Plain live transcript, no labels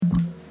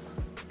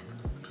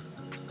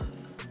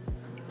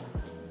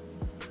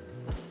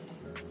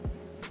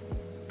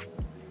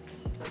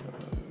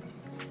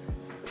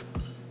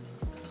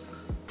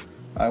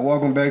All right,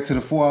 welcome back to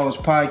the 4 Hours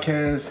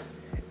Podcast.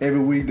 Every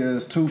week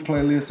there's 2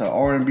 playlists, an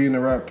R&B and a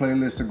rap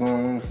playlist to go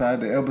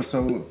alongside the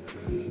episode.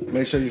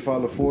 Make sure you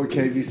follow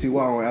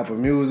 4KVCY on Apple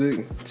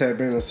Music. Tap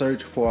in and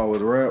search 4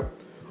 Hours Rap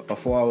or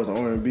 4 Hours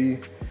R&B.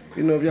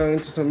 You know, if y'all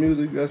into some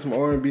music, got some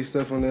R&B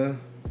stuff on there,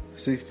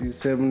 60s,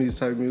 70s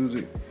type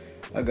music.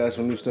 I got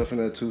some new stuff in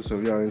there too, so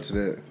if y'all into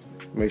that,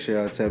 make sure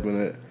y'all tap in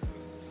that.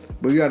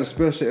 But we got a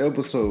special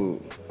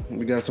episode.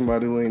 We got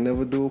somebody who ain't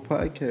never do a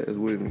podcast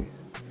with me.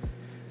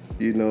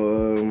 You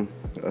know,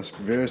 a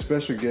very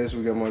special guest.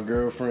 We got my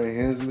girlfriend,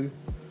 Hensley.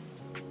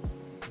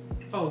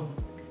 Oh,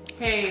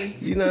 hey.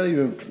 You're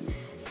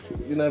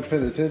not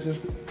paying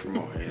attention? Come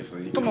on,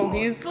 Hensley. Come on,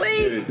 Hensley.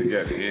 Get it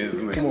together,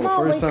 Hensley. Come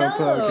on, first time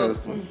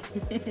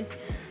podcasting.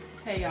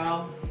 Hey,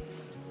 y'all.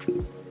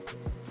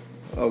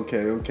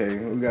 Okay.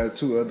 We got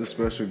 2 other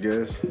special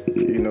guests.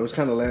 You know, it's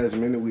kind of last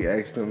minute. We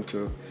asked them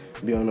to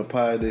be on the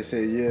pod. They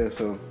said yeah,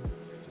 so,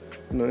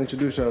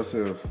 introduce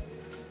yourselves.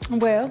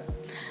 Well,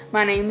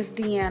 my name is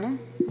Deanna.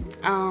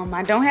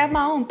 I don't have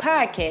my own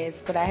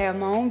podcast, but I have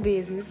my own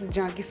business,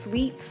 Junkie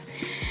Sweets.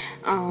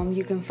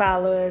 You can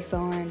follow us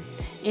on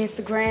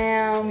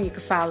Instagram. You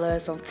can follow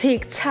us on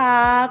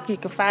TikTok. You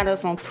can find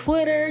us on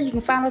Twitter. You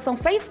can find us on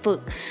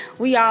Facebook.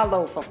 We all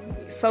over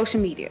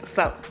social media.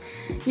 So,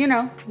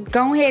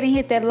 go ahead and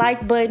hit that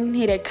like button,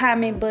 hit that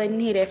comment button,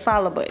 hit that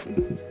follow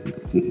button.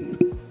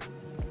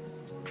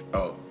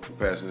 Oh, you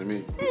passing to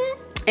me?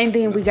 And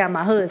then we got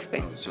my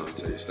husband. I was trying to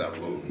tell you, stop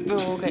moving.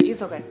 Oh, okay.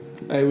 It's okay.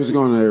 Hey, what's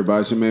going on,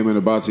 everybody? It's your main man,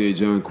 Abati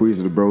John Queez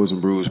of the Bros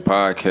and Brews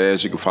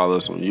podcast. You can follow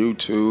us on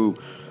YouTube.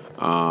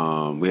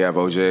 We have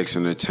OJX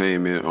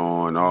Entertainment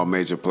on all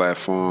major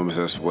platforms,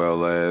 as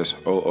well as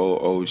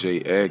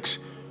OOOJX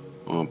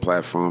on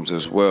platforms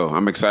as well.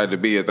 I'm excited to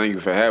be here. Thank you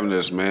for having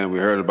us, man. We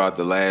heard about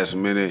the last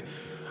minute.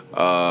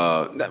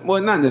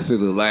 Well, not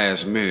necessarily the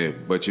last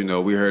minute, but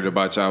we heard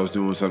about y'all was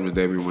doing something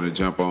today. We want to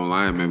jump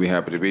online, man. We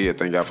happy to be here.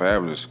 Thank y'all for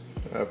having us.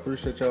 I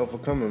appreciate y'all for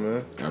coming,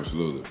 man.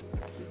 Absolutely.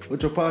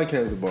 What your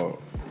podcast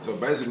about? So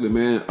basically,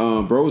 man,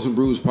 Bros and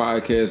Brews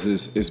podcast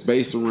is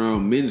based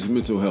around men's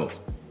mental health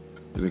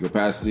and the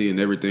capacity and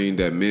everything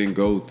that men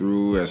go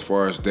through as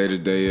far as day to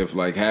day of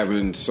like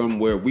having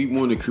somewhere. We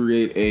want to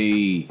create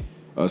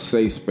a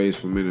safe space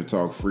for men to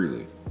talk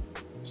freely.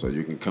 So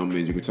you can come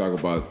in, you can talk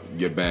about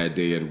your bad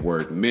day at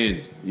work.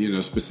 Men,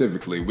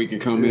 specifically, we can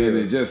come in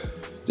and just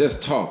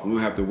talk. We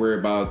don't have to worry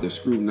about the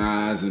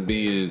scrutinized and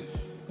being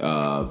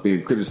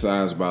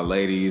criticized by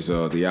ladies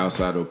or the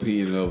outside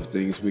opinion of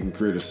things. We can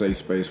create a safe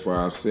space for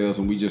ourselves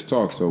and we just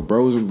talk. So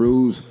Bros and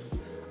Brews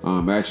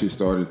actually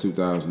started in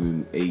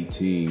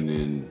 2018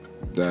 and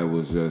that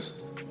was just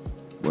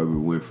where we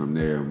went from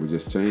there and we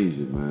just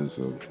changed it, man.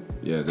 So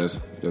yeah, that's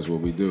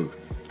what we do.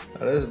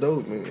 Oh, that's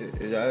dope, man.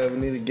 If y'all ever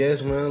need a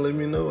guest, man, let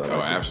me know.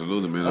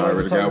 Absolutely, man. I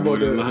already got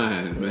one in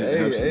line, man.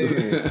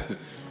 Absolutely. Hey.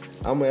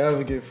 I'm an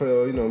advocate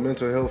for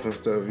mental health and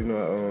stuff.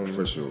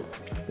 For sure.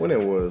 When it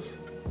was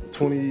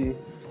 20, I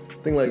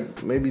think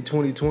like maybe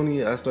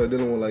 2020, I started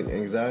dealing with like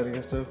anxiety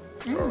and stuff.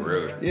 Oh,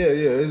 really? Yeah.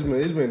 It's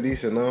been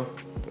decent now,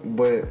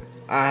 but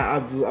I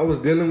was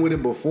dealing with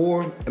it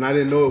before, and I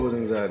didn't know it was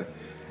anxiety.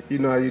 You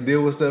know how you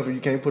deal with stuff and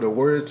you can't put a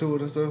word to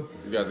it and stuff.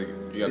 You got to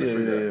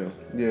figure out.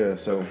 Yeah.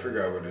 So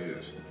figure out what it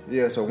is.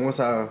 Yeah. So once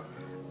I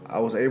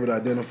was able to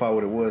identify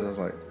what it was, I was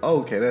like, oh,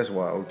 okay, that's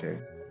why. Okay.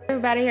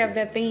 Everybody have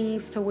their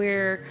things to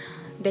where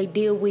they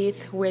deal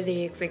with, whether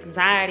it's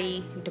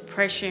anxiety,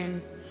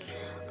 depression.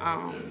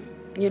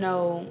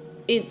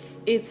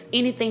 It's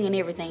anything and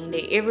everything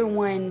that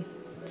everyone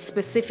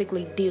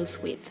specifically deals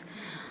with.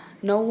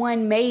 No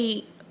one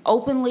may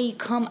openly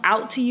come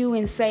out to you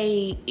and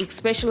say,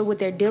 especially what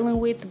they're dealing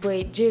with,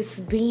 but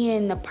just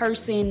being the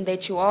person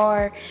that you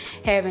are,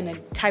 having a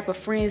type of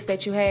friends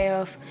that you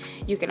have,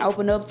 you can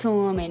open up to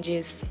them and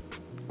just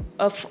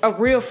a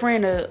real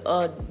friend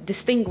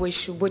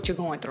distinguish what you're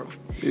going through.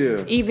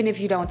 Yeah. Even if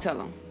you don't tell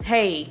them,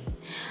 hey,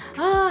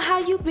 how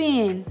you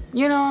been?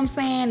 You know what I'm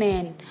saying?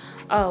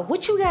 And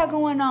what you got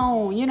going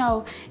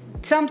on?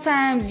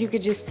 Sometimes you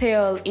could just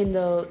tell in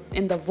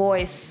the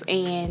voice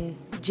and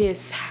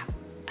just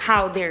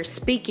how they're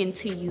speaking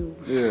to you.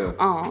 Yeah.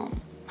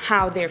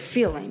 How they're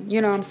feeling,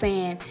 you know what I'm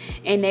saying?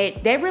 And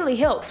that really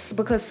helps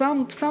because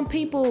some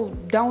people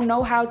don't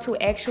know how to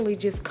actually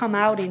just come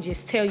out and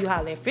just tell you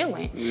how they're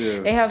feeling. Yeah.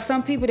 They have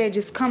some people that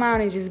just come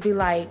out and just be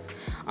like,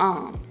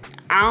 I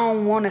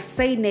don't want to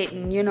say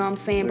nothing, you know what I'm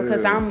saying?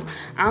 Because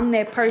I'm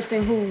that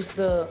person who's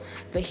the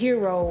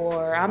hero,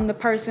 or I'm the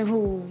person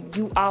who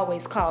you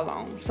always call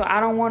on. So I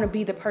don't want to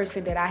be the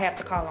person that I have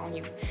to call on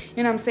you.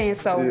 You know what I'm saying?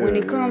 So when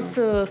it comes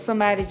to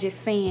somebody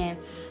just saying,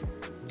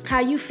 how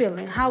you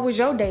feeling? How was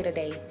your day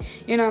today?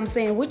 You know what I'm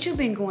saying? What you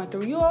been going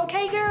through? You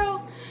okay,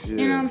 girl? Yeah.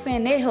 You know what I'm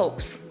saying? That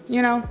helps,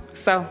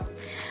 So,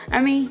 I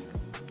mean,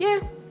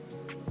 yeah.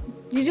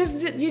 You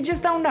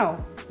just don't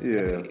know.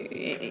 Yeah.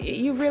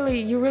 You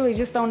really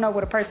just don't know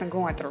what a person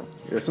going through.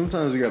 Yeah,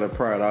 sometimes you gotta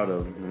pry it out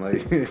of them.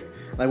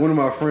 Like one of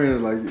my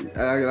friends,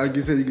 like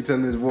you said, you can tell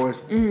in his voice.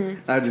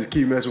 Mm-hmm. I just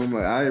keep messing with him,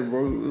 like, all right,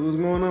 bro, what's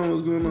going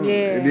on?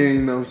 Yeah. And then,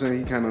 you know what I'm saying,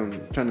 he kind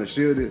of trying to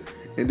shield it.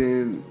 And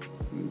then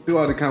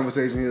throughout the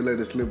conversation, he'll let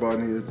it slip out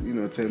and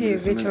he'll, tell me He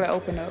this and eventually that.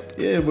 open up.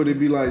 Yeah, but it'd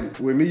be like,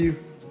 with me,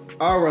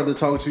 I'd rather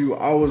talk to you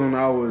hours on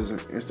hours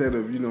instead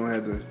of,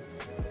 have to,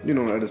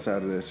 on the other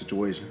side of that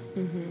situation.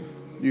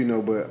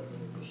 Mm-hmm. But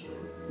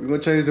we're going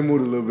to change the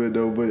mood a little bit,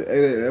 though. But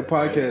hey, that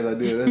podcast I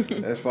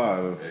did, that's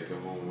fire, though. Hey,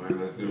 come on, man.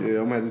 Let's do it. Yeah,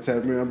 I'm going to have to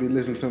tap in. I'll be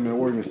listening to him at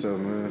work and stuff,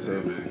 man. So, Yeah,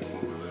 man. Come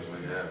on, man. Let's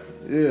make it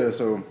happen. yeah,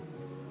 so,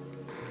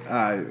 all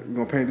right, we're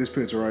going to paint this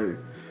picture, right?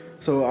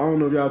 So, I don't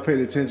know if y'all paid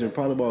attention.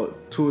 Probably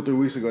about 2 or 3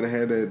 weeks ago, they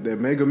had that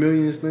Mega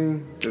Millions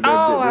thing.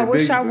 I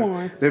wish I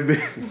won. That big,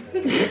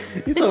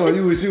 you talking about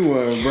you wish you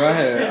won, bro.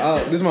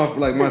 This is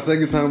my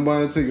second time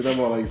buying tickets. I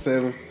bought like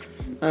 7.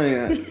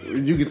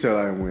 You can tell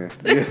I didn't win.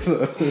 Yeah,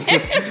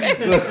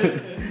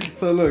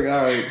 so look,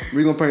 all right,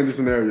 we're going to paint the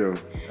scenario.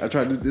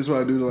 This is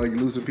what I do to like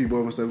loosen people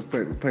up and stuff,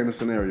 paint a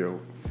scenario.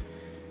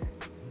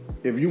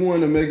 If you won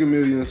the Mega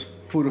Millions,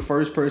 who the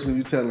first person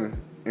you telling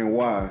and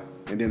why?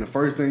 And then the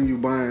first thing you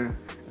buying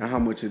and how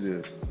much it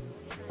is.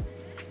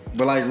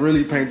 But like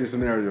really paint the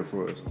scenario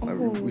for us. Like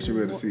we should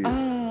be able to see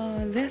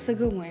it. That's a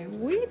good one.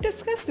 We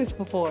discussed this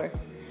before.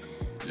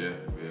 Yeah.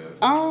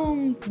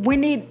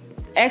 When it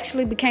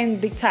actually became a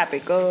big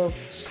topic of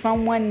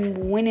someone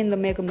winning the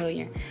Mega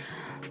Million.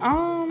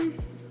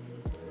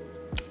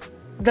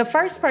 The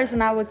first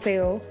person I would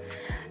tell,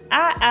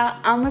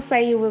 I'm gonna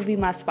say it would be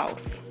my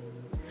spouse,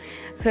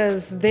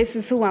 cause this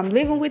is who I'm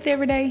living with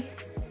every day.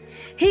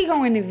 He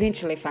going to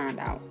eventually find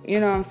out.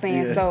 You know what I'm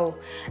saying? Yeah. So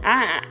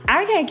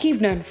I can't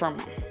keep nothing from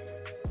him.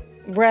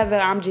 Rather,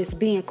 I'm just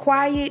being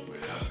quiet,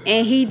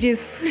 and he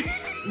just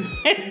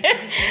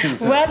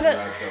whether. I'm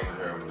not telling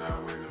her I'm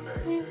not winning the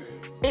Mega Millions.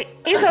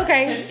 It's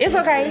okay. It's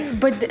okay.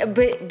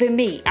 But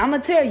me, I'm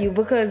gonna tell you,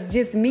 because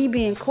just me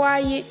being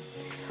quiet,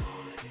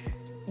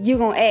 you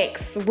gonna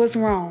ask what's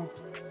wrong.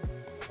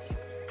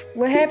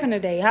 What happened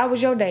today? How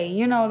was your day?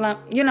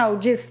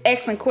 Just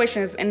asking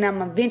questions, and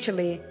I'm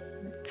eventually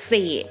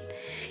say it.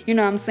 You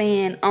know what I'm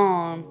saying?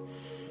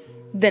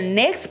 The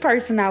next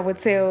person I would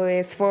tell,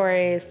 as far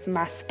as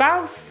my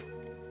spouse,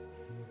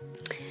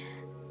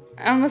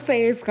 I'm gonna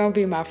say it's gonna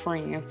be my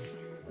friends.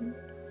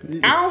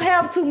 I don't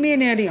have too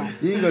many of them.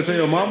 You ain't gonna tell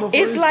your mama first?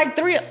 It's like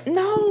 3.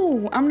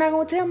 No, I'm not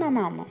gonna tell my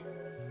mama.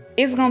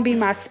 It's gonna be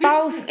my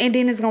spouse, and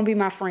then it's gonna be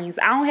my friends.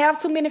 I don't have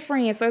too many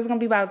friends, so it's gonna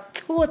be about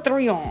 2 or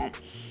 3 on them.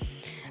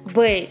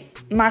 But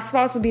my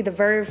spouse will be the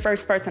very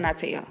first person I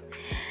tell.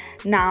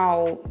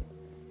 Now,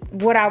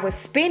 what I would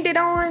spend it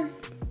on,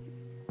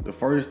 the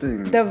first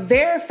thing. the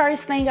very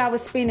first thing I would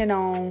spend it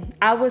on,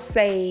 I would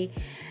say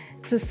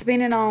to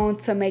spend it on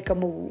to make a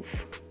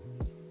move.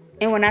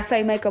 And when I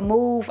say make a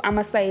move, I'm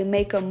going to say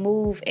make a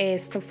move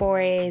as far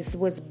as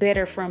what's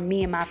better for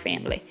me and my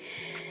family.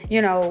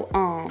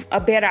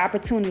 A better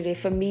opportunity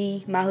for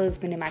me, my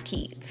husband, and my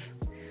kids.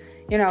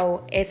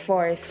 As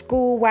far as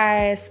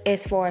school-wise,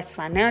 as far as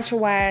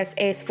financial-wise,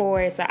 as far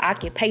as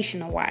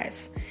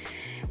occupational-wise.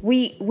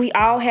 We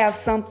all have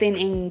something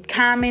in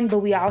common, but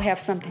we all have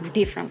something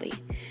differently.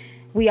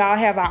 We all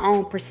have our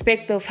own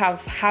perspective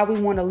of how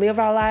we want to live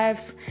our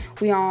lives.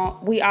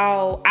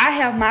 I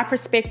have my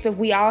perspective.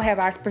 We all have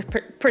our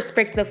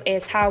perspective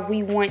as how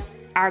we want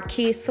our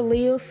kids to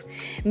live,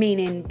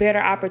 meaning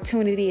better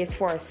opportunity as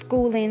far as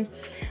schooling,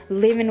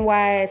 living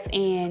wise,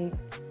 and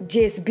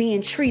just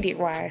being treated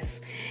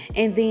wise.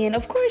 And then,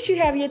 of course, you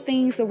have your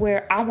things of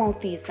where I want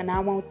this and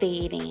I want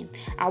that, and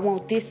I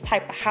want this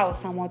type of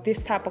house, I want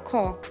this type of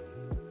car.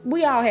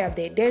 We all have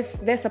that.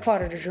 That's a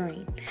part of the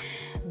dream.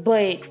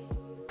 But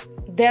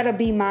that'll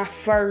be my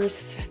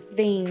first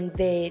thing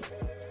that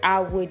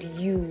I would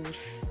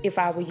use if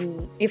I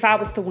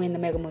was to win the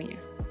Mega Million,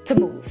 to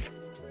move.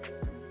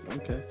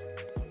 Okay.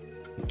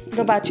 What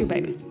about you,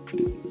 baby?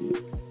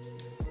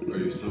 Oh,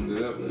 you summed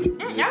it up, man.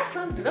 I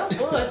summed it up,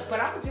 but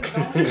I was just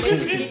going to let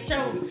you get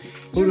your.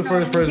 Who the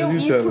first person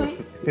you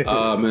telling?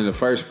 Man, the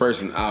first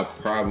person I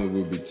probably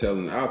would be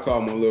telling, I'll call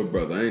my little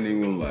brother. I ain't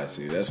even gonna lie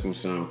to you. That's gonna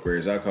sound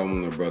crazy. I'll call my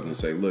little brother and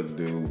say, look,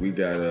 dude, we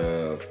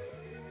got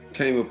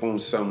came up on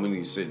something. We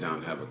need to sit down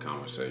and have a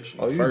conversation.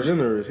 Oh, you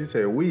generous. He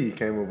said we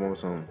came up on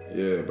something.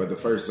 Yeah, but the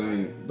first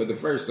thing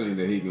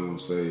that he gonna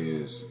say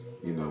is,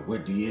 where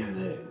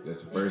Deanna at?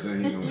 That's the first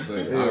thing he gonna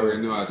say. I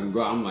already know how some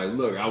go. I'm like,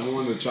 look, I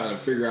want to try to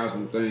figure out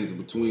some things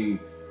between,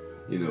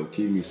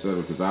 keep me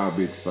settled, because I'll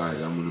be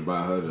excited. I'm gonna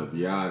buy her the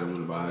yacht. I'm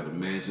gonna buy her the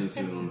mansion,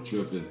 send on a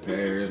trip to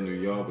Paris, New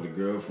York with the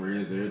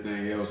girlfriends, and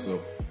everything else.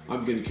 So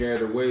I'm getting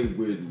carried away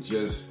with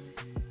just,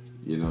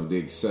 the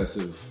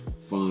excessive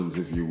funds,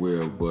 if you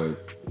will.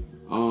 But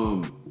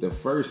the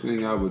first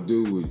thing I would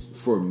do is,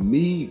 for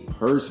me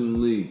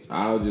personally,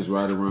 I'll just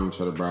ride around,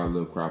 try to buy a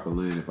little crop of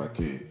land if I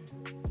can.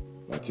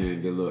 If I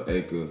can't get a little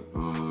acre.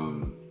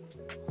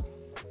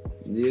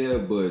 Yeah,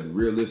 but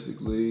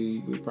realistically,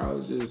 we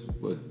probably just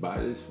buy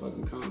this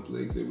fucking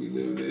complex that we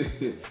live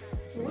in.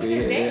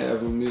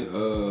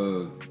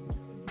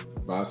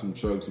 Buy some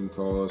trucks, some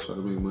cars, try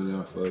to make money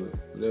off of it.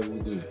 Whatever we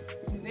do.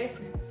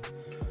 Investments.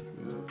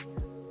 Yeah.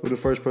 Who the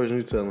first person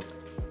you telling?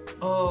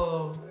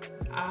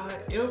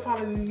 It'll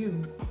probably be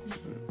you.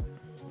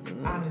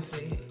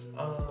 Honestly.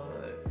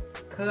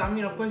 Cause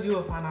of course you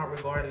will find out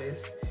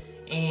regardless.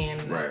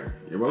 And Right.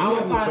 Yeah, but we I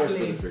have would no choice but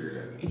probably- to figure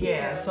that out.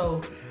 Yeah,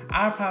 so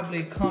I'll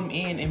probably come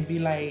in and be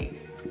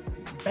like,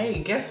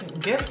 babe, guess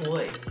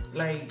what?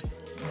 Like,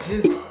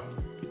 just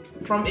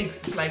from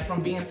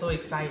being so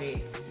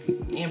excited,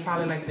 and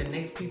probably like the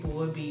next people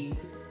would be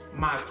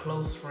my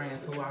close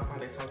friends who I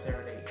probably talk to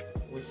every day,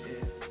 which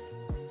is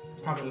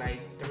probably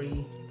like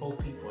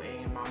 3-4 people,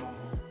 and my mama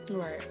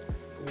Right.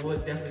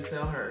 would definitely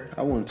tell her.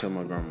 I wouldn't tell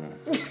my grandma.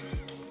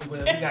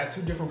 Well, we got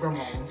 2 different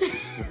grandmas.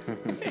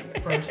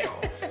 First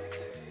off,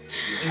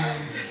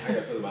 and, How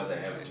you feel about that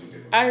having 2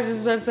 different? I was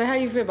just about to say, how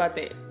you feel about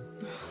that?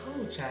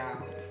 oh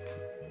child,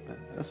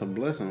 That's a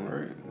blessing,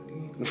 right?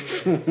 I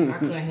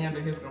couldn't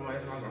handle his grandma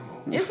as my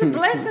grandma. It's a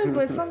blessing,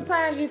 but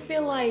sometimes you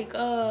feel like,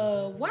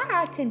 why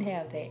I couldn't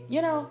have that?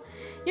 You know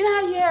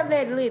how you have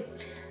that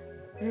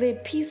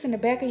little piece in the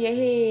back of your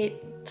head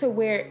to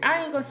where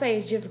I ain't gonna say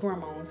it's just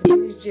grandmas, but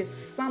it's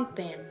just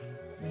something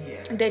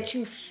Yeah. that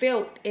you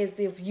felt as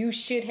if you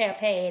should have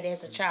had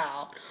as a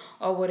child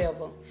or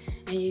whatever,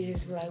 and you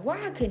just be like, why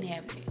I couldn't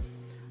have it?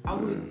 I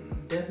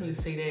would definitely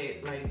say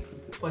that, like,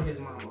 for his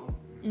mama.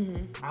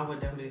 Mm-hmm. I would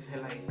definitely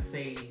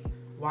say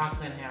why I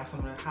couldn't have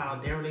some of how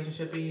their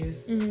relationship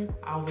is.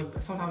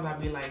 Sometimes I'd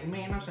be like,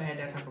 man, I should have had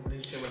that type of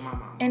relationship with my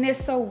mama. And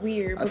it's so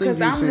weird I think because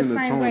you've I'm the seen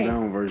the same toned way.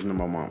 down version of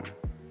my mom.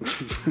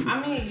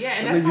 I mean, yeah,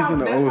 and I think you've seen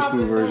the old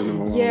school version of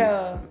my mom.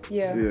 Yeah.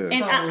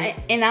 Yeah.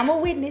 And I'm a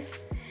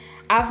witness.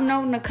 I've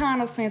known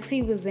Nakano since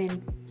he was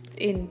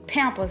in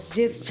Pampers,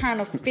 just trying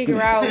to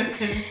figure out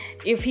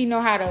if he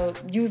know how to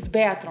use the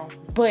bathroom.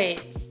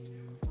 But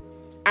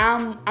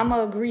I'm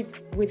agree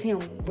with him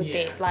with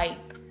that. Like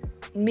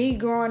me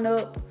growing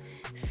up,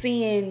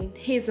 seeing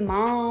his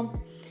mom,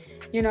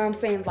 you know what I'm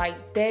saying?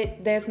 Like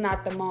that's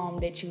not the mom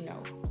that you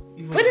know.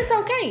 But it's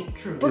okay.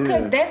 True.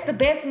 Because Yeah. that's the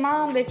best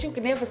mom that you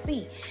can ever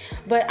see.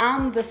 But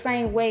I'm the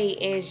same way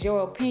as your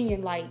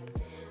opinion. Like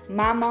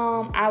my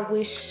mom, I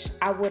wish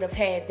I would have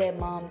had that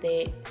mom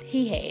that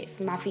he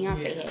has, my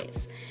fiance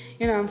has.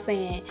 You know what I'm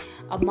saying?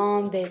 A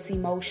mom that's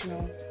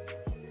emotional,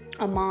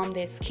 a mom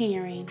that's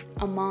caring,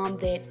 a mom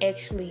that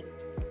actually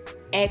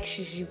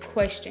asks you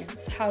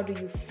questions. How do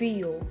you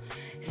feel?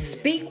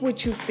 Speak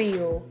what you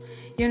feel.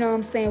 You know what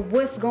I'm saying?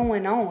 What's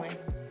going on?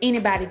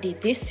 Anybody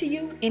did this to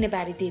you?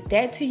 Anybody did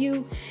that to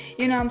you?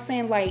 You know what I'm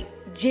saying? Like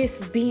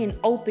just being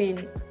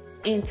open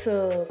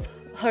into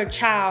her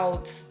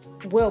child's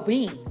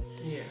well-being.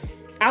 Yeah.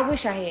 I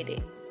wish I had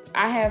it.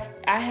 I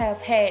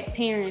have had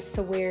parents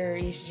to where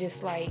it's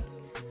just like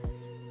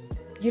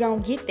you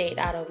don't get that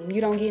out of them. You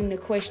don't get any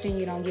question.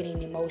 You don't get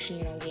any emotion.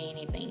 You don't get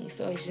anything.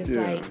 So it's just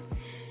like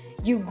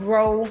you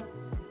grow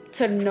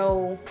to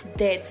know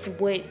that's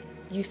what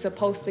you're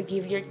supposed to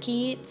give your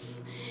kids,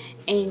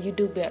 and you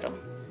do better.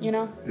 You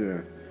know?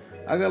 Yeah.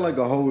 I got like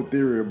a whole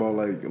theory about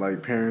like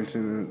parenting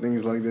and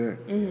things like that.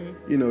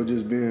 Mm-hmm. You know,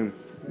 just being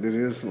that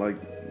is like,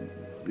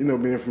 you know,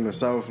 being from the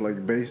South,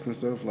 like based and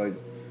stuff. Like,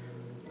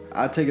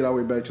 I take it all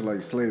the way back to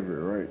like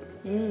slavery, right?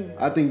 Mm.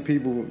 I think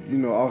people, you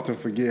know, often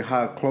forget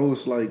how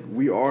close like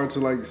we are to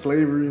like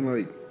slavery.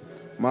 Like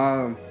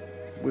my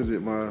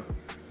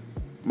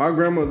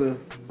grandmother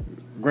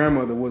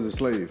was a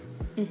slave.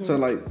 Mm-hmm. So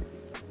like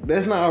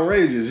that's not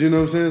outrageous, you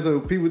know what I'm saying? So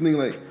people think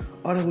like,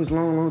 oh, that was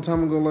long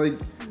time ago. Like,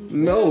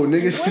 no,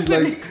 nigga, she's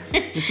like,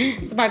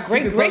 It's my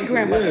great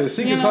grandmother. Yeah,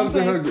 she You can know talk what to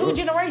I'm her saying? 2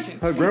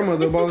 generations. her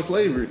grandmother about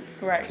slavery.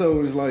 Right.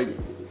 So it's like,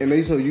 and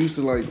they so used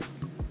to like,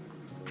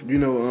 you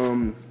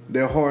know,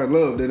 their hard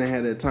love. They didn't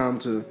have that time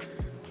to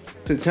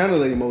channel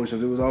their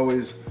emotions. It was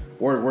always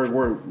work.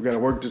 We gotta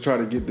work to try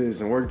to get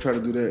this and work to try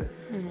to do that.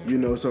 Mm-hmm. You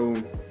know, so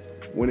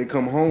when they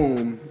come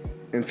home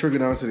and trickle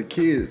down to the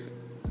kids,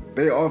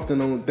 they often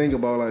don't think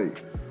about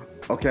like,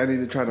 okay, I need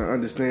to try to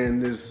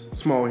understand this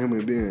small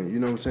human being, you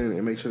know what I'm saying,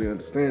 and make sure they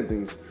understand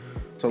things.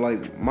 So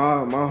like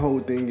my whole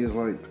thing is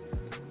like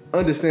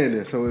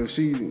understanding. So if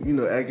she, you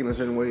know, acting a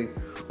certain way,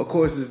 of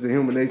course it's the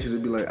human nature to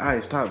be like, all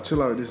right, stop,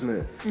 chill out, this and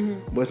that.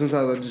 Mm-hmm. But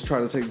sometimes I just try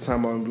to take the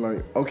time out and be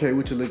like, okay,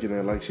 what you looking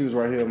at? Like she was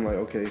right here, I'm like,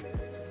 okay.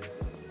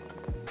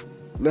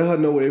 Let her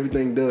know what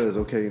everything does.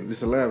 Okay, this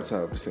is a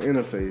laptop, this is an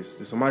interface,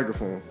 this is a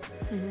microphone.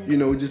 Mm-hmm. You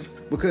know,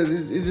 just because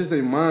it's just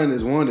their mind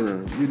is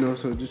wandering, you know,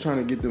 so just trying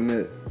to get them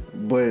that.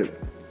 But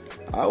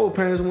our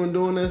parents weren't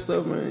doing that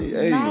stuff, man.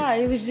 Hey, Nah,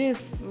 it was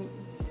just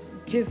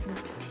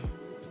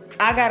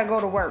I gotta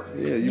go to work.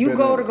 Yeah, you better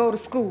go not- to go to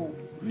school.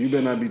 you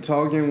better not be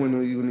talking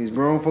when these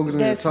grown folks in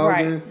there That's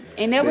talking. right.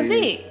 And that was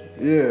it.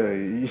 Yeah,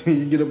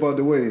 you get up out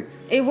the way.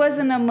 It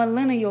wasn't a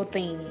millennial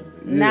thing.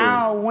 Yeah.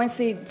 Now, once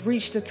it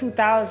reached the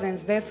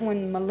 2000s, that's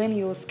when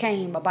millennials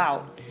came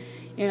about.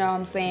 You know what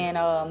I'm saying?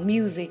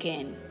 Music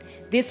and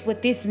this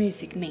what this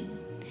music mean.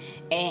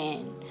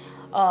 And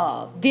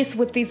this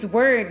what this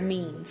word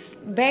means.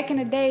 Back in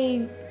the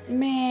day,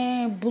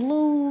 man,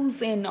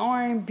 blues and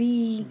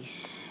R&B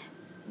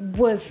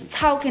was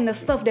talking the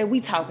stuff that we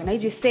talking. They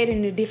just said it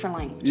in a different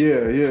language.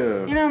 Yeah.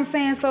 You know what I'm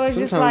saying? So it's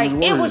just Sometimes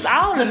like it's it was worse.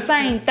 all the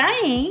same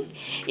thing.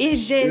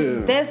 It's just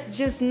Yeah. that's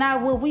just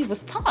not what we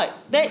was taught.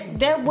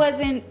 That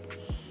wasn't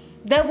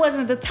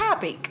the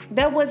topic.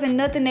 That wasn't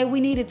nothing that we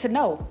needed to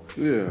know.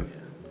 Yeah.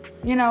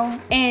 You know,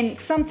 and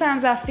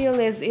sometimes I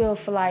feel as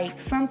if like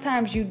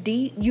sometimes you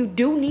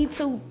do need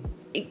to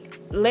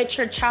let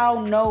your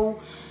child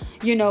know,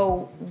 you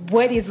know,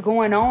 what is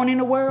going on in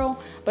the world.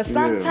 But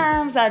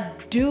sometimes I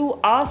do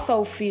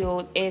also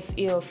feel as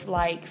if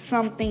like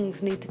some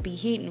things need to be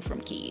hidden from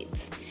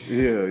kids.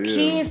 Yeah.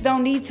 Kids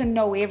don't need to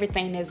know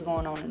everything that's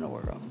going on in the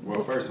world.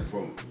 Well, first and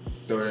foremost,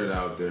 throw it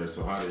out there.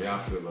 So how do y'all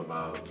feel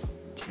about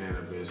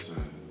cannabis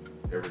and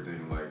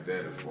everything like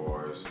that as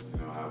far as, you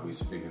know, how we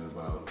speaking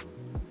about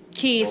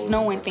Kids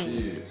knowing our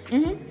things.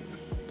 kids?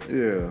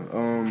 Yeah.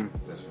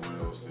 That's one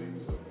of those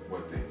things.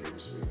 What thing you were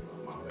speaking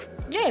about?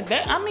 My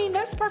bad. Yeah,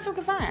 that's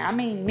perfectly fine. I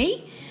mean,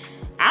 me,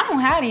 I don't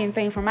hide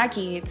anything from my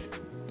kids.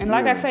 And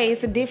like I say,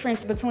 it's a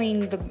difference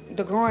between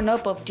the growing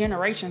up of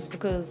generations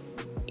because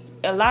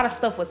a lot of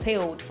stuff was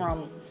held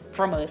from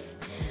us.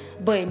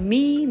 But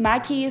me, my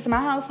kids,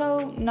 my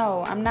household,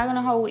 no, I'm not going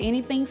to hold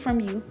anything from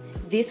you.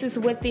 This is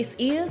what this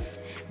is.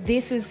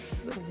 This is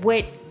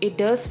what it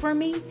does for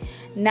me.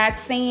 Not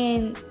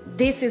saying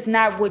this is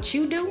not what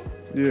you do.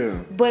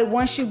 Yeah. But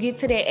once you get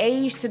to that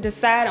age to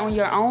decide on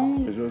your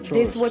own, It's your choice.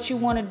 this is what you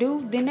want to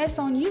do, then that's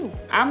on you.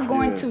 I'm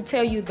going to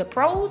tell you the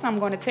pros. I'm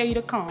going to tell you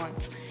the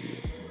cons.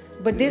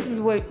 But this is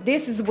what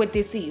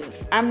this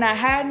is. I'm not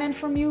hiding nothing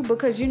from you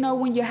because, you know,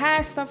 when you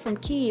hide stuff from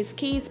kids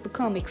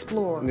become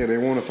explorers. Yeah, they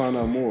want to find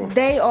out more.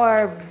 They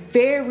are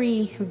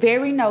very,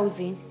 very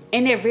nosy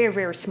and they're very,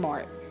 very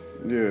smart.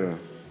 Yeah.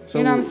 So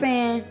you know what I'm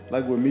saying?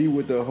 Like with me,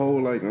 with the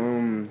whole like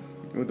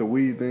with the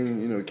weed thing,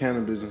 you know,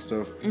 cannabis and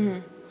stuff. Mm-hmm.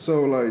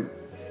 So like,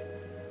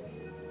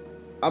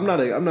 I'm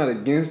not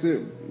against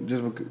it.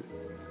 Just because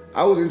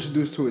I was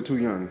introduced to it too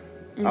young,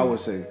 I would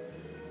say.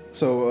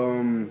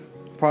 So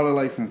probably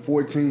like from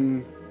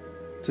 14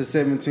 to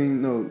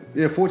 17. No,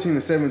 yeah, 14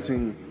 to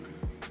 17.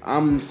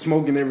 I'm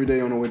smoking every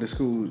day on the way to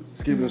school,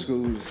 skipping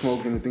school,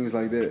 smoking and things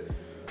like that.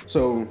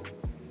 So,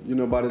 you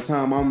know, by the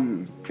time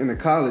I'm in the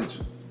college,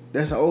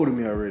 that's older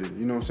me already.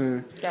 You know what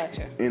I'm saying?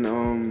 Gotcha.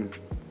 And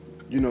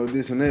you know,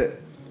 this and that.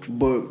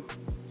 But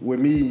with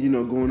me, you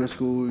know, going to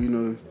school, you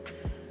know,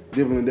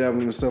 dibbling and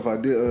dabbling and stuff I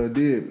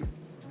did,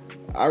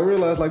 I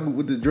realized like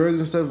with the drugs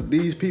and stuff,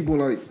 these people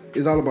like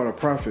it's all about a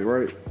profit,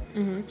 right?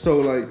 Mm-hmm. So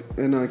like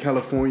in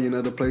California and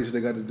other places, they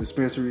got the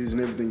dispensaries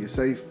and everything is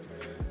safe.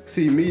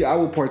 See, me, I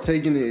would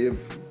partake in it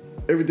if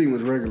everything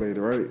was regulated,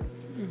 right?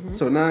 Mm-hmm.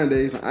 So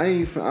nowadays,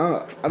 I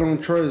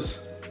don't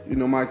trust, you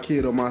know, my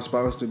kid or my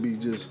spouse to be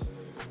just,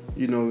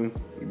 you know,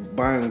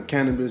 buying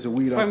cannabis or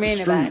weed off the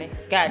street.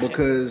 Gotcha.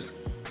 Because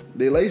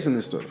they lacing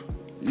this stuff,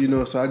 you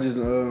know. So I just,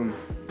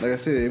 like I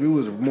said, if it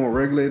was more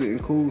regulated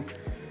and cool,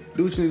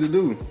 do what you need to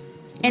do.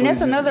 And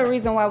that's another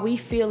reason why we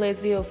feel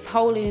as if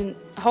holding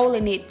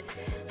it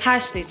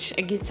hostage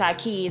against our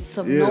kids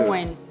of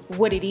knowing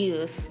what it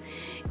is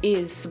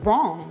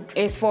wrong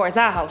as far as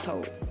our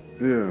household.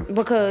 Yeah.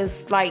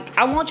 Because, like,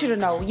 I want you to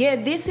know,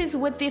 this is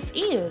what this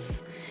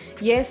is.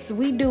 Yes,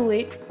 we do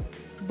it,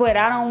 but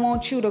I don't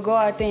want you to go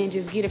out there and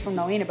just get it from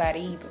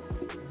anybody either.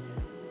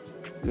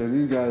 Yeah,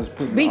 these guys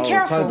put Be all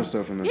careful. type of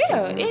stuff in there.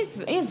 Yeah,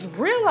 it's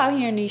real out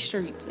here in these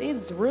streets.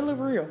 It's really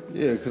real.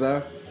 Yeah,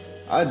 because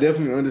I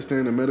definitely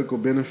understand the medical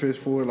benefits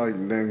for it, like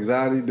the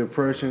anxiety,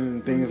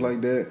 depression, things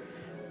like that.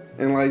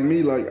 And like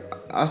me, like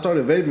I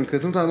started vaping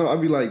because sometimes I'll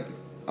be like,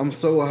 I'm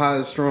so high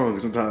and strong.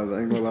 Sometimes I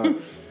ain't gonna lie,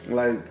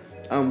 like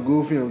I'm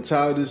goofy, I'm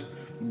childish,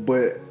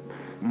 but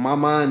my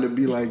mind would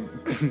be like,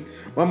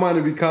 my mind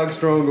would be cock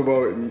strong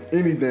about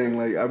anything.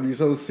 Like I'd be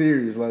so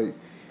serious. Like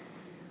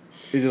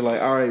it's just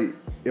like, all right,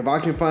 if I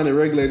can find a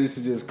regulator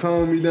to just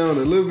calm me down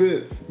a little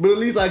bit, but at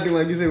least I can,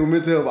 like you said, with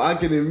mental health, I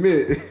can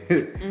admit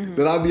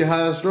that I'll be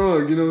high and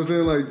strong. You know what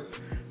I'm saying? Like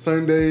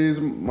certain days,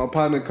 my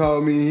partner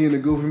called me, he in a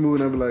goofy mood,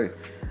 and I'd be like,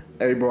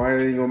 hey, bro, I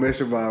ain't gonna mess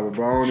your vibe,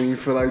 bro. I don't even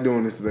feel like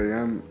doing this today.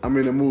 I'm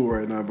in the mood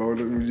right now, bro.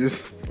 Let me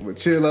just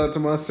chill out to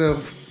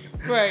myself.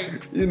 Right.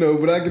 You know,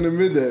 but I can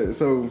admit that.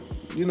 So,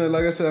 you know,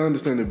 like I said, I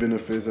understand the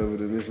benefits of it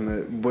and this and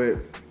that. But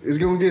it's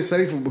gonna get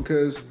safer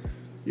because,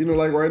 you know,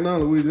 like right now,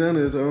 Louisiana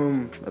is,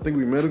 I think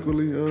we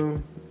medically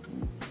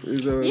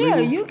is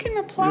legal. You can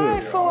apply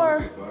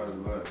for.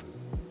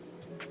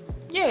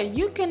 Yeah,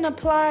 you can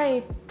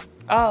apply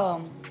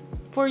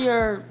for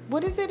your,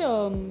 what is it,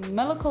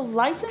 medical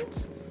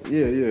license?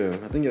 Yeah.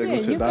 I think you gotta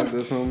go to a doctor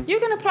or something. You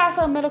can apply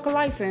for a medical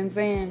license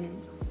and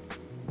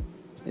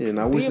and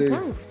I be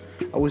approved.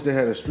 I wish they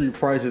had a street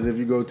prices if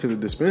you go to the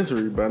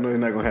dispensary, but I know you're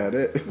not gonna have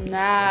that.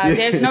 Nah,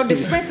 there's no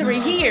dispensary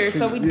here,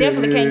 so we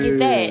definitely can't get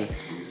that.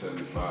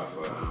 75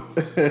 for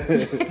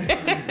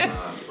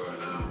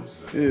an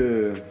ounce.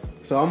 Yeah.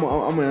 So I'm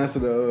gonna answer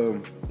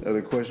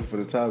the question for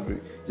the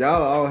topic.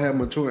 Y'all all have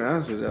mature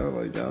answers. Y'all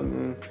like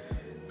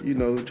you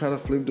know, try to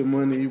flip the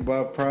money,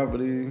 buy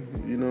property.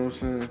 You know what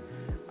I'm saying?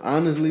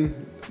 Honestly,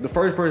 the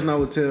first person I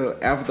would tell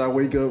after I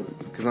wake up,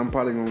 because I'm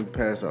probably gonna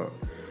pass out.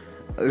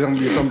 I'm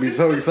gonna be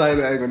so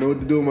excited. I ain't gonna know what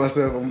to do with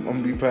myself. I'm gonna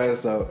be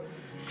passed out.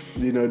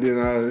 You know, then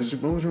what's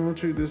wrong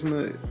with you this and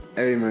that?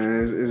 Hey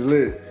man, it's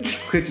lit.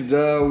 Quit your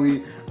job.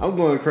 I'm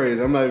going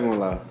crazy. I'm not even gonna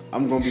lie.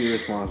 I'm gonna be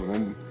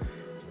responsible.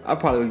 I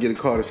probably gonna get a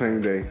call the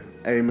same day.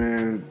 Hey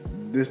man,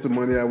 this the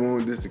money I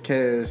want, this the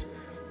cash.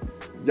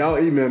 Y'all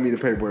email me the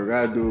paperwork.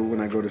 I do it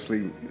when I go to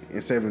sleep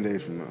in 7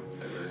 days from now.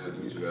 Hey, man, that's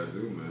what you gotta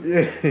do, man.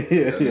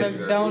 Yeah.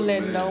 Look, don't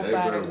let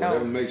nobody know.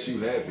 Whatever makes you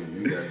happy,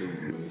 you gotta do,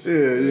 man. Yeah.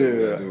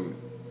 You gotta do it.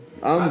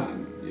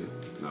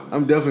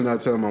 I'm definitely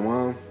not telling my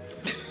mom.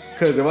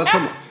 Cause if I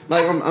tell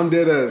I'm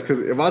dead ass. Cause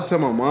if I tell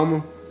my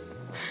mama,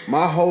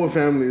 my whole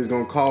family is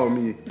gonna call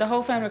me. The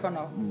whole family gonna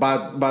know.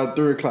 By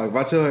 3 o'clock. If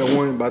I tell her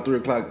 1 by 3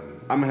 o'clock,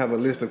 I'm gonna have a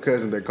list of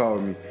cousins that call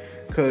me.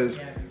 Cause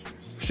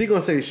she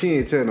gonna say she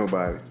ain't tell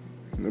nobody.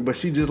 But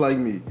she just like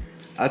me.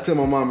 I tell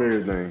my mom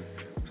everything.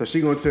 So she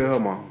gonna tell her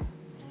mom.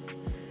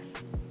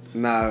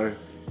 Now,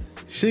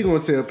 she gonna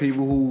tell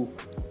people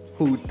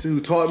who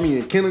taught me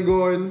in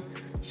kindergarten.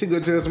 She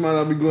gonna tell somebody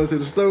I'll be going to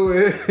the store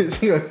with.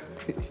 She gonna,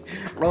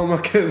 all my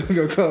cousins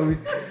gonna call me.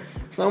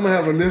 So I'm gonna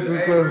have a list of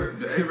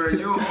stuff. Hey, bro, you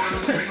don't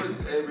hold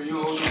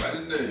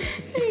nobody name.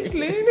 He's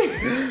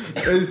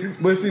sleeping.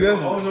 But see, You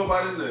don't hold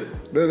nobody name.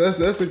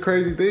 that's the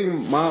crazy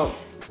thing.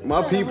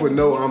 My people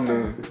know I'm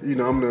the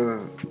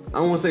I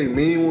don't want to say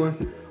mean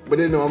one, but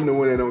they know I'm the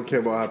one that don't care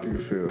about how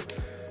people feel.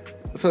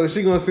 So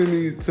she gonna send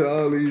me to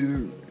all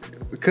these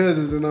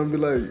cousins, and I'm be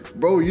like,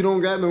 bro, you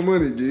don't got no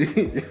money, G.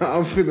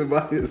 I'm finna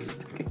buy this.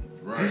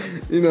 Right.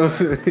 You know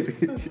what I'm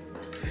saying?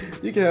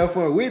 You can have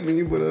fun with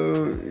me, but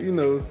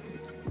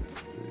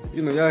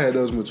y'all had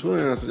those mature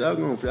answers. Y'all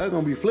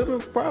gonna be flipping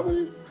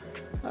probably.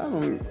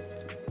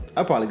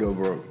 I probably go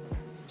broke.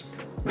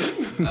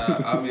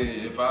 I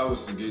mean, if I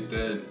was to get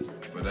that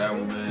for that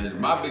one, man,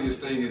 my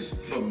biggest thing is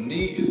for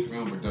me is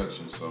film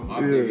production. So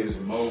my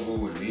biggest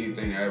mobile and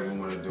anything I ever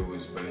want to do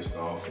is based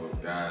off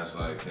of guys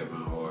like Kevin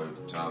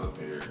Hart, Tyler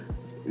Perry.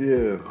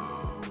 Yeah.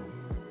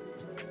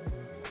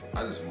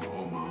 I just want to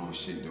own my own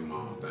shit, do my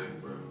own thing,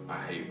 bro. I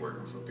hate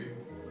working for people.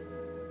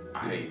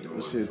 I hate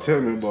doing Shit,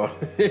 tell me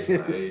about it.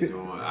 I hate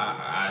doing.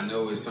 I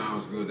know it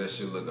sounds good. That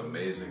shit look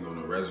amazing on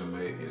a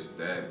resume. It's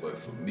that, but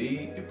for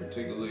me in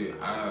particular,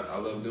 I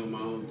love doing my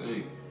own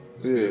thing.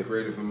 It's being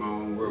creative in my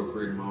own world,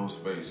 creating my own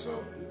space.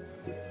 So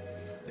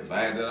if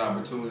I had that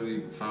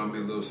opportunity, find me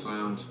a little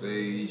sound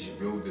stage,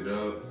 build it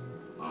up,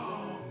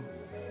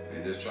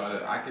 and just try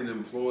to. I can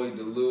employ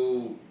the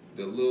little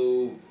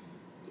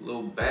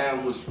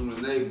bad ones from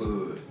the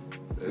neighborhood.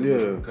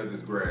 Cut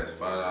this grass,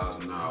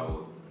 $5 an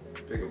hour.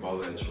 Pick up all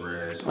that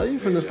trash. How you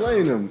finna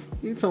slay them?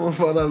 You talking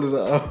 $5 an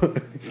hour?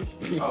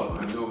 Oh,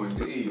 I know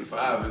indeed.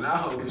 $5 an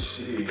hour,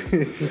 shit.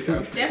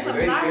 That's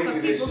a lot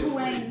for people who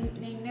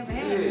ain't never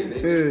had it. Yeah,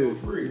 they do it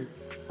for free.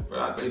 But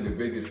I think the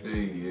biggest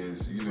thing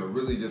is,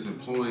 really just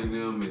employing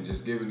them and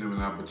just giving them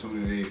an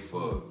opportunity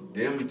for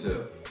them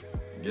to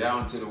get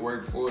out into the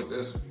workforce.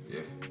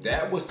 If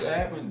that was to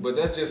happen, but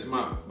that's just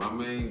my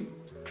main.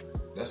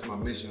 That's my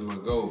mission and my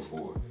goal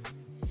for it.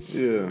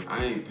 Yeah.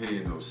 I ain't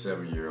paying no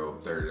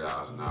 7-year-old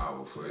 $30 an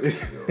hour for it.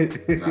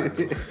 Not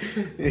doing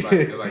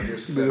it. Like you're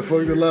 7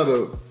 fuck the lot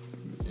up.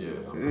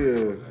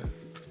 Yeah.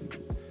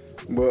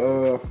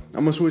 But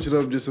I'm gonna switch it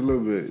up just a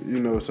little bit.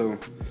 So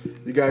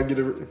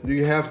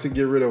you have to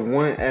get rid of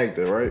one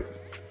actor, right?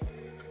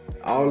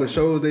 All the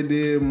shows they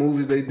did,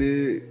 movies they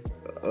did,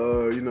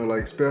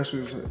 like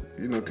specials,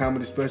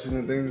 comedy specials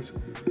and things.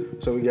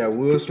 So we got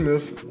Will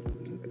Smith,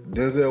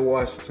 Denzel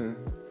Washington,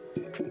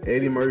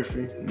 Eddie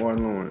Murphy,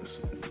 Martin Lawrence.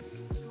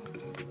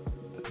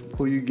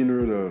 Who you getting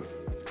rid of?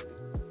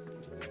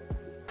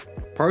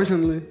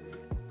 Personally,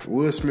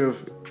 Will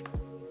Smith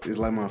is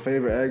like my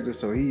favorite actor,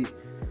 so he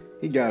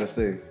gotta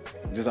stay,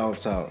 just off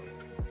top.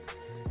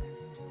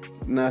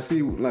 Now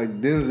see, like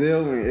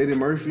Denzel and Eddie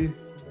Murphy,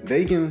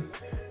 they can.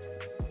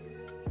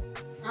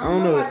 I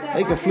don't know.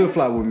 They can flip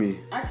flop with me.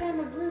 I can't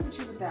agree with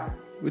you with that one.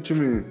 What you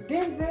mean?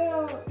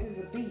 Denzel is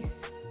a beast.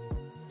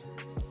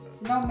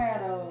 No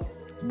matter.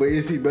 But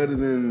is he better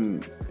than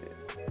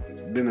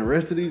the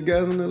rest of these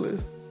guys on the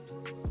list?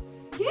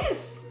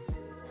 Yes.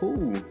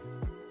 Who?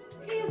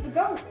 He is the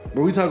GOAT.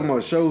 But we talking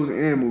about shows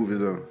and movies,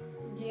 though.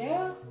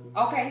 Yeah.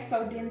 Okay,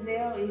 so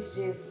Denzel is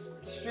just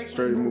strictly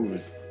Straight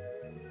movies.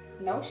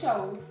 No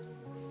shows.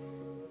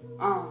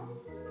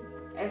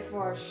 As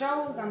for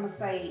shows, I'ma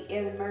say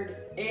Eddie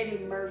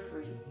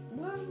Murphy.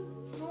 What?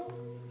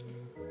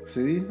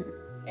 See?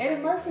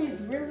 Eddie Murphy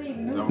is really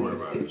movies Don't worry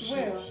about it. as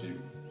well.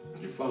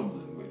 You're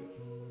fumbling with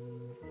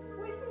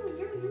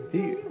it.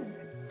 You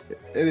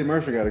Eddie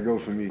Murphy got to go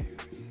for me.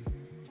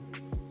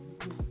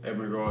 In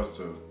regards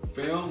to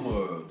film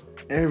or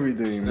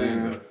Everything,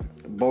 stand man. up?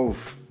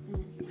 Both.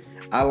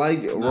 I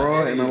like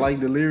Raw and I like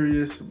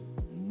Delirious,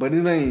 but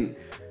it ain't.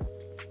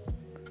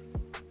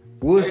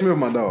 Will Smith,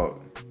 my dog.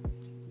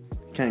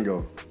 Can't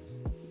go.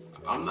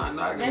 I'm not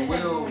knocking That's your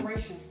Will.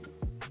 generation.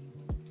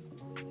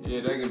 Yeah,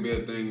 that can be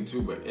a thing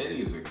too, but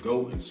Eddie is a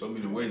GOAT in so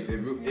many ways.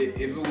 If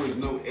it was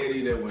no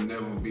Eddie, there would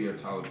never be a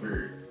Tyler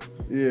Perry.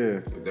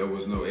 Yeah. If there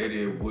was no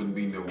Eddie, it wouldn't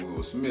be no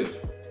Will Smith.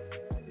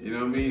 You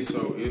know what I mean?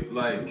 So,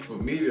 for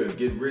me to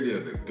get rid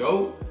of the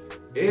GOAT,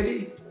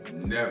 Eddie,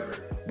 never.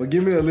 But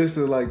give me a list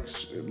of like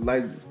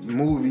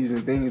movies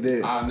and things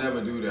that. I'll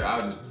never do that.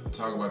 I'll just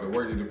talk about the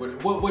work that they put in.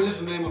 What is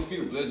the name of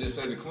few? Let's just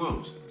say the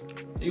Clones.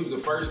 He was the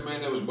first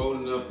man that was bold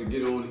enough to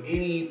get on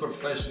any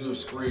professional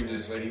screen and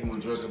say he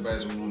want to dress up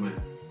as a woman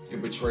and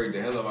betrayed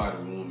the hell out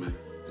of a woman.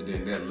 And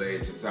then that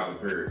led to Tyler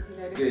Perry.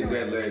 Then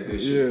that led to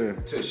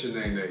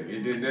Shanae.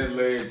 And then that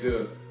led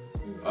to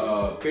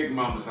Big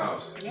Mama's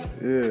house.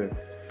 Yeah.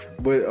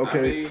 But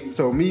okay, I mean,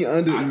 so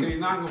I can't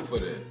knock him for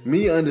that.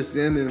 Me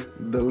understanding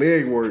the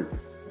leg work,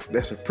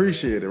 that's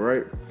appreciated,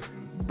 right?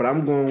 But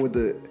I'm going with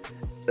the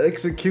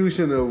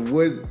execution of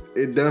what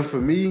it done for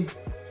me.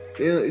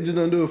 It just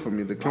don't do it for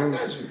me. The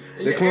clumps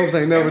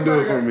ain't never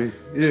do it for me.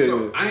 Yeah.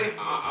 So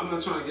I'm not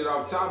trying to get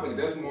off topic.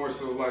 That's more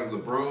so like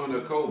LeBron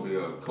or Kobe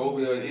or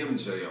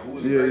MJ or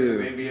who's the greatest in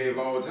the NBA of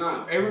all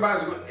time.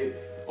 Everybody's going.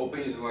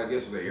 Opinions like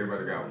yesterday.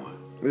 Everybody got one.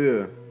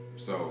 Yeah.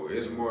 So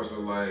it's more so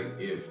like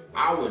if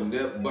I would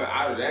never, but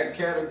out of that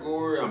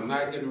category, I'm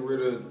not getting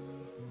rid of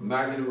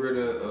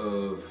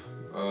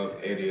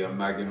Eddie. I'm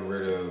not getting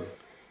rid of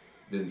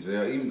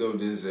Denzel, even though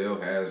Denzel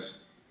has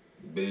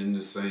been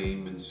the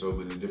same in so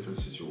many different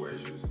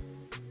situations.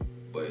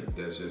 But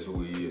that's just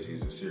who he is.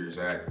 He's a serious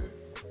actor.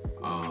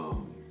 I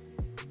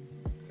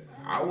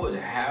would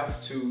have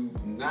to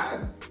not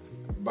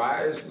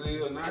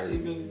biasly or not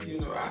even,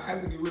 I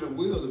have to get rid of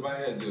Will if I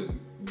had to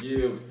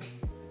give.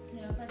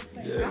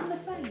 Yeah. I'm the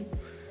same.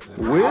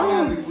 Will? I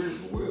have to get rid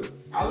of Will.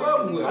 I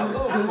love Will. I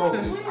love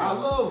Focus. I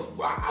love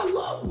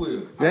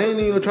Will. They ain't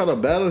even gonna try to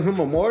battle him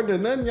or more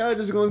than nothing. Y'all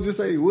just gonna just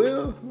say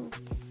Will.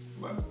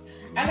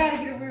 We gotta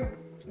get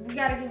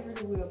rid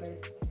of Will,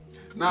 baby.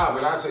 Nah,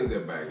 but I'll take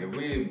that back.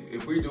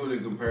 If we doing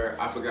it compare,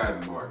 I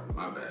forgot Martin.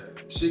 My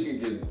bad. She can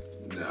get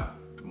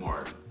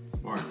Martin.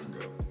 Martin can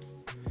go.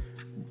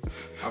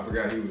 I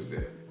forgot he was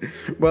there.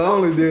 But I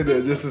only did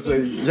that just to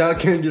say y'all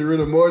can't get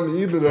rid of Martin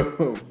either of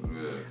them.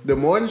 Yeah. The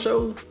Martin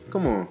show?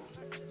 Come on.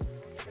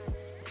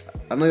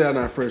 I know y'all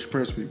not Fresh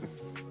Prince people.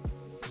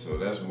 So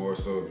that's more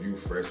so of you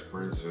Fresh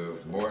Prince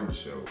of Martin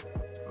show.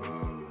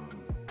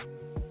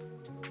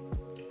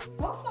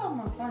 Both of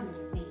them are funny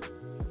to me.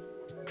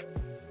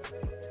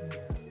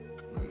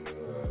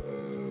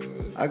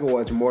 I can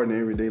watch Martin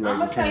every day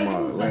like it came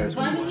out last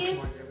week.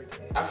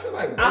 I feel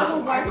like both of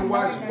them, I can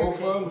watch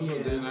both of them, so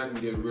then I can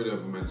get rid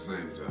of them at the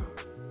same time.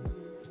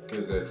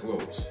 Because they're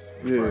close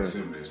in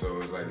proximity. So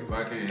it's like, if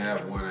I can't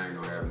have one, I ain't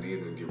going to have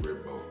neither. Get rid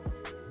of both.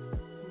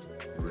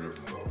 Get rid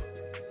of them both.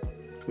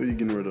 Who you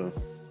getting rid of?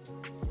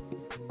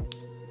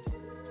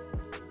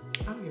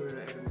 I'll get rid of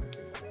Eddie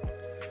Murphy.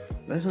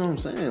 That's what I'm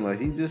saying. Like,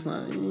 he just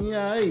not, you know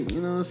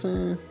what I'm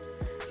saying?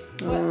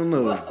 I don't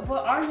know.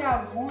 But are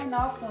y'all going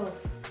off of,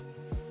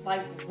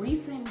 like,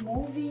 recent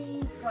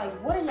movies? Like,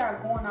 what are y'all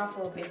going off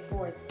of as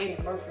far as Eddie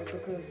Murphy?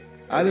 Because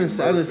I didn't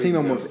see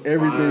almost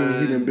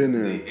everything he done been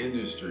in. The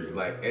industry.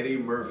 Like, Eddie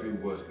Murphy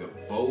was the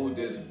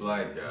boldest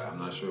black guy. I'm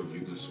not sure if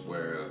you can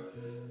swear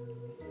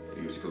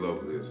he was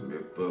colloquialism,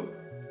 but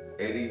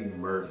Eddie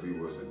Murphy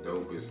was the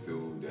dopest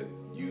dude that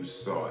you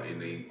saw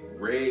in a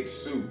red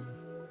suit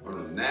on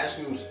a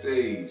national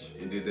stage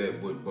and did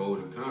that with bold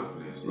and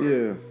confidence.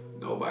 Like,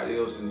 nobody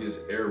else in his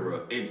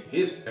era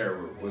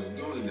was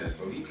doing that.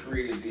 So he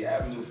created the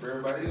avenue for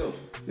everybody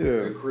else.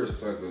 Yeah. The Chris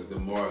Tuckers, the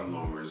Martin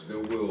Lawrence, the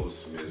Will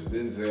Smiths,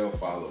 Denzel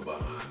followed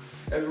behind.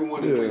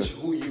 Everyone in which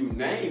who you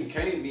name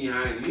came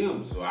behind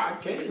him. So I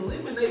can't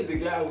eliminate the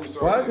guy who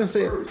started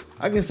first.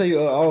 I can say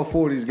all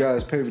four of these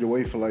guys paved the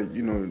way for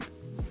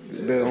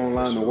their own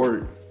line of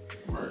work.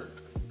 Right.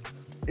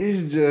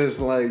 It's just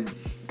like,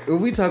 if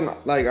we talking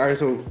like, all right,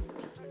 so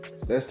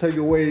let's take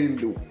away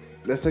the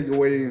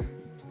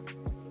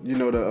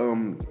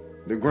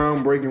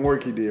groundbreaking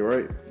work he did,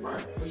 right?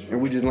 Right. Sure.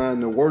 And we just line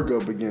the work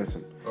up against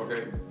him.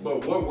 Okay,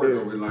 but what work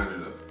are we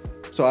lining up?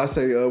 So I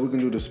say we can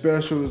do the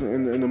specials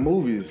and the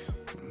movies.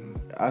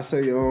 I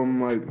say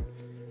like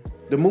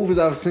the movies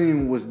I've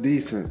seen was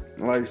decent.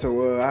 Like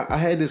I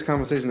had this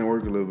conversation at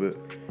work a little bit.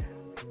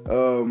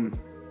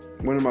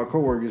 One of my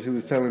coworkers, he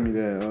was telling me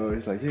that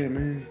he's like, yeah,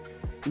 man,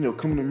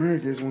 Coming to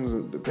America is one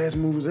of the best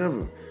movies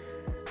ever.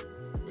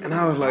 And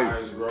I was like,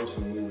 highest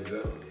grossing movies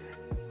ever.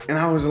 And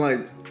I was like,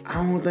 I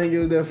don't think it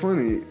was that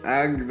funny.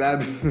 I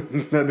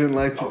didn't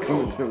like it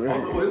coming to America.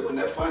 Oh, no, it wasn't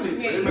that funny. But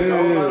it made a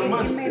whole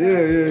lot of money.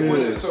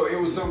 Yeah. So it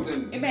was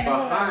something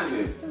behind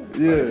it.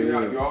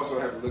 You also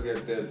have to look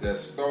at that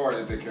star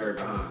that they carry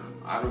behind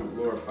them. I don't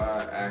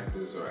glorify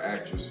actors or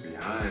actors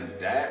behind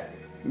that.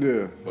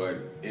 Yeah. But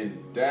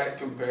in that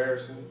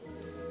comparison,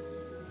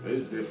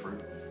 it's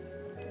different.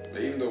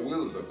 Even though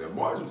Will is up there,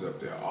 Martin's up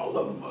there, all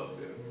of them up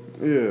there.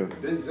 Yeah.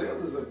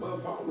 Denzel is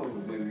above all of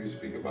them when you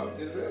speak about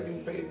Denzel.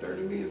 Getting paid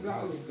 $30 million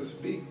to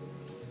speak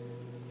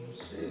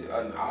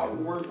an hour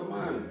worth of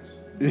lines.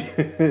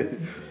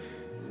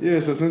 Yeah.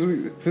 So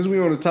since we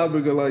on the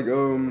topic of like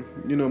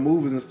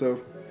movies and stuff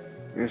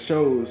and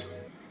shows,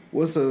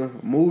 what's a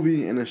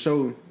movie and a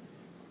show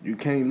you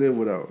can't live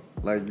without?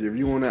 Like if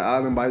you on that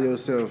island by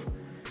yourself,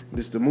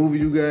 this the movie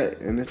you got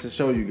and this the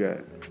show you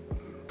got.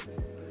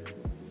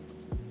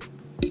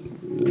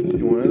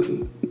 You want to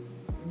answer?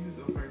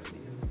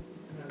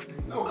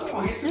 No, come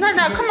on, Hensley.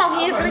 No, come on,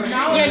 Hensley.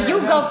 Yeah, you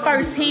go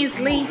first,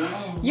 Hensley.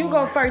 You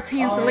go first,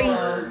 Hensley.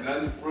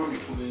 Nothing from you,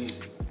 please.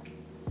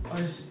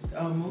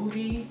 A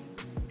movie.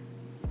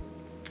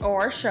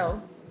 Or a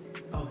show.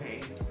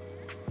 Okay.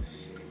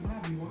 What I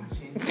be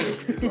watching? It's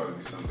got to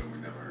be something we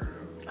never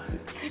heard of.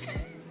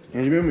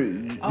 And you remember,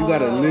 you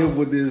gotta live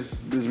with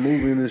this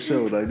movie and this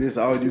show. Like, this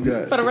all you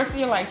got. For the rest of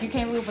your life, you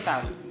can't live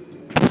without it.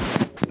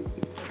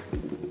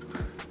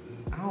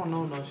 I don't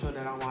know no show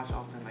that I watch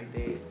often like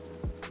that.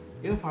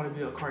 It'll probably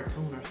be a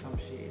cartoon or some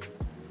shit.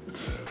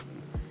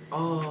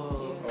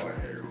 Oh, I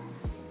hear one.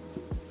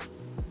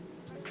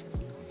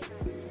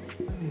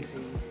 Let me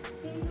see.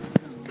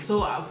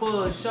 So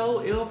for a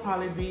show, it'll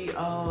probably be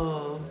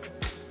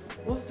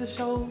what's the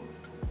show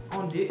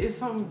on? It's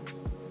some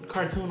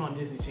cartoon on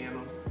Disney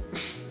Channel.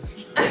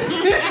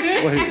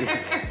 Wait.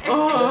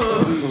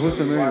 What's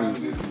the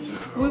name?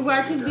 We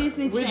watching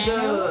Disney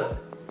Channel.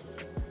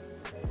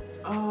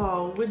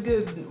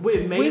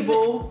 With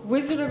Mabel.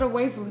 Wizard of the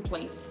Waverly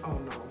Place. Oh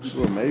no. It's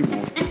with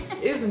Mabel.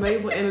 It's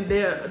Mabel and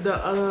it's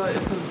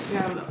a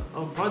channel,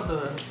 a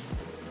brother.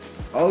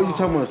 Oh, you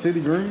talking about City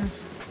Greens?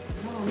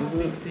 No, not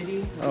Big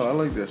City. Oh, I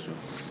like that show.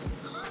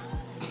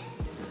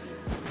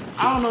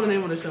 I don't know the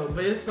name of the show,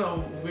 but it's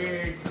some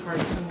weird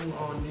cartoon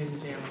on Disney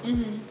Channel.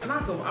 Mm-hmm. And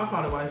I'll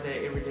probably watch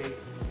that every day.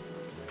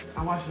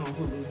 I watch it on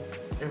Hulu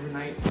every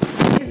night.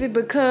 Is it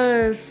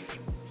because,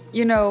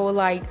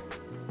 like,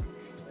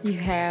 you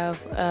have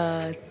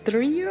a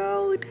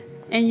 3-year-old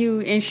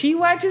and she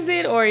watches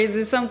it, or is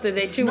it something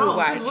that you would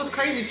watch? No, what's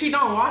crazy, she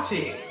don't watch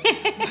it.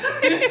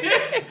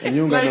 And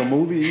you don't got no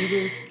movie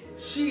either?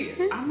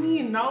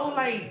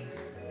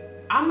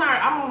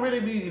 I don't really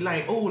be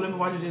like, oh, let me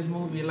watch this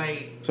movie.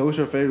 Like, So what's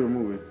your favorite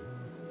movie?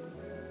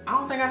 I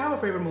don't think I have a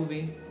favorite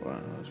movie. Wow,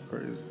 that's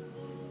crazy.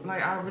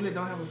 Like, I really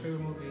don't have a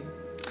favorite movie.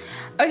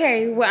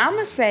 Okay, well, I'm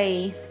going to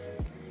say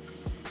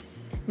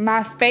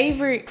my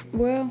favorite,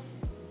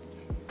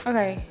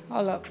 okay,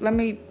 hold up. Let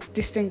me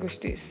distinguish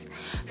this.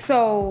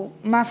 So,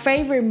 my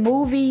favorite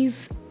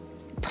movies,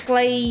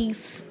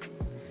 plays,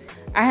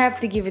 I have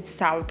to give it to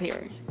Tyler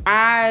Perry.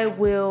 I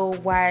will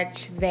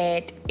watch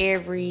that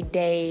every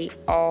day,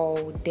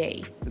 all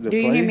day. Do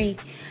you hear me?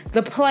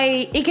 The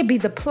play, it could be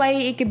the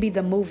play, it could be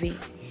the movie.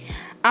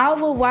 I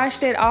will watch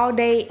that all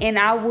day, and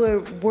I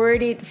would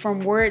word it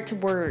from word to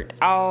word,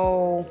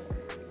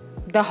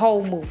 the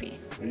whole movie.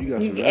 You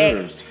got some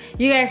nerves.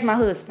 You ask my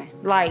husband,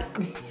 like,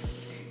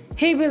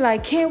 he'd be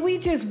like, can we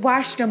just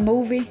watch the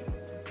movie?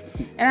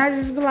 And I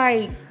just be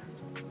like,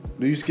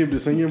 do you skip the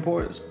singing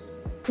parts?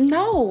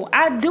 no,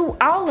 I do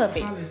all of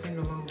it. Probably sing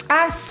along.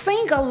 I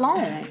sing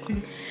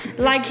along.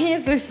 Like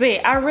Hensley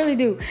said, I really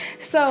do.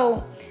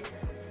 So,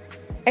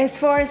 as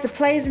far as the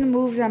plays and the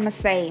movies, I'm going to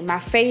say my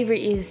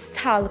favorite is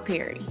Tyler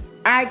Perry.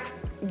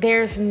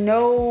 There's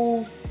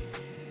no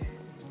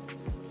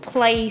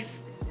place,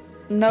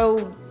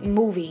 no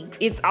movie.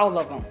 It's all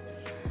of them.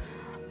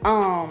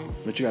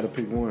 But you got to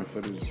pick one for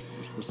this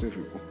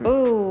specific one.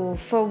 Ooh,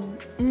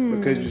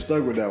 Because you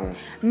stuck with that one.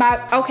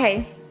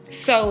 Okay,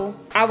 so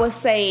I would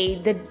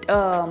say the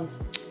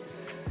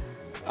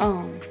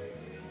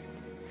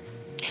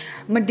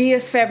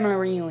Medea's Family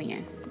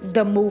Reunion,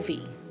 the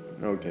movie.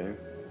 Okay.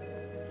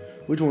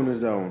 Which one is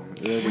that one?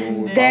 Is that the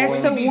one with That's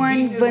Bow Wow? the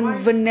one when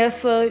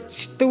Vanessa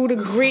threw the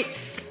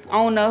grits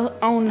on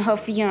her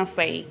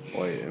fiance.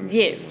 Oh, yeah.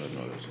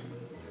 Yes.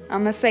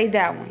 I'm gonna say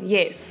that one.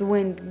 Yes,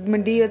 when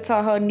Medea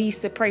taught her niece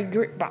to play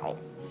grit ball.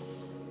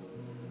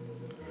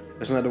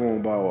 That's not the one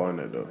with Bow Wow in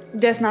there, though.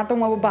 That's not the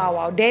one with Bow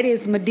Wow. That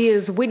is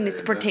Medea's witness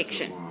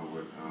protection.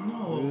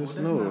 No, that's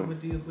no. not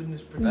Medea's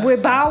Witness Protection.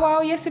 With Bow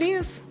Wow, yes it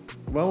is.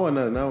 Bow Wow,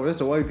 no, that's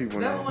the white people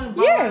That's now. when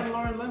Bow Yeah. and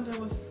Lauren London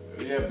was.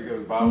 Yeah,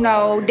 because Bob.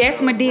 No,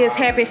 that's Medea's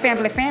Happy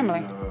Family.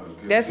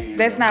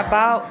 That's not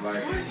Bow.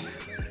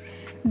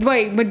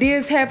 Wait,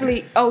 Medea's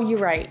Happily. Oh, you're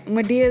right.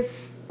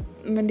 Medea's.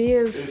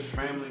 It's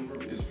family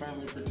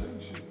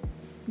protection.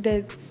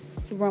 That's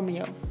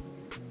Romeo.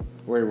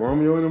 Wait,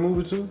 Romeo in the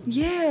movie too?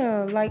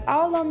 Yeah, like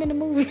all of them in the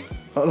movie.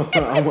 Hold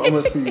on, I'm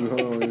gonna see you.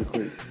 Hold on real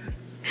quick.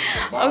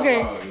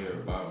 Okay.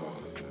 Bob.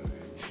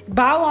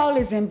 Bow Wow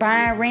is in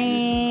Byron.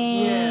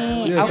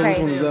 Yeah, so which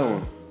Okay. one is that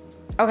one?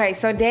 Okay,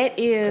 so that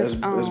is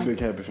That's Big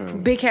Happy Family.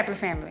 Big Happy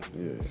Family.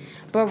 Yeah.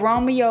 But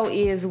Romeo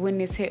is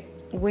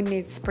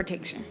Witness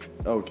Protection.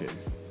 Okay.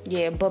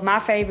 Yeah, but my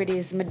favorite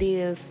is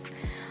Medea's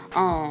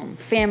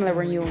Family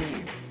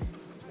Reunion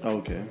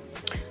Okay.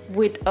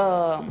 with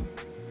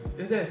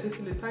Is that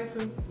Cicely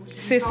Tyson?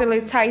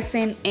 Cicely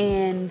Tyson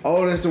and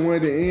Oh, that's the one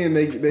at the end.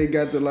 They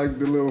got the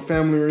little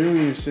family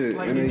reunion shit.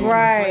 Like and you they, know,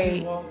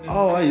 Right.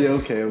 oh yeah,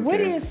 okay. what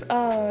is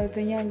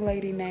the young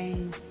lady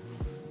name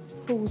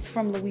who's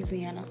from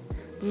Louisiana?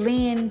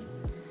 Lynn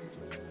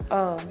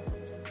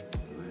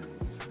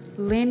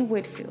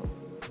Whitfield.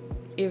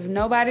 If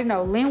nobody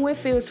know, Lynn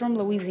Whitfield is from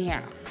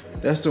Louisiana.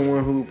 That's the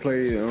one who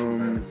played.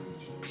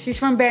 She's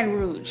from Baton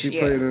Rouge. She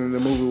yeah. played in the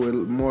movie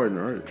with Martin,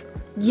 right?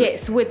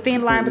 Yes, with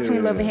Thin Line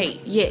Between Yeah. Love and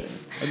Hate.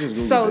 Yes. I just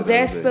Googled So it the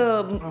that's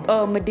other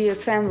the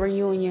Medea's Family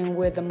Reunion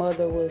where the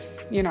mother was,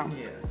 Yeah.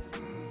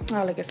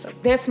 all that good stuff.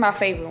 That's my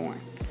favorite one.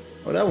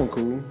 Oh, that one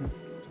cool.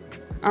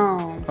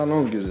 How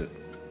long is it?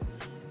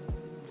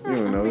 You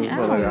don't know. It's I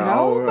about don't like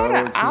know. About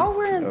an or two.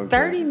 hour and Okay.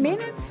 30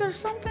 minutes or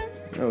something.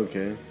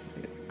 Okay.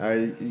 All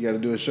right, you got to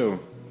do a show.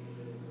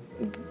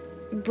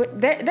 But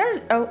there's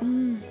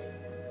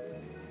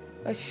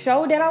a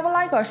show that I would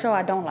like or a show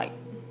I don't like.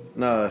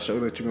 Nah, a show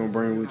that you're gonna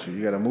bring with you.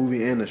 You got a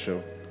movie and a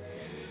show.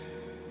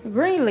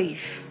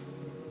 Greenleaf,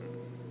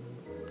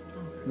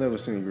 Never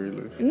seen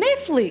Greenleaf.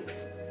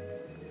 Netflix,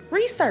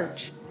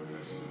 research.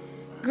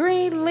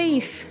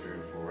 Greenleaf.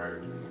 Beautiful, right? You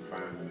can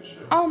find in the show.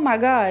 Oh my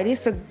God,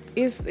 it's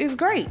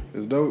great.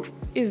 It's dope.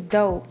 It's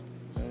dope.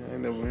 I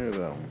ain't never heard of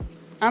that one.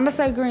 I'm gonna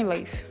say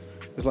Greenleaf.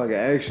 It's like an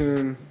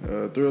action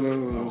thriller.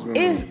 What's going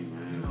It's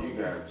on? Man,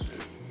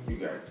 you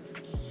got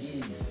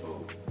key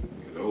folk.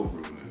 Get over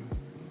it, man.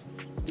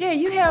 yeah.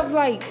 You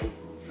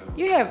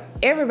have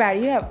everybody.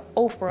 You have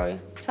Oprah,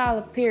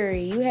 Tyler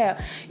Perry. You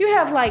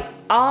have like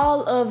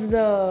all of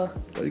the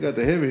Oh, you got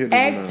the heavy hitters. in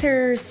there.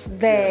 actors Yeah,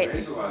 that.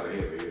 there's a lot of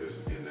heavy hitters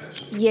in that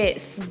shit.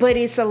 Yes, but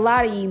it's a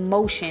lot of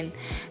emotion.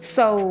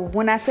 So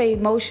when I say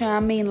emotion, I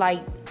mean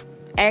like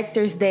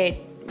actors that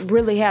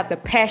really have the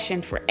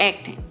passion for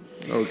acting.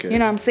 Okay. You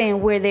know what I'm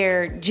saying? Where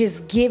they're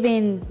just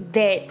giving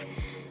that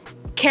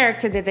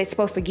character that they're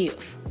supposed to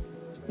give.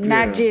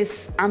 Not Yeah.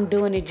 just, I'm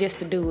doing it just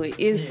to do it.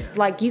 It's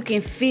like you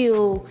can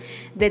feel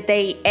that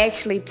they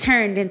actually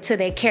turned into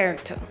their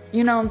character.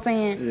 You know what I'm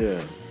saying?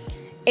 Yeah.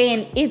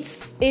 And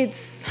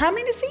it's how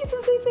many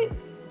seasons is it?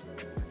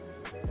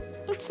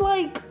 It's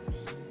like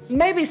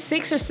maybe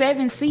 6 or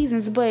 7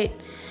 seasons, but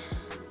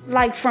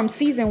like from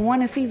season 1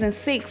 to season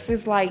 6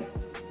 is like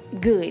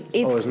good.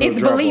 it's no It's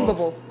drop-off.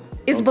 believable.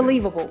 It's Okay.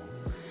 believable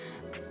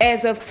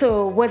as of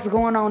to what's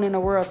going on in the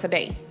world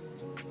today.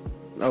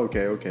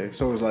 Okay.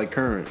 So it's like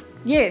current.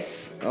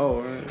 Yes, Oh,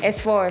 all right.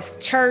 as far as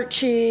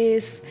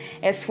churches,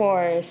 as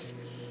far as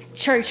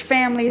church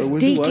families,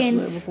 Was you watching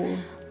that deacons. before?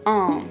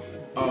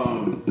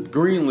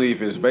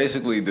 Greenleaf is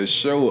basically the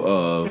show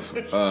of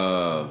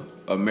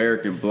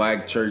American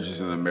black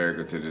churches in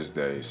America to this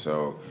day.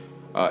 So,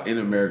 in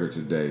America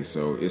today.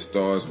 So it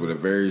starts with a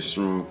very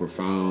strong,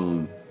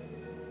 profound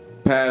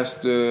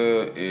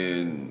pastor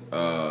and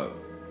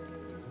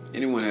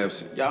anyone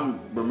else. Y'all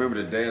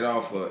remember the dad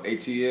off of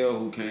ATL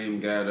who came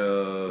got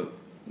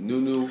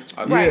Nunu?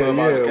 I Right. know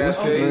about the Yeah, what's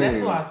his Okay, Cascades. that's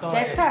who I thought.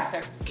 That's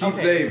Pastor. Keith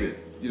Okay. David.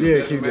 You know, Yeah,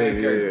 that's a Keith man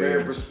David, got yeah.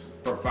 very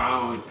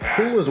profound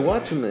pastor. Who was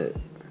watching that?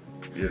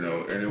 You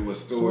know, and it was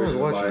So stories who was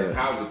of watching like that?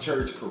 how the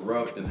church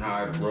corrupt and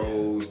how it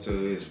rose to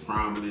its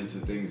prominence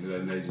and things of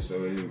that nature. So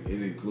it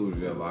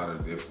included a lot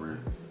of different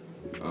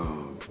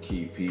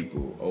key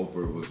people.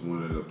 Oprah was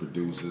one of the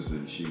producers,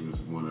 and she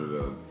was one of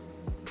the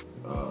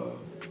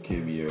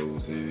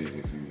cameos in it,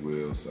 if you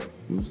will. So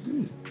it was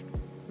good.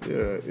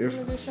 Yeah. It's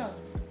a good show.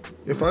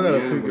 If I got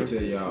Deanna to would pick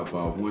tell y'all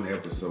about one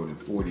episode in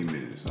 40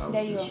 minutes. I There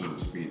was you just go. trying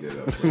to speed that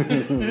up.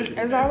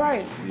 It's all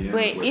right, Deanna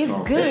but would it's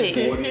talk good.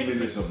 40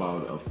 minutes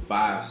about a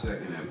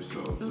 5-second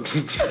episode. So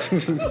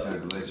just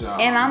had to let y'all.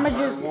 And I'ma I'm trying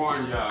just- to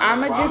warn y'all.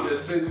 I'ma That's why just- I'm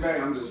just sitting back.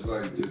 I'm just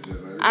like, just let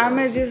it go.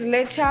 I'ma just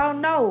let y'all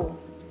know.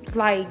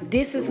 Like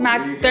this is my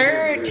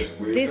third.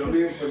 This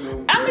is.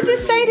 I'ma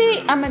just say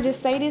this. I'ma just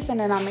say this, and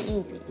then I'ma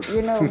end it.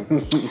 You know.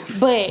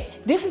 But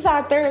this is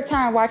our third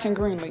time watching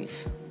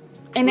Greenleaf,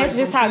 and that's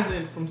just how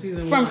from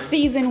season from one.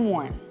 season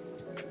 1.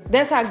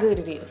 That's how good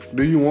it is.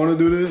 Do you want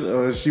to do this,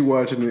 or is she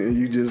watching it and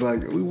you just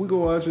like we go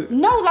watch it?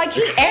 No, like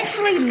he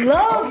actually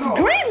loves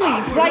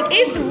Greenleaf. Like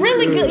it's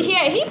really good.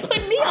 Yeah, he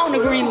put me on the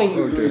Greenleaf.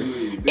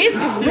 It's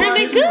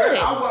really good.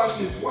 I watched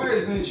it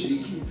twice, and she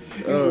keep.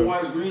 You don't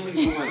watch Greenleaf?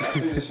 I'm like, I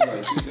seen this shit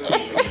like 2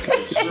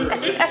 times. Sure,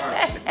 let's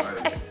watch it.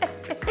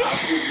 Like, I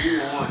put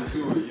you on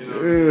to it,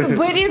 you know.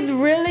 But it's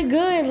really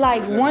good.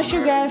 Like once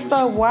you guys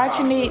start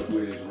watching it,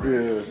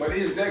 Yeah. But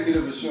it's that good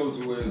of a show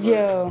to where it's like,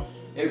 yeah.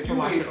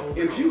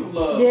 if you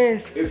love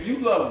Yes. if you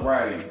love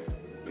writing,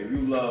 if you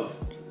love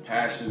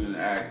passion and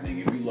acting,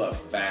 if you love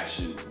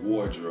fashion,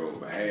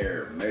 wardrobe,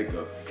 hair,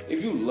 makeup,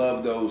 if you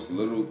love those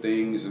little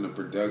things in the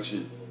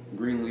production,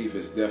 Greenleaf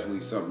is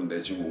definitely something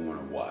that you will want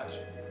to watch.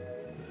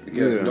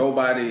 Because Yeah.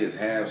 nobody is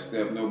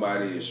half-stepped,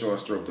 nobody is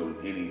short-stroked on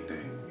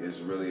anything. It's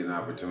really an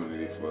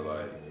opportunity for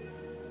like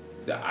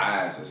the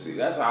eyes to see.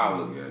 That's how I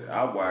look at it.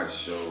 I watch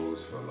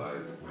shows for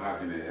like, how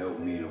can it help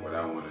me and what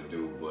I want to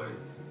do, but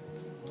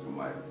I'm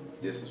like,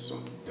 this is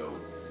some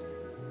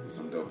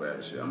dope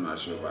ass shit. I'm not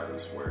sure if I can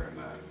swear or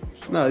not.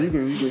 So Nah, you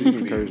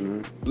can curse,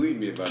 man. bleep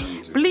me if I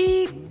need to.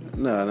 Bleep.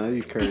 Nah,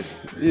 you curse.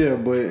 Yeah,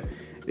 but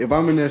if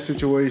I'm in that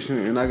situation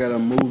and I got a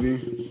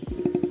movie,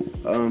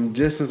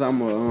 just since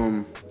I'm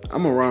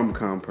a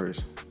rom-com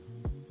person.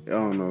 I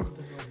don't know.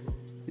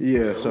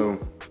 Yeah, so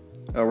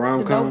a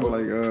rom-com The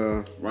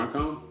like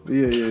Rom-com?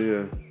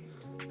 yeah.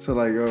 So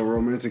like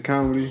romantic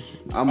comedy.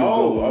 I'm gonna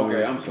Oh, go.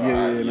 okay. I'm sorry.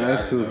 Yeah, no,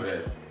 that's I cool. didn't know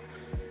that.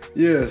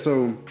 Yeah,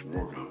 so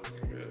Rom-com.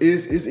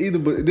 it's either,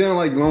 but they don't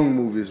like long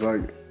movies.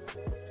 Like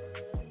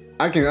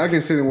I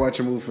can sit and watch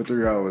a movie for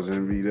 3 hours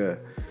and be there.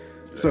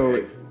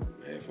 So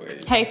Halfway.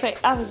 Hey, Faye,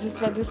 I was just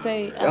about to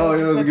say. oh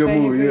yeah, it was a good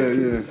movie.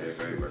 Yeah.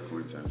 Halfway by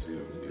Quentin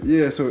Tarantino.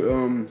 Yeah,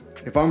 so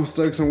if I'm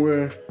stuck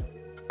somewhere,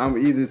 I'm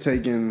either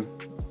taking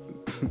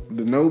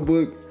The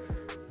Notebook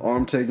or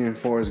I'm taking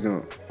Forrest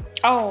Gump.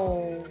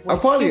 Oh, I what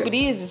probably- stupid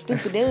is and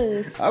stupid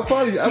does. I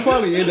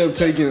probably end up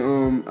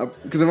taking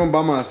because if I'm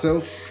by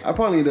myself, I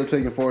probably end up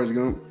taking Forrest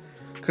Gump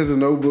because the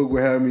Notebook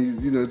would have me.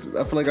 You know,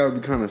 I feel like I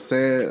would be kind of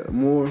sad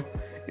more.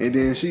 And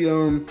then she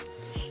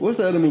what's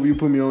the other movie you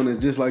put me on that's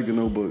just like the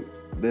Notebook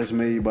that's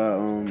made by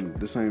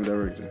the same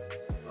director?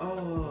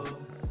 Oh,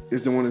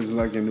 It's the one that's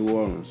like in New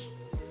Orleans.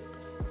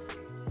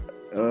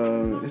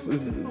 It's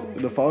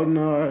The Fault in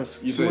Our Stars.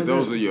 You say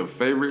those are your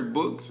favorite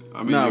books?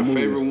 I mean, Nah, your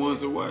movies. favorite ones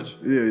to watch?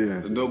 Yeah.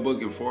 The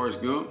Notebook and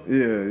Forrest Gump?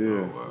 Yeah.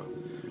 Oh,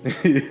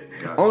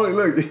 wow. Only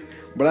look,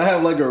 but I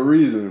have like a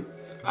reason.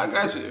 I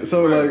got you.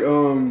 So Right.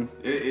 like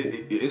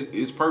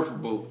it's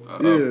purposeful,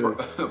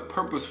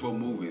 purposeful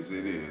movies.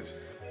 It is.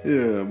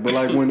 yeah, but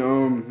like when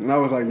I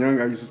was like young,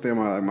 I used to stay at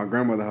my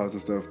grandmother's house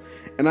and stuff,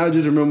 and I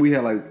just remember we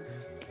had like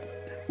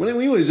when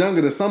we was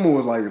younger, the summer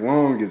was like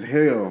long as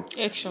hell.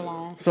 Extra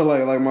long. So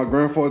like my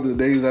grandfather, the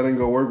days I didn't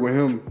go work with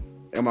him,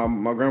 and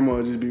my grandma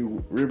would just be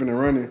ripping and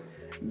running.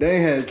 They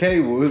had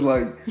cable. It was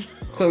like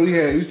so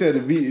we said the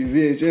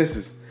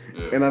VHSs,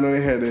 Yeah. and I know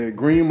they had the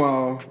Green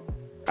Mile.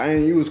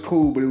 It was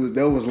cool, but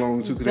that was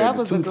long too because they That had the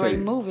was a two great tape.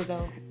 movie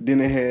though. Then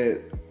they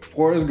had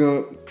Forrest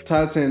Gump,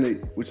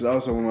 Titanic, which is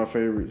also one of my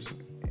favorites,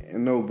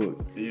 and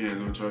Notebook. You had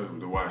no choice but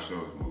to watch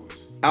those movies.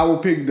 I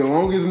would pick the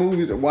longest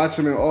movies and watch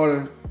them in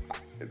order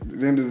at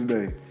the end of the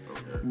day.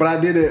 Okay. But I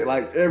did it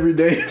like every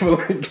day for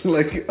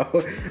like a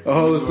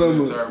whole The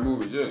summer. entire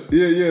movie,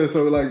 yeah. Yeah.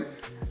 So like,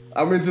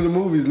 I'm into the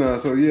movies now.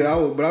 So yeah, I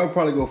would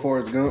probably go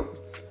Forrest Gump.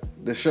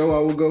 The show I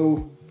would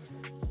go.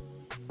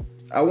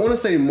 I want to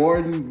say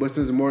Martin, but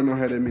since Martin don't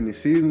have that many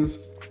seasons,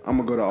 I'm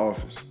gonna go to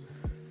Office.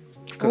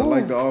 Cause I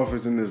like the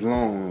Office and it's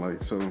long,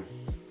 like so.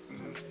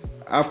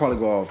 I'll probably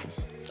go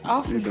Office.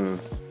 Office You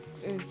is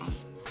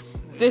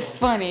it's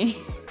funny.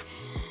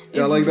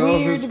 Y'all It's like The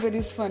weird, Office? but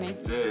it's funny.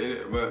 Yeah,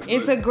 but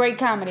It's a great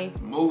comedy.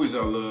 movies I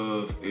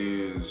love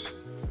is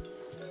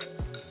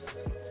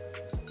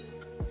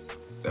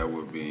that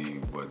would be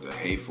The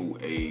Hateful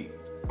Eight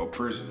or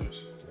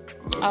Prisoners.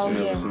 I love Oh,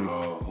 Jennifer yeah.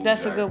 Hall, Hugh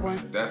That's a good Jackman.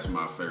 one. That's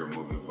my favorite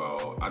movie of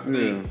all. I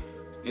think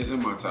it's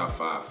in my top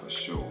 5 for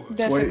sure.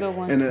 That's a good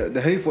one. And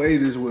the Hateful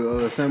Eight is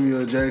with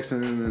Samuel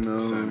Jackson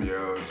and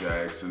Samuel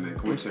Jackson and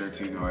Quentin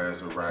Tarantino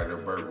as a writer.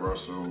 Burt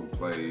Russell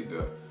played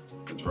the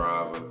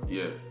driver.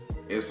 Yeah,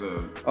 it's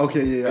a.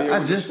 Okay, yeah, I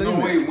with just the seen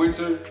Snow that. White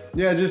Winter.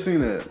 Yeah, I just seen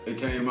that. It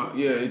came out.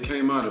 Yeah, it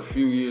came out a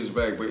few years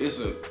back, but it's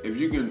a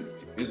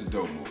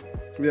dope movie.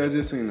 Yeah, I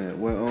just seen that.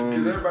 Well,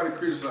 Because everybody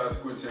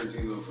criticized Quentin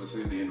Tarantino for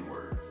saying the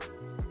N-word.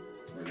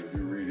 But if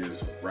you read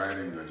his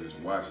writing or just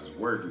watch his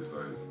work, it's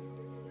like,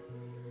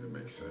 it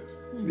makes sense.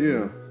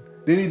 yeah.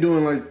 Then he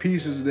doing like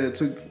pieces that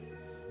took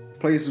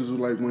places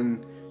like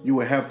when you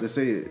would have to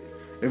say it.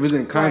 If it's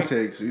in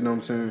context, you know what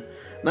I'm saying?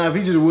 Now, if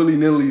he just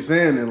willy-nilly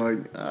saying it,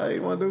 like, I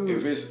ain't want to do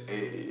If it.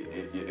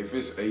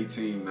 it's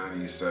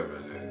 1897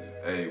 and,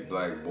 hey,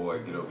 black boy,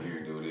 get over here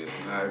and do this.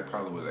 Nah, it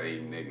probably was, hey,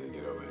 nigga,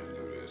 get over here and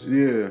do this.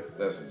 Yeah.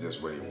 That's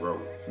just what he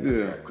wrote. Yeah. He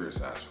got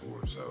criticized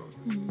for it, so.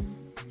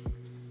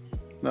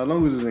 Now, as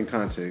long as it's in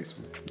context.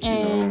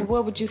 And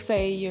what would you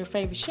say your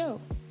favorite show?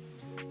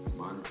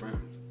 Modern Family.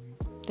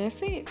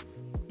 That's it.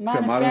 Is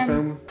that Modern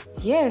Family?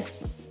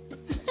 Yes.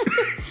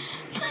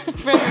 Modern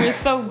Family is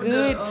so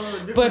good,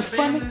 different but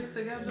funny. families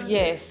together?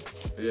 Yes,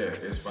 Yeah,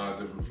 it's 5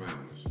 different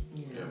families.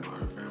 Yeah,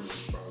 Modern Family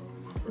is probably one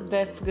of my favorites.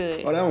 that's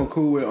good. Oh, that one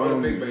cool with Oh,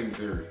 the Big Bang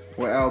Theory.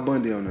 with Al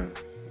Bundy on there.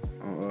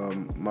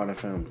 On Modern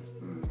Family.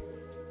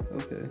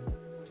 Okay.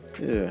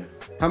 Yeah.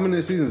 How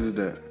many seasons is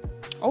that?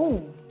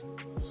 Oh,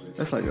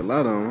 That's like a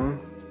lot of them,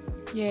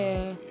 huh?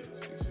 yeah.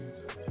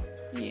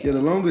 Yeah,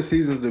 the longer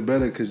seasons the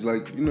better, cause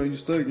like you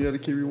stuck. You got to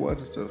keep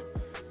rewatching stuff.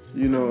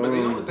 You know. But the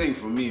only thing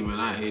for me, man,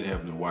 I hate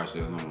having to watch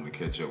that long to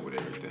catch up with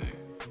everything.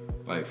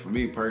 Like for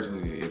me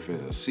personally, if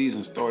a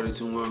season started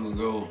too long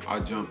ago, I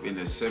jump in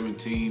at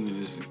 17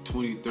 and it's at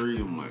 23.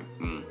 I'm like,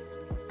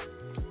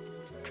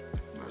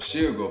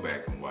 she'll go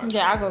back and watch.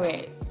 Yeah, I'll go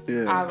back.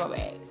 Yeah. I'll go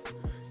back.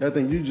 I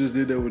think you just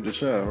did that with the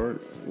shot, right?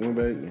 Went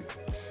back.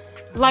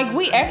 Like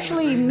me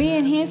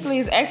and Hensley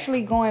is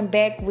actually going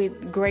back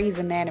with Grey's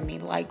Anatomy.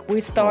 Like we're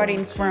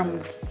starting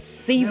from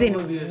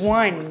season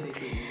 1.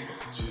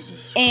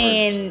 Jesus.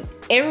 And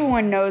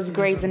everyone knows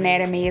Grey's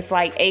Anatomy is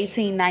like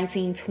 18,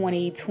 19,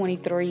 20,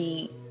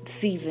 23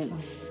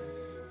 seasons.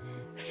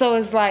 So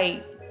it's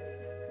like,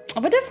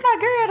 but that's my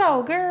girl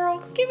though,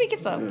 girl. Give me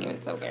some,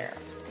 girl.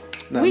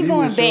 Now, We me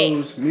going with back.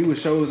 shows, me with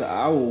shows,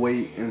 I will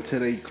wait until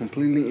they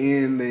completely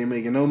end. They ain't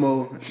making no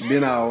more.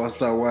 Then I'll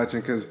start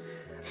watching because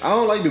I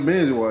don't like to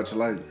binge watch.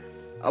 Like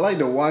I like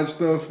to watch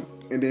stuff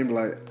and then be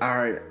like, all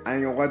right, I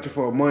ain't gonna watch it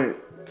for a month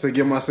to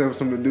give myself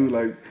something to do.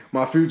 Like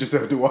my future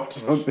self to watch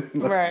something.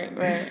 Like,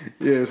 Right.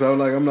 Yeah, so I'm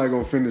like, I'm not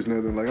gonna finish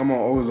nothing. Like I'm on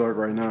Ozark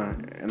right now,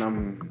 and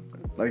I'm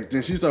like,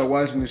 then she started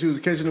watching and she was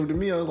catching up to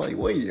me. I was like,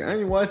 wait, I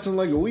ain't watched in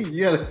like a week.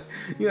 You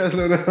gotta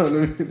slow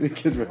down. Let me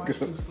catch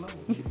back up.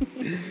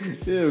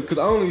 Yeah, because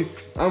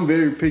I'm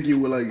very picky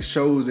with like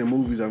shows and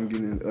movies I'm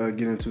getting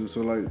into.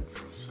 So like,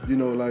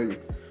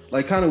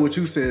 like kind of what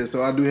you said.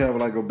 So I do have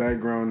like a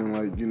background in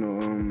like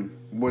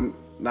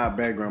not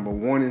background, but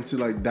wanting to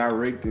like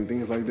direct and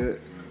things like that.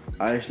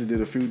 I actually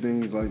did a few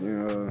things like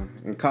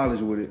in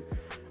college with it,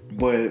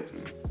 but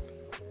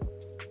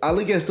I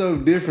look at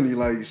stuff differently.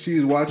 Like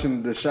she's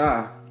watching The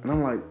Chi, and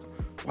I'm like,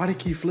 why they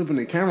keep flipping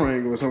the camera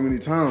angle so many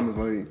times?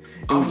 Like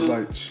it was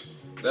like.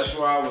 That's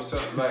why I was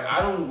telling. Like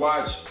I don't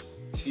watch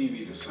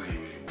TV the same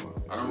anymore.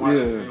 I don't watch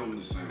film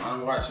the same. I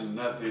don't watch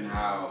nothing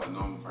how a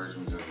normal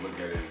person would just look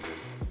at it and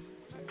just.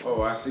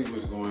 Oh, I see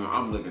what's going on.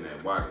 I'm looking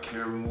at why the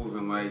camera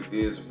moving like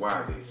this,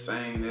 why they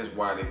saying this,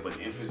 why they put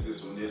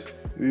emphasis on this,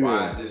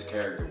 why is this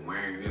character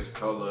wearing this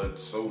color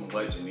so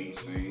much in each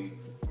scene.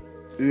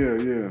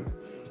 Yeah.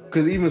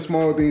 Because even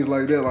small things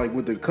like that, like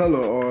with the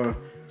color or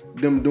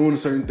them doing a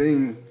certain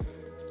thing,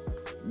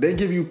 they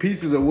give you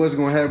pieces of what's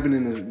going to happen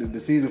in the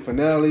season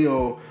finale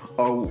or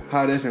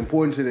how that's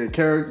important to their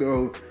character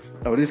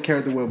or this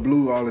character wear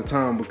blue all the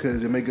time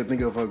because it make her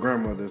think of her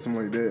grandmother or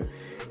something like that.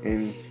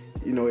 And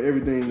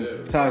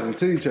everything ties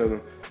into each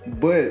other.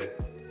 But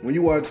when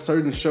you watch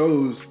certain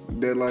shows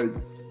that like,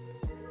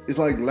 it's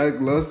like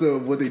lackluster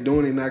of what they're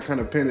doing and not kind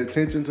of paying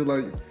attention to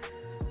like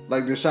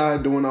The Chi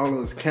doing all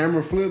those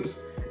camera flips,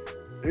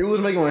 it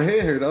was making my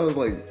head hurt. I was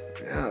like,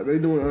 yeah, they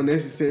doing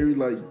unnecessary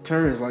like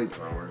turns. Like,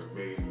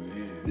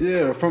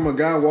 yeah, from a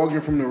guy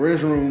walking from the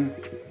restroom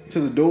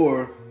to the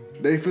door,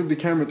 they flipped the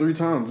camera 3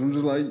 times. I'm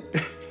just like,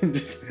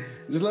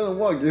 just let him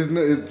walk.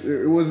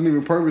 It wasn't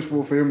even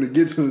purposeful for him to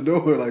get to the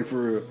door, like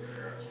for real.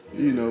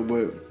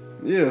 But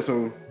yeah,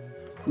 so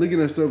looking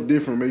at stuff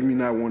different make me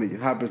not want to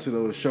hop into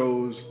those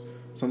shows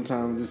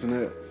sometimes, this and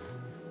that.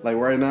 Like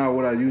right now,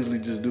 what I usually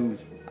just do,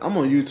 I'm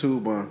on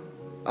YouTube.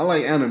 I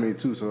like anime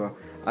too, so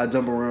I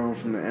jump around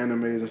from the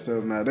animes and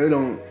stuff. Now they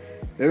don't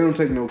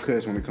take no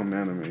cuts when it comes to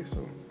anime,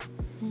 so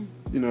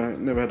I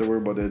never had to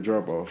worry about that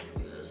drop off.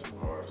 Yeah, some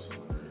hard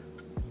stuff.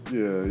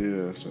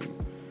 Yeah. So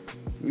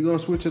we gonna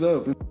switch it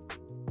up.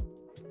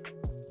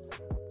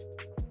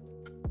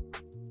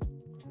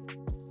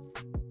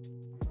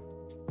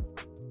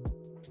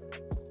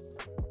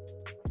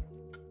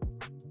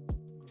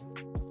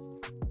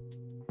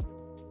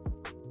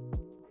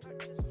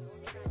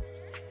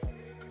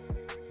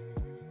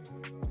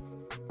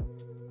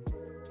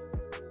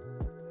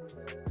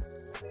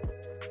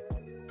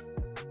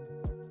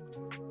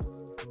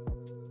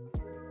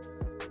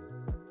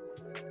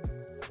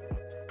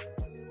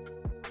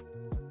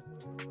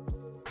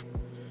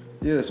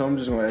 Yeah, so I'm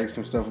just gonna ask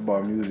some stuff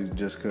about music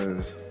just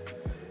cause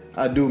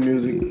I do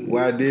music.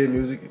 Well, I did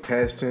music,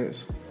 past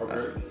tense.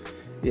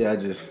 Okay. I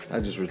just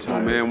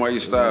retired. Oh, man, why you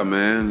stop,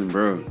 man,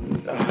 bro?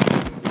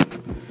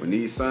 We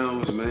need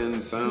sounds, man.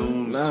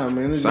 Sounds. Nah,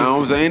 man.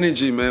 Sounds of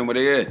energy, man. Where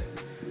they at?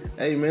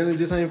 Hey, man, it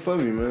just ain't for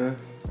me, man.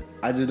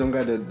 I just don't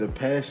got the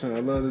passion. I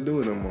love to do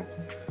it no more.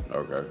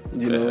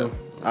 Okay.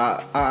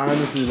 I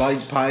honestly like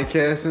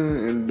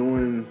podcasting and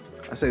doing,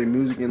 I say,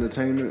 music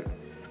entertainment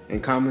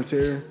and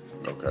commentary.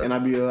 Okay. And I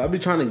be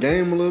trying to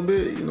game a little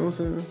bit, you know what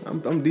I'm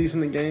saying? I'm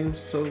decent at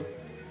games, so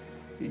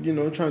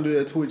trying to do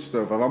that Twitch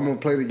stuff. If I'm gonna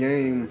play the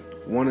game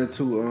 1 or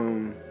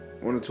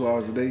 2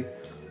 hours a day,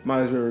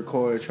 might as well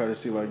record, try to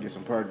see if I can get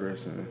some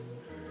progress. And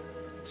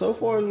so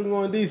far we're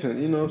going decent,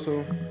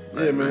 so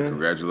Right, man.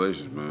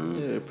 Congratulations,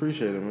 man. Yeah,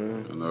 appreciate it,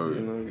 man. I know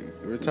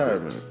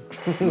retirement.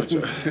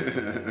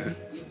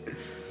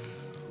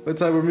 What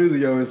type of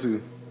music y'all into?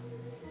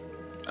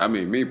 I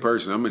mean, me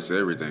personally, I'm into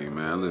everything,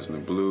 man. I listen to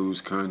blues,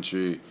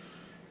 country,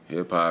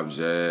 hip hop,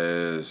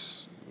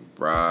 jazz,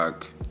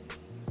 rock,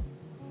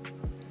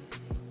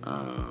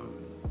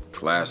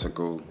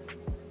 classical.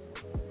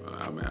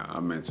 I mean,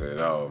 I'm into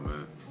it all,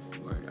 man.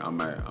 Like,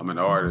 I'm an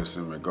artist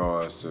in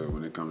regards to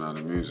when it comes down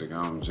to music.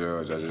 I don't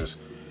judge.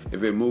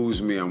 If it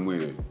moves me, I'm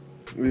with it.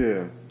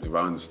 Yeah. If I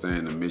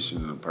understand the mission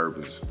and the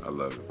purpose, I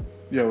love it.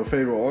 You have a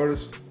favorite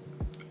artist?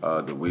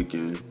 The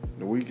Weeknd.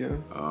 The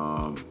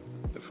Weeknd?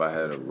 If I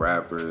had a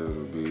rapper, it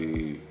would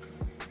be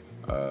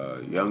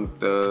Young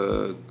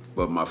Thug.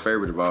 But my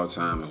favorite of all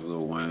time is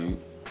Lil Wayne.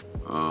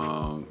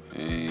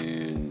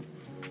 And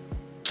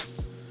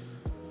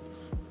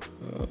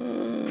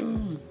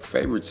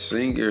favorite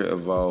singer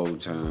of all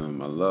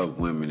time. I love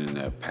women and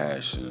their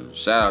passion.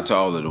 Shout out to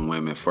all of the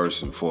women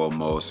first and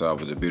foremost. All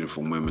of the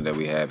beautiful women that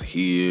we have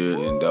here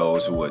and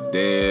those who are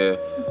there.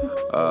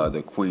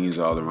 The queens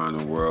all around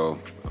the world.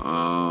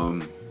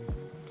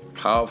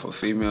 Powerful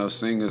female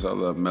singers. I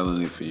love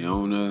Melanie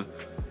Fiona,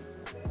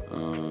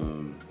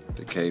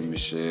 the K.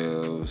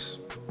 Michelle's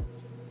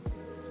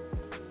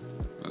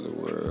of the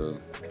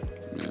world.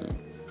 Yeah.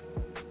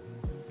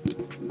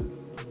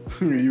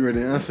 You ready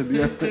to answer,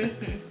 Deanna?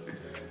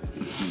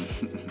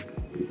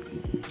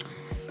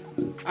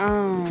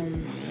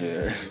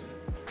 Yeah.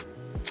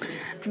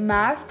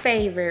 My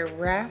favorite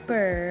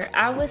rapper,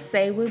 I would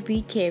say, would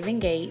be Kevin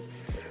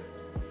Gates.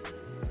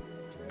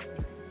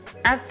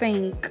 I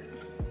think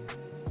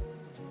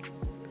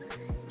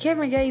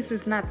Kevin Gates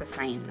is not the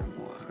same no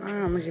more.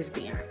 I'm gonna just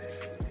be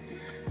honest.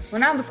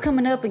 When I was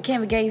coming up and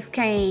Kevin Gates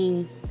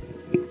came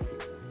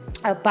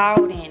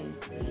about and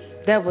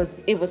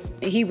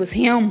he was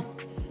him,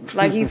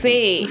 like he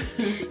said.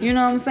 You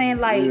know what I'm saying?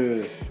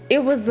 Like,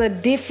 It was a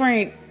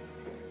different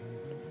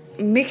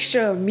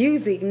mixture of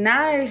music.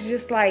 Now it's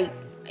just like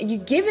you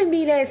giving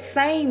me that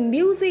same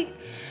music,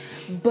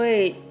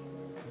 but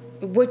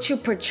what you're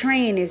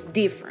portraying is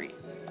different.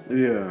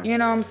 Yeah. You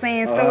know what I'm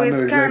saying? Oh, So I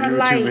it's know kind of exactly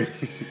what you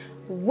like, mean.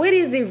 what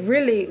is it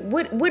really?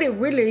 What it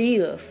really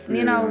is?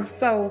 You know? Yeah.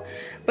 So,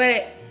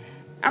 but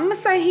I'm gonna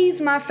say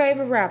he's my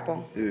favorite rapper.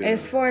 Yeah.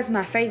 As far as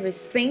my favorite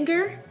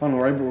singer, Hold on,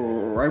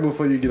 right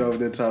before you get off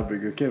that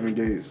topic of Kevin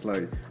Gates,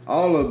 like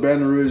all of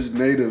Baton Rouge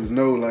natives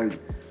know, like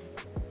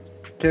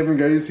Kevin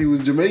Gates, he was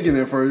Jamaican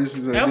at first,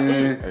 and Yep.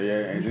 then Yeah,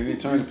 and then he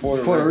turned to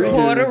Puerto Puerto Rico.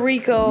 Rico. Puerto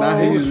Rico. Now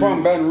He was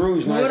from Baton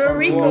Rouge, not Puerto from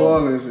Rico. New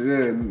Orleans.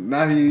 Yeah,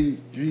 now he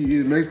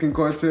is Mexican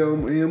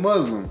cartel, he a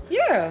Muslim.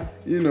 Yeah,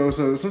 You know,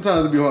 so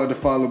sometimes it be hard to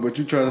follow, but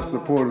you try to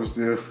support him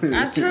still.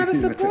 I try to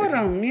support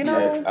him. You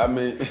know. Yeah, I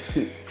mean,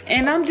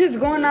 And I'm just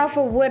going off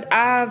of what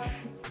I've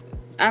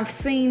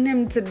seen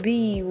him to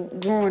be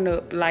growing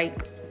up.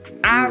 Like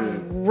I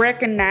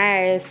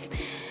recognized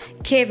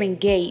Kevin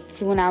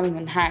Gates when I was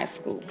in high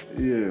school.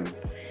 Yeah,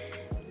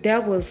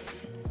 That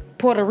was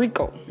Puerto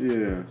Rico.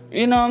 yeah.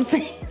 You know what I'm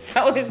saying?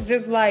 So it's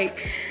just like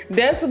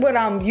that's what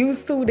I'm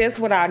used to. That's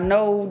what I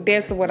know.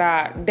 That's what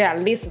I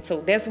listen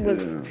to. That's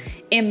what's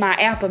in my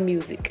Apple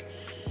Music.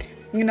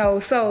 You know,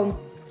 so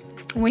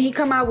when he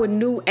come out with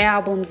new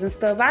albums and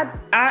stuff,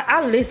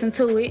 I listen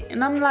to it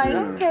and I'm like,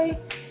 okay,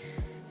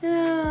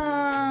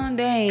 that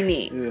ain't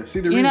it. Yeah. See,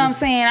 You know what I'm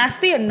saying? I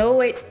still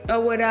know it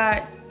or what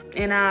I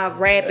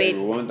rap hey, it.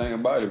 but one thing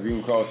about it, if you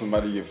can call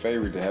somebody your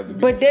favorite, they have to be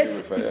But your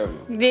that's favorite forever.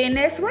 then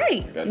that's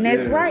right. That-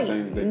 That's yeah, right.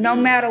 things they No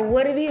do. matter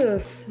what it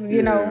is,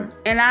 you know.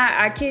 And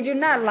I kid you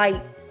not, like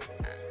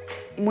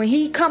when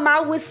he come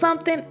out with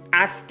something,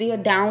 I still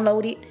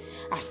download it.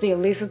 I still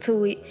listen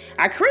to it.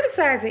 I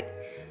criticize it,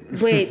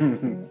 but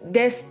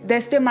that's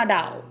still my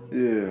dog.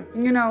 Yeah.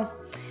 You know.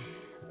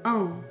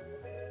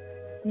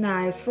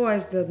 Now as far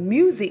as the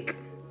music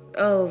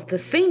of the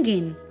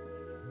singing,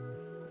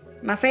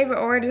 my favorite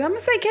artist, I'm gonna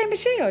say K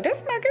Michelle.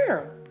 That's my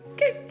girl.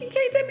 You can't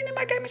tell me nothing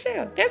about K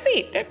Michelle. That's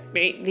it. That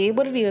is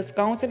what it is.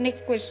 Go on to the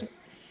next question.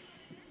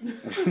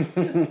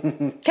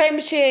 K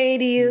Michelle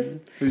it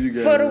is. Who you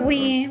got? For the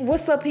win.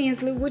 What's up,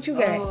 Hensley? What you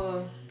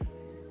got?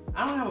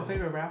 I don't have a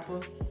favorite rapper.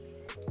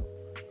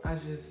 I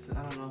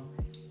don't know.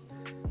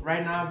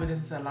 Right now, I've been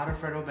listening to a lot of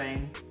Fredo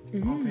Bang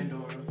on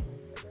Pandora.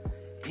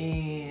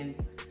 And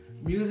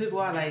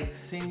music-wise, like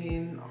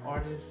singing,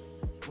 artists,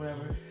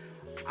 whatever,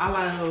 I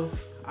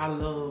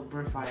love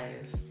Brent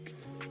Fayez.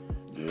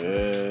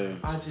 Yeah.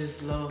 I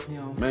just love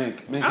him. Man,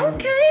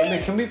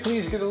 Okay. can we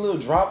please get a little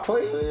drop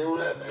play on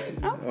that,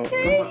 man?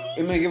 Okay. Come on.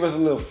 It may give us a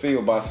little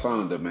feel by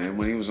Sonda, man,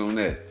 when he was on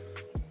that.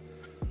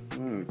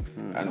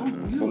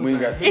 But we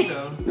ain't got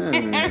the,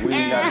 we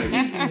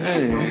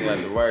ain't got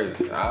the words.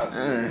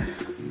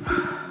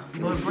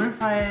 But Brent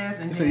Fayez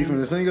and You say you from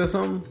the sing or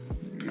something?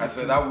 I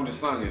said I would have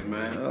sung it,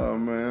 man. Oh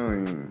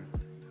man,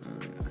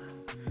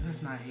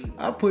 that's not hate.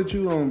 I put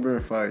you on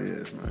Brent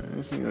Fayez,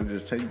 man. You know,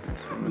 just take.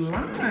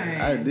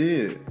 Lying. I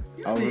did.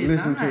 I was did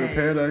listening to the not.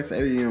 Paradox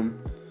AM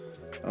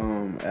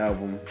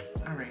album.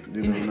 All right.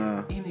 You know,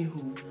 nah.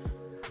 Anywho,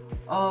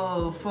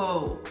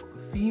 for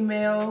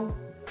female,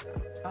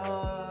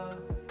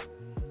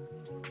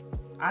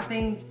 I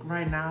think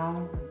right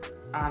now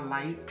I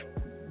like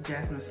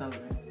Jasmine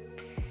Sullivan.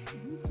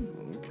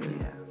 Okay.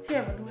 Yeah. She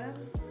ever do that?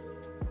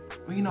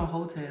 Well, you know,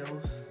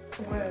 Hotels.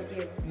 Well,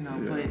 yeah. You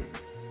know, Yeah.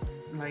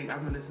 but like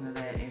I've been listening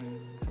to that in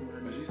some of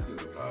But the she still a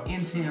pop.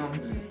 in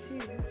Tim's.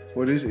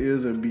 Well, this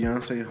is a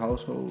Beyonce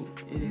household,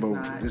 It is but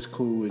not. it's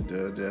cool with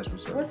Jasmine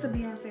Sullivan. What's the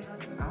Beyonce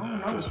husband? I don't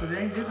know, but it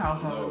ain't this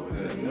household.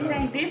 It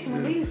ain't this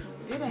one, this.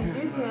 It ain't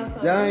this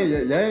household. Y'all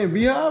ain't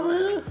Beehive in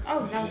here?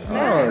 Oh, no,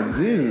 Oh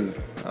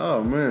Jesus!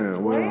 Oh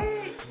man! Well,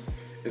 What?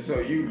 And so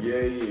you,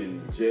 Ye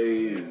and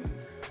Jay and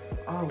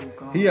Oh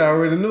god. he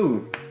already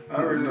knew. I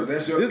already know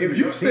that's your. This- If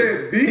you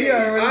said he B,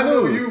 already I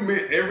know knew. you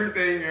meant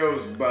everything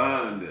else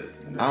behind it.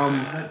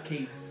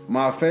 Nutcase.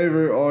 My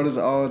favorite artist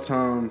of all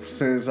time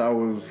since I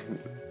was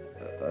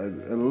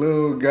a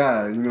little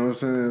guy, you know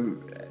what I'm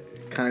saying?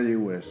 Kanye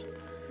West.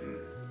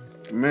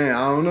 Man,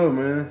 I don't know,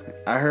 man.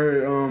 I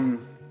heard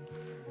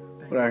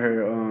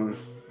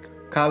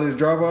College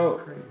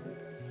Dropout.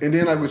 And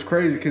then like what's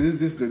crazy cuz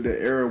this is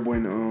the era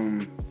when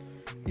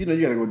you know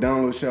you got to go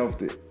download shit off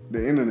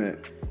the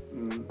internet.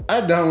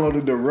 I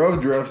downloaded the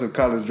rough drafts of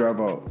College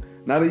Dropout.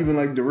 Not even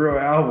like the real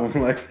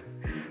album like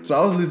so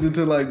I was listening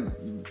to like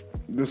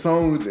the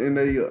songs in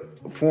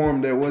a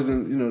form that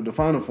wasn't, you know, the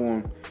final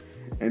form.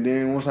 And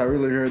then once I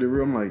really heard it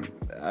real, I'm like,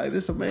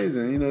 this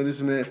amazing, you know, this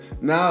and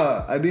that.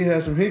 Now, I did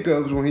have some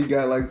hiccups when he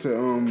got like to,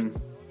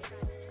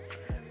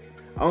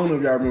 I don't know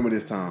if y'all remember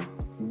this time,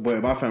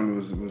 but my family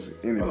was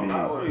in it.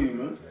 How old are you,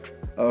 man?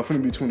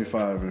 Finna be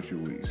 25 in a few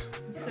weeks.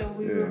 So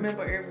we Yeah.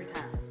 remember every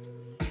time.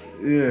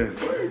 Yeah.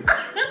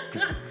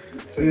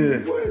 Yeah.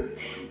 What?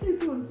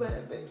 He's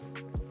 25, baby.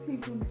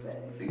 He's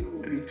 25. Be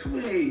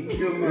 28.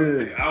 You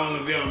know, I don't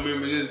know if y'all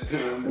remember this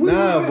time.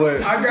 Nah,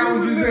 but I got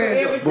what you're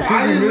saying. But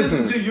I didn't people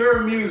listen listen. to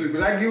your music,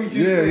 but I get what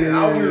you're Yeah, saying.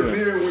 yeah, I was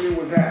yeah. there when it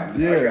was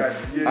happening. I yeah.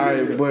 got you. All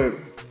right, but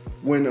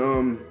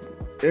when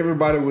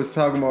everybody was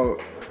talking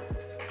about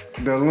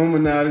the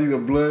Illuminati, the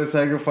blood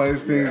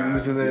sacrifice things, and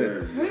this and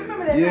that.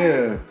 Remember that?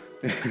 Yeah.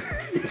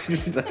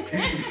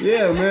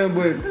 Yeah, man,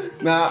 but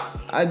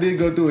I did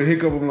go through a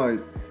hiccup. I'm like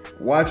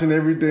watching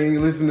everything,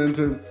 listening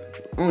to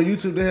on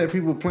YouTube. They had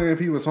people playing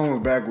people's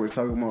songs backwards,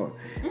 talking about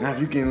now if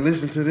you can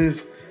listen to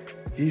this,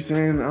 he's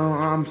saying, "Oh,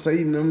 I'm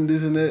Satan, I'm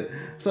this and that."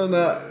 So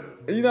now,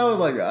 I was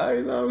like,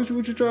 "I know what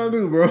you trying to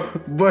do, bro,"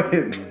 but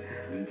you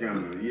kind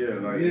of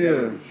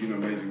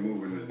made you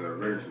move in this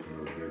direction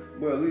a little bit.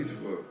 Well, at least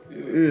for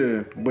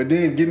yeah. But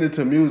then getting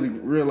into music,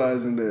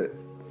 realizing that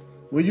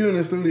when you're in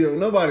the studio,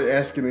 nobody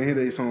asking to hear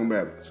their song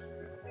backwards.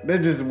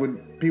 That's just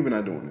what people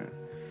not doing that.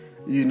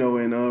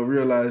 And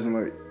realizing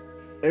like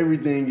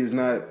everything is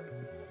not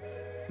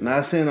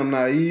saying I'm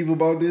naive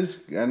about this.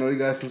 I know they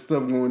got some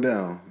stuff going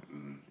down.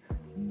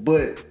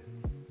 But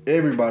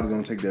everybody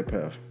don't take that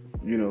path.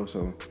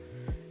 So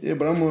yeah,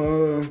 but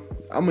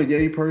I'm a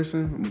yay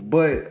person,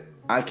 but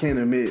I can't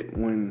admit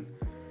when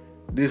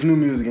this new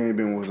music ain't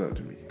been what's up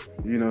to me.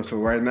 So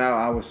right now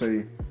I would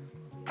say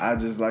I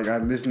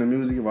listen to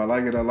music. If I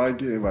like it, I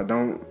like it. If I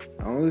don't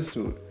listen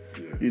to it.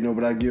 Yeah.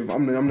 But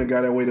I'm the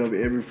guy that wait up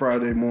every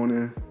Friday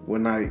morning or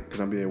night because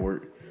I be at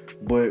work.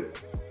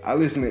 But I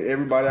listen to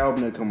everybody's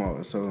album that come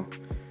out. So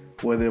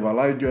whether if I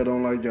like you or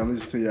don't like you, I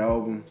listen to your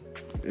album.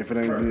 If it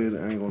ain't good,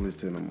 I ain't gonna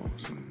listen to it no more.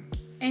 So.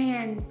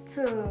 And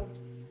to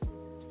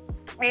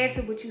add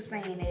to what you're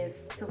saying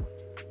is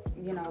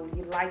you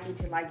like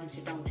it, you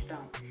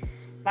don't.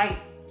 Like,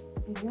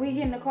 we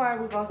get in the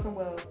car, we go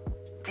somewhere,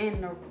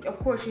 and of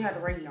course you have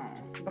the radio on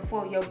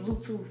before your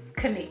Bluetooth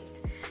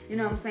connect. You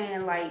know what I'm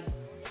saying? Like,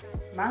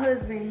 my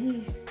husband,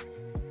 he's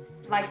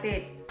like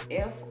that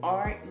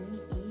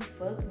F-R-E-E,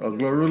 fuck. A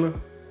Glorilla?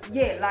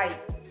 Yeah, like,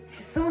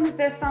 as soon as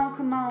that song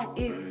come on,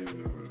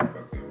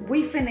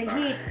 we finna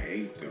hit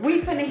the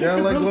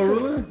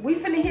Bluetooth. We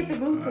finna hit the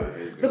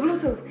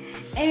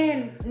Bluetooth.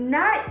 And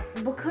not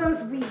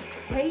because we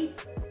hate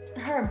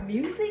her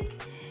music.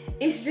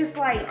 It's just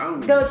like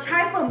the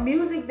type of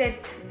music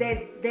that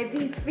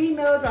these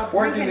females are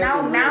bringing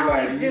out now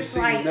is just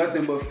like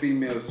nothing but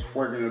females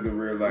twerking at the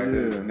real life. Yeah.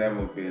 There's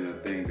never been a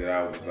thing that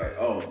I was like,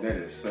 oh, that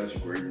is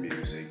such great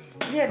music.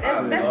 Yeah,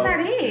 that's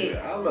not it.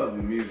 I love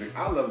the music.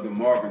 I love the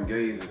Marvin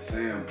Gaye's and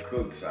Sam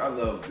Cooke's. I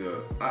love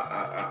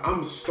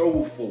I'm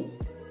soulful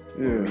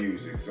with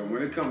music. So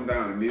when it comes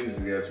down to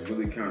music that's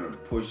really kind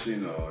of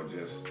pushing or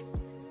just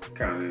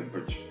kind of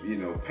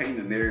paint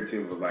a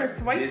narrative of like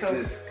this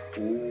is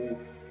cool.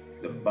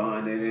 The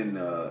bonnet in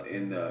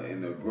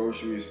the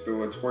grocery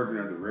store, twerking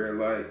at the red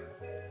light.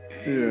 I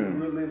ain't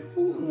really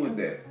fooling with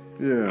that.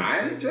 Yeah.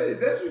 I ain't tell you,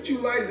 that's what you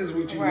like, that's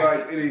what you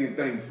like. It ain't a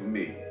thing for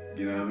me.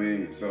 You know what I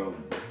mean? So,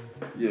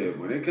 yeah,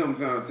 when it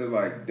comes down to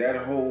like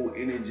that whole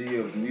energy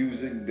of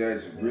music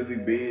that's really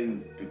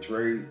being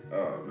portrayed,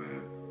 oh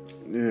man.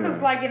 Yeah.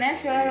 Cause like in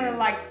actuality,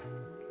 like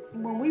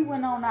when we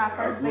went on our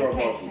first vacation. I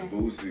grew up off of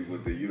Boosie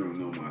with the You Don't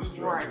Know My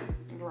Struggle.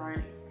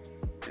 Right.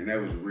 And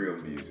that was real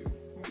music.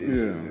 It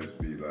should just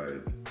be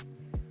like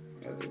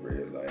at the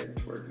red light,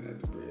 twerking at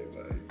the red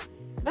light.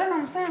 That's what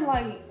I'm saying,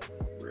 like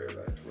red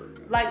light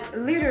twerking. Like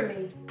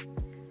literally,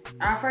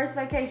 our first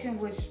vacation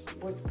was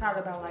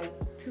probably about like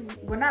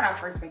not our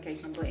first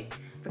vacation, but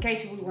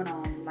vacation we went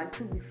on like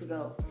 2 weeks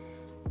ago.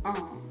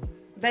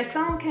 That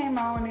song came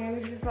on and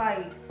it was just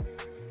like,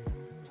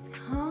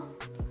 huh?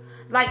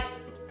 Like,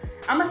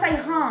 I'm gonna say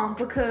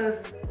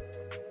because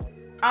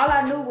all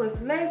I knew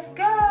was let's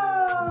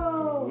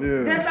go.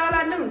 Yeah. That's all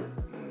I knew.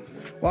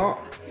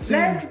 Well, see,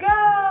 let's go.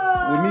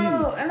 With me,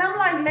 and I'm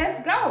like, let's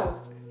go.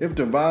 If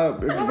the vibe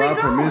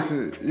permits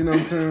it, you know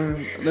what I'm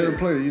saying? Let it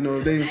play.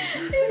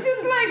 It's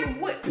just like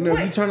what? If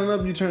you turn it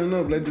up, you turn it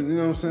up. You know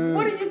what I'm saying?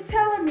 What are you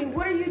telling me?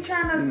 What are you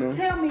trying to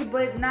tell me?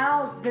 But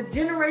now the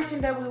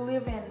generation that we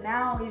live in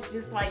now is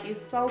just like it's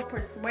so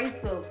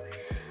persuasive.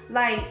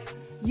 Like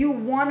you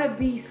want to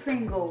be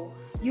single.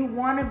 You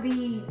want to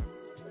be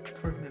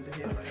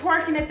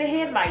twerking at the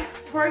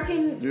headlights,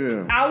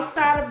 twerking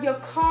outside of your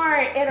car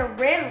at a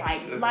red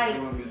light. That's like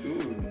what you want me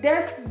to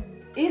do.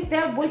 Is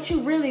that what you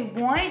really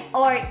want,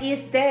 or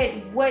is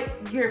that what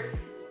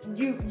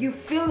you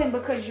feeling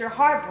because you're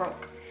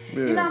heartbroken? Yeah.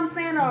 You know what I'm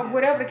saying, or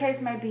whatever the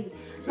case may be.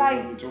 So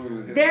like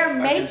they're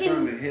making. I can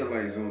turn the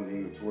headlights on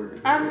and you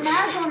twerking. I'm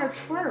not gonna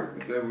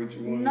twerk. Is that what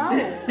you want? No,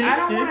 I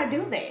don't want to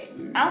do that.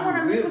 I want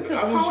to listen to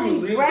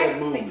Tony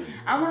Braxton.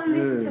 I want to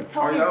listen to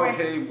Tony Braxton. Are y'all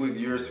okay with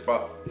your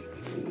spot?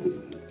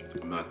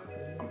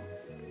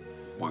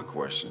 One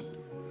question.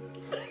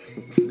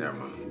 Never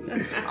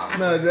mind.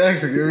 No,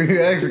 ask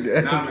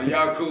again. Nah, man,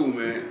 y'all cool,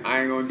 man.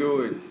 I ain't gonna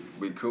do it.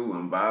 We cool.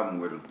 I'm vibing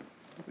with him.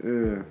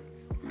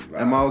 Yeah.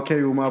 Am I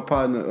okay with my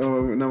partner?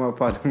 Not my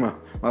partner.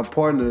 My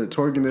partner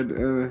twerking at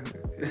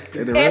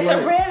the red light?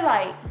 At the red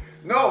light.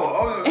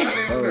 No, not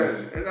even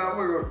that. And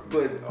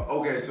but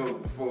okay. So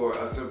for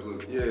a simpler,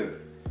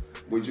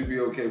 would you be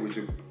okay with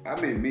your? I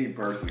mean, me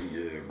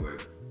personally,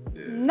 but.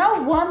 Yeah.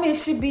 No woman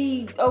should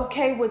be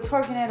okay with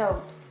twerking at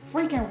a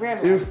freaking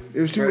red light.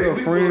 If she with her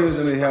friends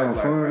and they having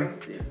fun,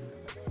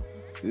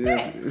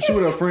 if she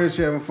with her friends,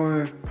 she having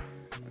fun.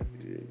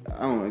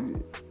 I don't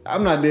know.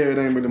 I'm not there. It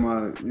ain't really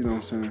my. You know what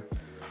I'm saying.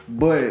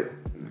 But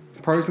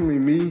personally,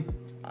 me,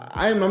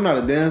 I'm not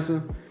a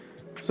dancer,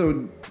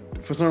 so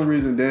for some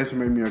reason, dancing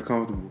made me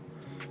uncomfortable.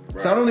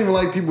 Right. So I don't even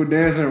like people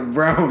dancing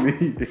around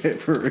me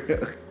for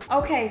real.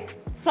 Okay,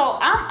 so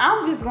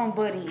I'm just gonna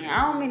butt in.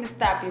 I don't mean to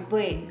stop you,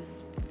 but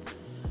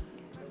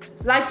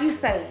like you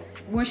say,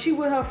 when she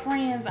with her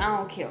friends, I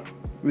don't care.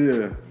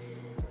 Yeah.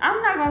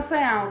 I'm not gonna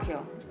say I don't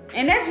care,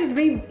 and that's just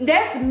me.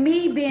 That's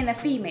me being a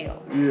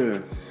female. Yeah.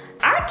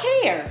 I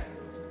care.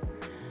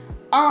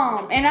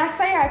 And I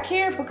say I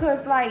care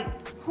because, like,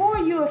 who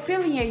are you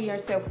affiliating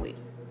yourself with?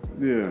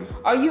 Yeah.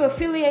 Are you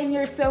affiliating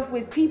yourself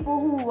with people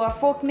who are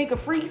fuck nigga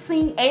freak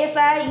sing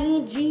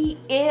SINGLEE?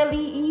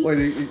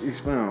 Wait,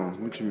 expound.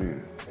 What you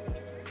mean?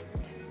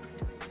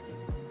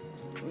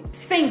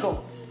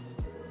 Single.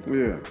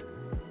 Yeah.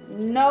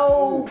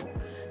 No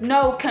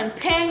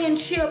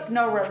companionship,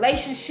 no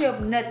relationship,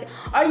 nothing.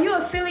 Are you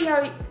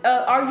affiliating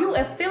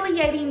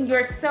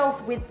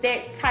yourself with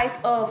that type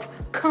of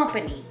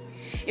company?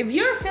 If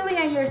you're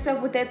affiliating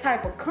yourself with that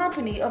type of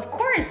company, of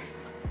course,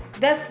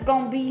 that's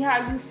gonna be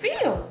how you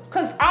feel.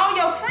 Cause all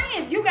your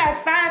friends, you got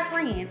 5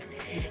 friends,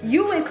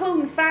 you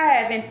including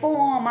 5 and 4 of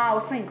them all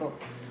single.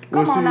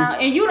 Come on now,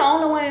 and you the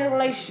only one in a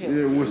relationship.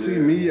 Yeah, well, see,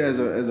 me as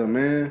a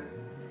man,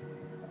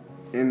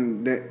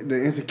 and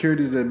the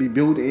insecurities that be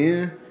built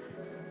in,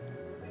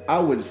 I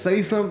would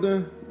say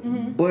something,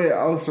 but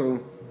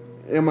also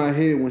in my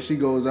head when she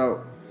goes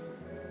out,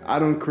 I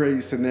don't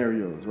create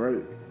scenarios,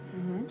 right?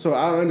 So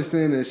I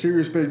understand that she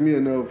respects me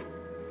enough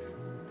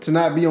to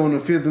not be on the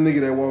 5th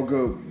nigga that walk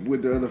up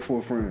with the other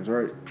 4 friends,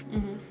 right?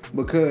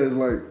 Because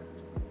like,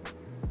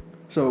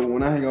 so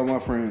when I hang out with my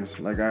friends,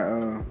 like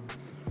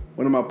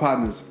one of my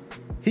partners,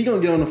 he gonna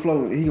get on the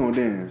floor and he gonna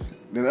dance.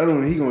 Then the other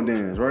one, he gonna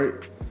dance, right?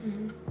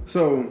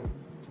 So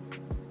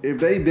if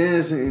they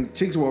dancing and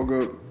chicks walk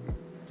up,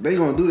 they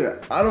gonna do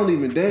that. I don't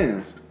even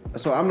dance,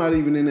 so I'm not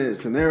even in that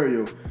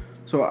scenario.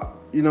 So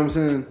you know what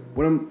I'm saying?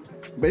 What I'm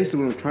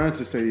trying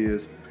to say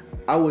is,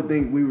 I would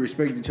think we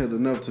respect each other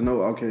enough to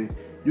know, okay,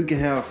 you can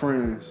have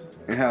friends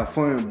and have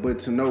fun, but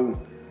to know,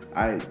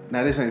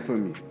 now this ain't for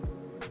me.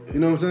 You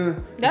know what I'm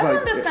saying? That's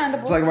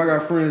understandable. It's like if I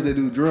got friends that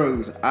do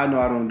drugs, I know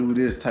I don't do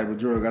this type of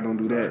drug. I don't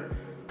do that.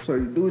 So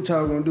you do what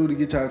y'all gonna do to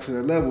get y'all to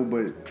that level,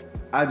 but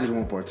I just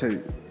won't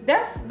partake.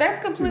 That's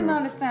completely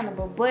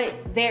understandable. But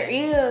there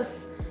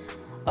is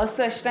a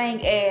such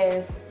thing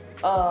as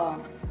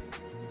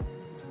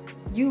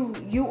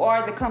you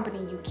are the company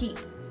you keep.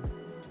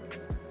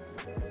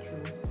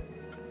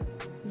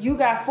 You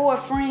got 4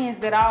 friends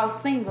that are all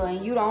single,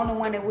 and you the only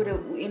one that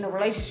in a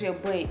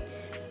relationship, but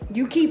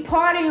you keep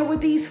partying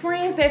with these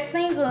friends that's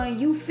single, and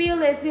you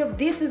feel as if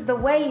this is the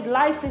way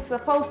life is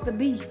supposed to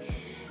be.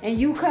 And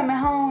you coming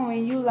home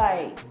and you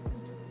like,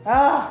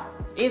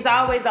 it's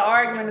always an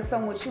argument or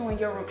something with you and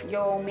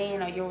your old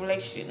man or your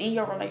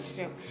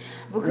relationship,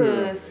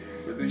 because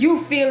you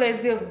feel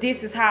as if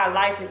this is how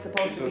life is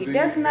supposed to be.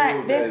 That's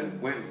not.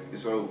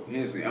 So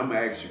here's the. I'm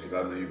gonna ask you because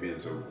I know you're being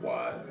so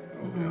quiet.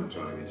 Okay, I'm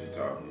trying to get you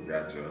talking. You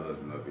got your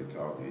husband up here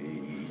talking.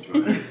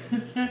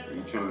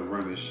 He trying to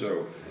run the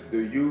show. Do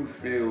you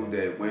feel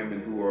that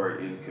women who are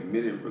in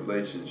committed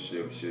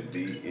relationships should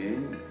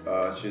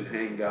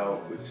hang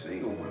out with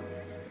single women?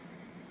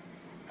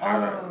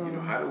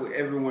 How do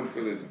everyone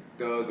feel it?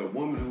 Does a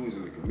woman who is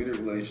in a committed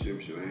relationship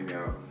should hang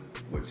out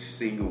with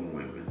single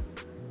women?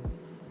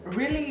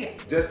 Really?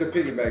 Just to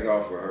piggyback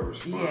off of her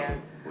response. Yeah.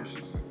 What she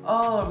said.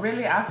 Oh,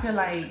 really? I feel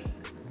like,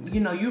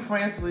 you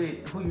friends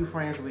with who you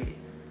friends with.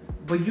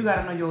 But you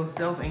gotta know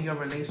yourself and your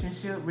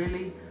relationship,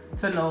 really,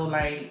 to know,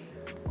 like,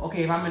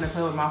 okay, if I'm in a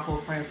club with my 4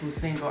 friends who's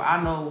single,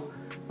 I know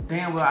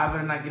damn well I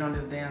better not get on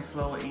this dance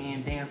floor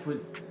and dance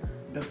with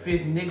the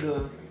 5th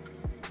nigga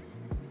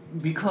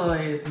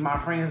because my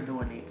friend's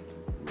doing it.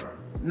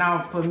 Right.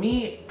 Now, for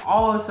me,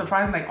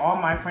 surprising, like, all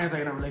my friends are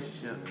in a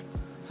relationship.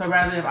 So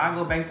rather if I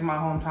go back to my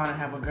hometown and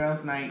have a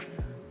girls' night,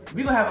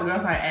 we gonna have a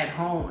girls' night at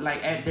home,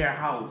 like at their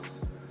house.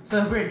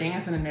 So if we're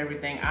dancing and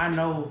everything, I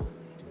know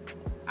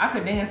I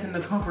could dance in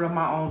the comfort of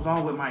my own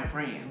zone with my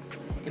friends.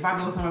 If I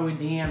go somewhere with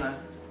Deanna,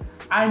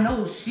 I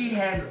know she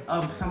has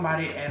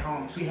somebody at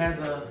home. She has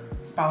a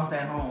spouse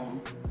at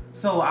home.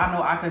 So I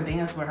know I could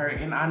dance with her,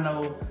 and I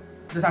know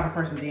the type of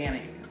person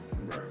Deanna is.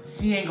 Right.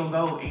 She ain't gonna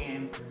go,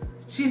 and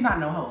she's not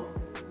no hoe.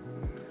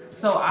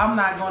 So I'm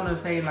not gonna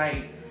say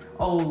like,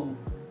 oh,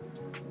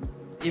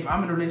 if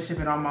I'm in a relationship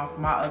and all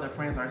my other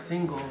friends are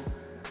single,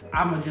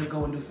 I'm gonna just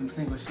go and do some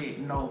single shit.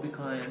 No,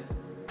 because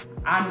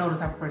I know the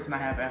type of person I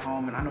have at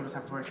home, and I know the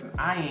type of person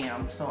I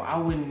am, so I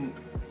wouldn't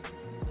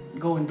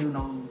go and do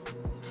no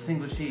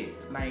single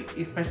shit, like,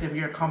 especially if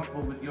you're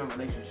comfortable with your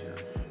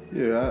relationship.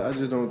 Yeah, I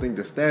just don't think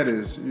the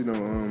status,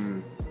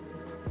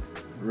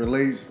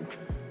 relates,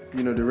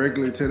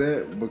 directly to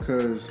that,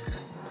 because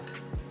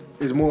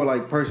it's more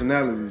like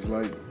personalities.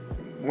 Like,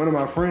 one of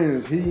my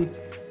friends, he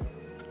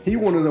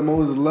one of the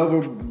most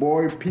lover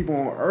boy people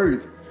on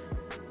earth,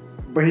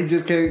 but he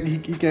just can't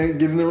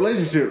get in a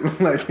relationship.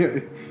 Like,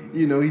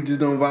 he just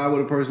don't vibe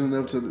with a person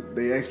enough so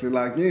they actually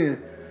lock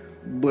in.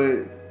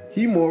 But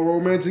he more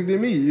romantic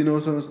than me,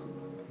 so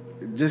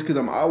just because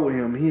I'm out with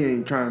him, he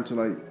ain't trying to,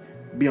 like,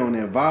 be on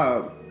that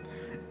vibe.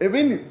 If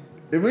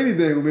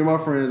anything, with me and my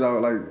friends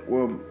out, like,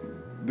 well,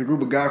 the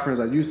group of guy friends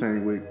I used to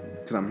hang with,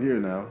 because I'm here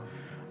now.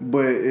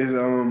 But it's,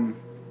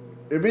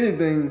 if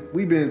anything,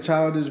 we been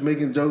childish,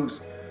 making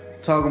jokes,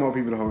 talking about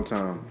people the whole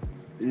time.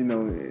 You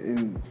know,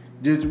 and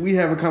just, we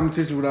have a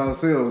competition with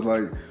ourselves.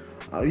 Like,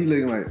 he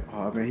looking like,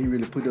 oh man, he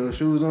really put those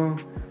shoes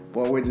on?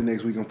 Boy, wait till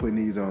next week, I'm putting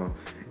these on.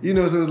 You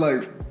know, so it's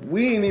like,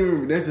 we ain't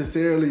even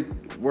necessarily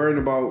worrying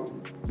about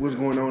what's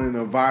going on in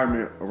the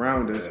environment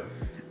around us. Yeah.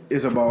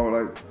 It's about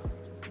like,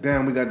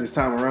 damn, we got this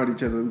time around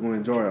each other, we're going to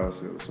enjoy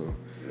ourselves. So,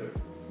 yeah.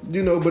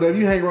 You know, but if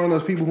you hang around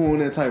those people who on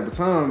that type of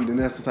time, then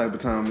that's the type of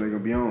time they're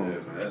going to be on. Yeah,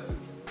 man,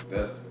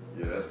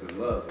 that's the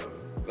love of it.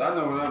 Cause I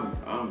know when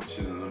I'm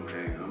chilling, I'm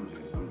hanging, I'm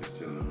just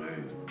chilling, I'm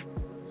hanging.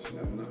 You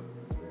never know.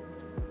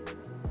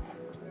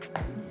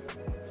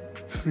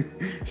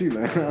 She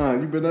like,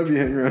 you better not be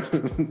hanging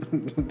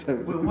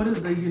around. What is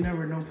the you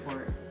never know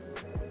part?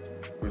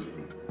 What you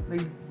mean?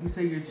 Like, you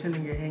say you're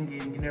chilling, you're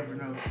hanging, you never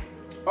know.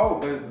 Oh,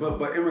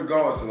 but in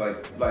regards to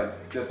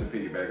like just to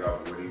piggyback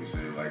off of what he was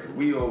saying, like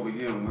we over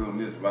here, we on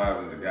this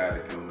vibe, and the guy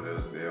that come with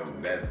us, they're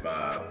on that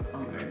vibe.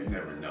 Okay. You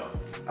never know.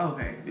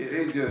 Okay.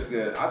 It just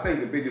that I think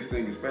the biggest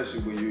thing,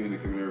 especially when you're in a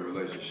committed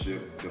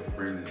relationship, the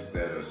friends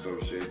that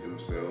associate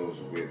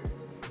themselves with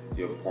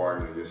your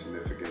partner, your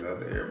significant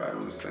other, everybody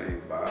on the same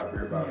vibe,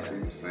 everybody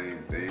seeing the same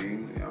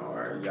thing. You know, all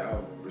right,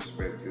 y'all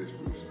respect this,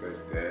 we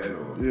respect that,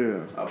 or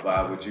I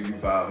vibe with you, you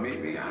vibe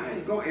with me. I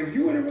ain't going. If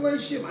you in a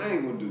relationship, I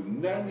ain't gonna do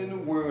nothing in the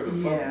world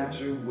to fuck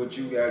with you, what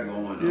you got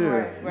going on.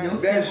 Yeah,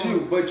 right. That's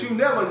you. But you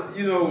never,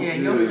 you know, you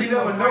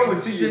never know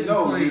until you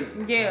know.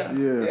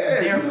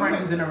 Their friend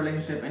who's in a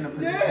relationship in a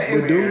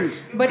position. But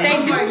dudes, but they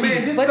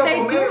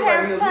do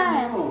have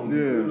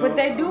times. But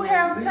they do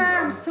have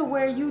times to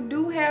where you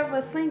do have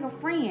a single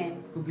friend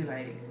who be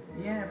like,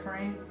 yeah,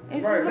 friend.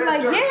 It's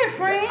like, yeah,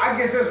 friend. I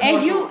guess that's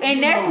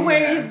that's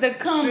where it's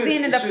comes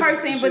in the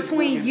person in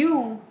between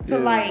you to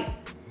like,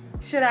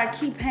 should I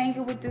keep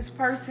hanging with this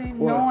person,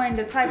 knowing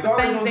the type of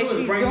things that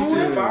she's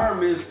doing,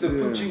 environments to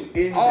put you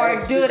in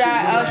or should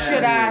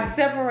I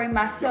separate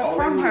myself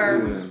from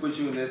her? Just put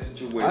you in that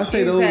situation. I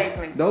say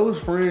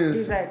those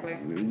friends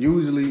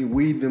usually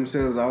weed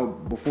themselves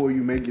out before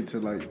you make it to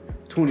like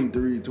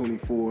 23,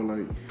 24,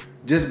 like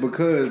just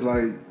because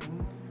like.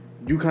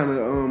 You kind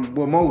of,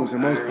 most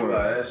part.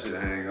 That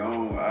shit hang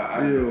on.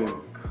 I know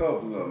a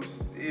couple of them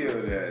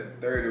still that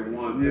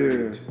 31,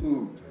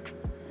 32.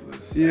 The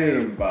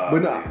same vibe.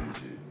 But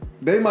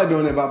they might be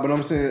on that vibe, but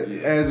I'm saying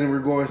as in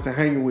regards to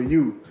hanging with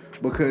you,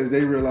 because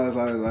they realize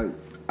like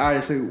I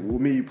say with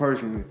me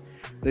personally,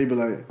 they be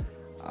like,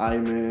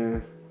 "Aight,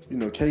 man, you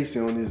know Casey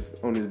on his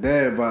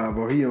dad vibe,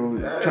 or he on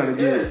trying to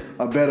get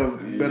a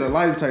better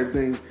life type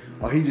thing,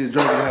 or he just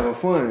drinking to have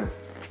fun."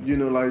 You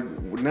know, like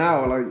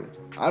now, like.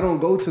 I don't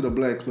go to the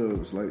black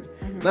clubs, like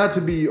not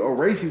to be a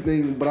racy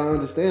thing, but I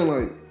understand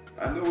like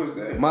I know it's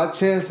that. My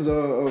chances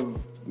of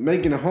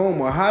making a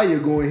home are higher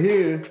going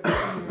here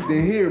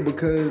than here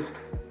because,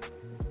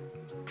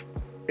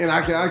 and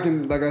I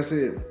can like I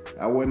said,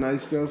 I wear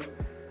nice stuff.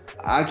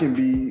 I can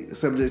be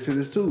subject to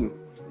this too.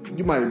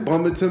 You might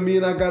bump it to me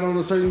and I got on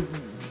a certain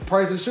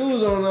price of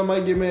shoes on, and I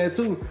might get mad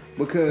too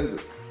because,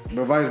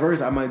 but vice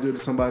versa, I might do it to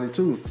somebody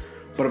too.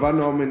 But if I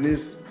know I'm in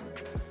this,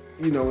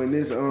 you know, in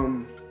this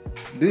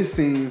this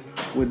scene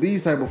with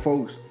these type of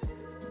folks,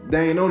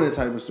 they ain't on that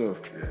type of stuff.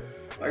 Yeah.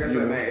 Like I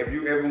said, man, if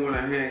you ever want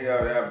to hang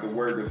out after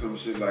work or some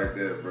shit like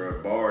that,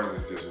 bro, bars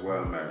is just where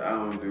I'm at. I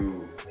don't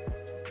do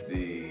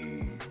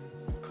the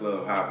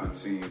club hopping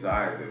scenes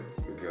either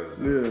because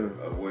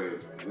of what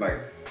it, like,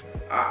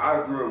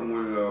 I grew up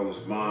one of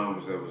those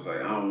moms that was like,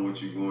 I don't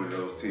want you going to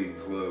those teen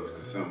clubs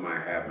because something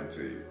might happen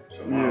to you.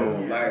 So my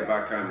whole life,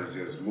 I kind of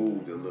just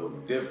moved a little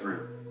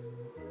different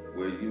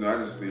where, you know, I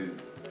just been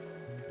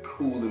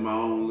cool in my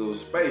own little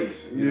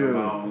space, you know,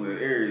 my own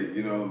little area,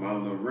 you know, my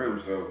own little rim.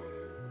 So,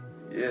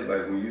 yeah,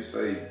 like when you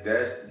say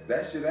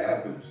that shit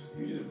happens,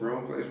 you just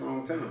wrong place,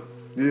 wrong time.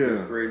 Yeah.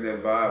 Just creating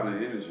that vibe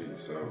and energy.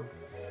 So,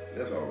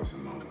 that's always a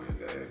moment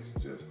that it's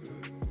just,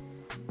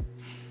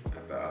 I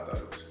thought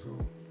it was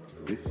cool.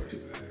 A cool question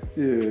to ask.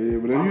 Yeah,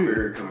 but I'm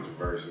very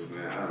controversial,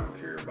 man. I don't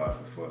care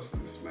about the fuss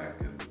and the smack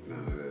and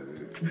none of that.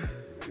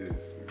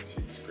 She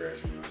can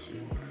scratch me on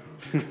shoe.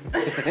 I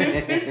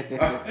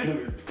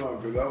really don't,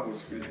 because I was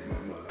speaking my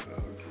mind. I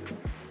don't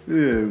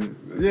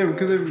care. Yeah,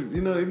 because if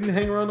you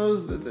hang around those,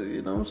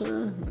 you know what I'm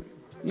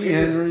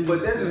saying?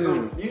 But that's just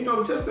some,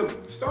 just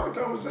to start a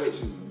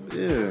conversation.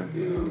 Yeah.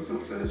 You know,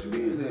 sometimes you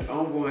be in there.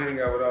 I'm going to hang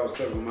out with all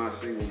 7 of my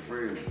single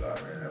friends. All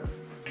right,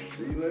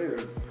 see you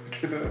later.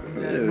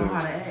 Know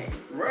how to act.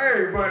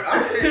 Right, but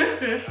I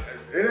can't.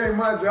 It ain't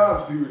my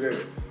job to do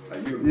that.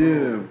 Like, you're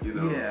grown, you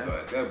know? Yeah. So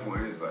at that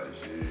point, it's like,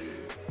 shit.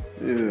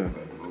 Yeah.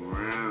 Move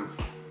around.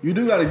 You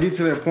do gotta get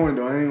to that point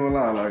though, I ain't gonna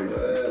lie. Like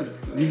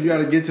you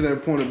gotta get to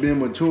that point of being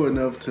mature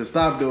enough to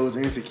stop those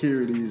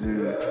insecurities and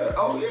you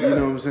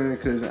know what I'm saying?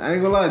 Cause I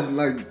ain't gonna lie,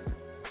 like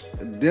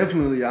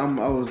definitely I'm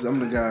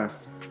the guy.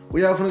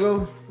 Where y'all finna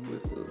go?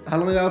 How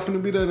long y'all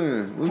finna be there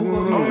then? What's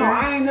going on? No,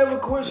 I ain't never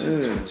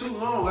questioned too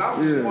long. I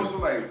was more so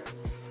like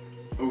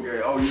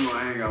Okay. Oh, you gonna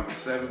hang out with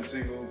 7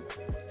 single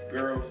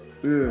girls?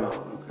 Yeah.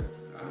 Oh, okay.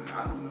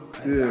 I don't know.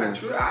 Yeah. I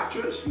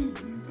trust you.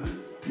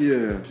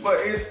 Yeah. But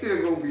it's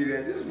still gonna be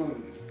that. This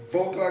one,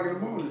 4 o'clock in the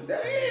morning. Damn,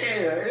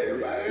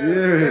 everybody else.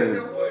 Yeah.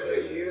 What are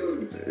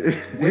you?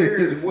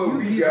 Where's what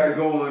we got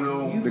going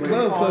on? The What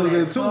club is all closed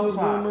that? at 2. What's 12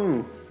 o'clock. going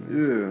on?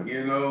 Yeah.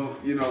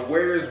 You know,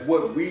 where's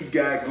what we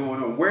got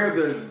going on? Where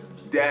does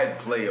that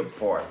play a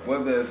part?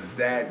 Where does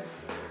that,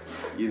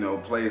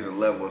 plays a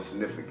level of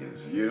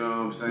significance? You know what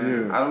I'm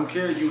saying? Yeah. I don't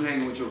care you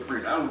hanging with your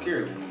friends. I don't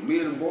care. When me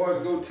and the boys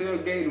go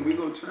tailgate and we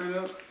go turn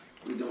up,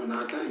 we doing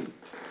our thing.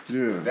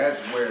 Yeah. That's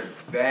where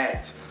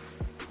that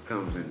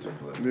comes into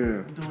play.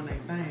 Yeah. Doing their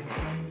thing.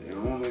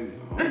 I'm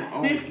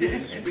only get to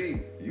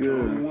speak. You Yeah.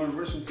 the only one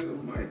rushing to the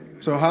mic.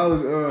 So how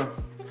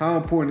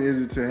important is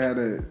it to have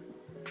that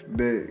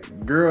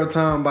girl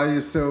time by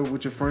yourself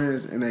with your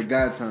friends and that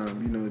guy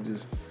time?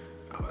 Just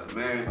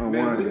Man,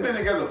 we've been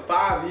together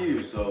 5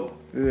 years, so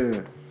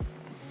yeah.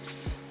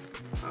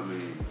 I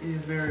mean, It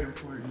is very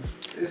important.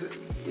 it is.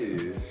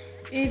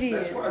 It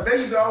That's is. why they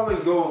used to always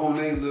go on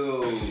their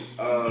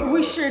little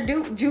We sure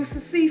do. Juicy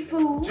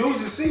seafood.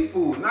 juicy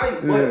seafood night.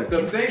 Yeah. But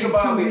the thing In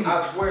about 2 me, I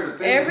weeks. swear the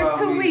thing Every about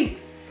 2 me,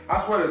 weeks. I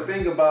swear the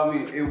thing about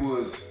me, it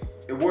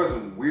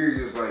wasn't weird.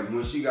 It's like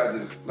when she got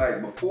this,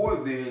 like before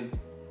then,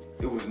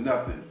 it was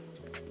nothing.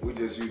 We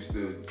just used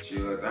to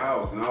chill at the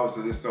house, and all of a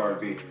sudden it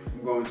started being,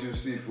 I'm going to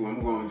seafood, I'm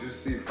going to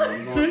seafood,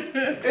 I'm going.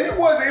 And it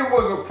was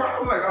a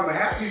problem. Like I'm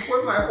happy for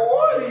them. Like who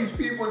are these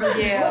people that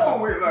you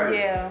going with? Like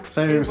Yeah.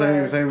 Same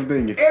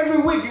thing.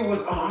 every week it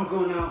was, I'm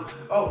going out.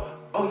 Oh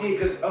yeah,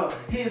 cause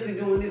Hensley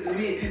doing this and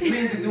me,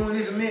 Lindsay doing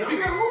this and me. I'm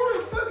like, who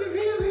the fuck is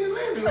Hensley and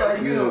Lindsay?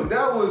 Like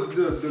that was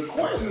the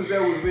questions that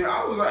was being.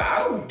 I was like, I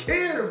don't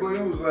care, but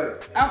it was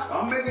like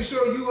I'm making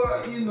sure you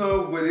are,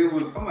 But it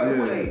was, I'm like,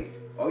 what they?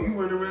 Oh, you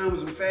running around with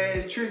some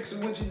fast tricks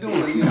and what you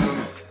doing?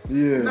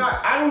 Yeah.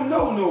 I don't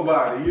know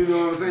nobody. You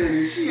know what I'm saying?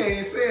 And she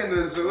ain't saying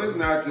nothing, so it's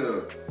not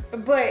to.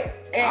 But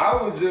I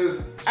was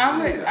just. I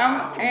don't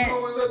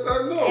know unless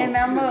I know.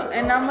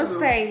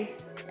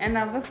 And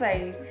I'ma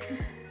say,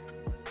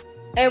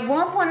 at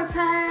one point in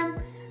time,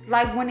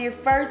 like when it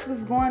first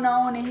was going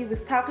on and he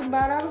was talking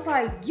about it, I was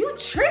like, you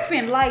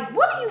tripping? Like,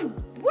 what you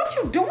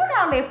doing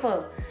all that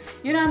for?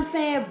 You know what I'm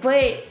saying?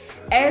 But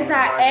as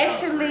I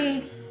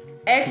actually,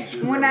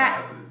 when I,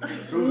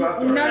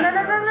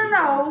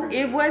 no,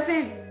 it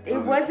wasn't.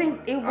 I'm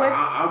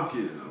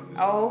kidding.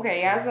 Oh,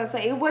 okay. I was about to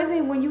say, it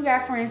wasn't when you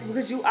got friends,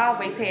 because you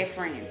always had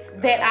friends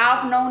that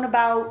I've known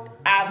about,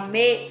 I've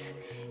met,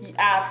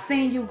 I've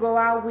seen you go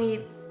out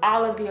with,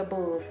 all of the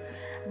above.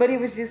 But it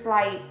was just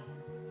like,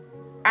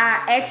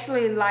 I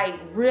actually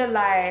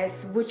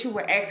realized what you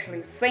were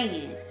actually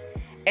saying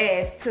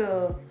as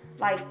to,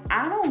 I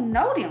don't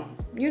know them.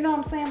 You know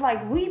what I'm saying?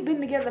 Like, we've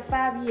been together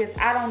 5 years.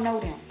 I don't know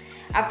them.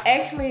 I've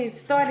actually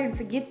started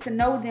to get to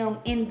know them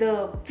in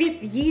the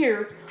 5th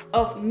year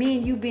of me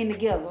and you being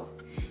together.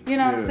 You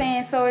know what I'm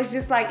saying? So it's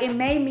just like, it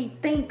made me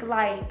think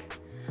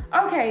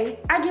okay,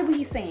 I get what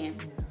he's saying.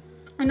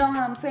 You know what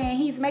I'm saying?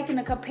 He's making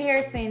a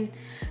comparison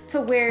to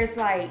where it's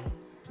like,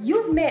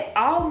 you've met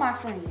all my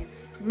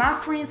friends. My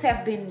friends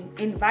have been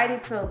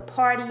invited to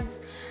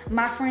parties.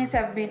 My friends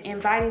have been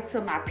invited to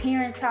my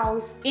parents'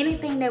 house.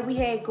 Anything that we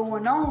had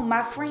going on,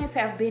 my friends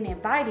have been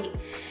invited.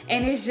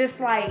 And it's just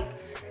like,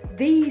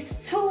 these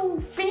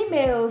 2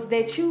 females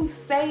that you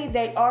say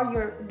that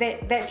are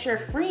that your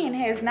friend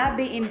has not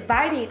been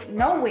invited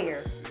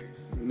nowhere.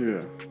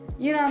 Yeah.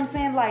 You know what I'm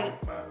saying? Like,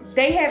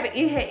 they haven't.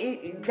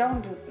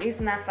 It's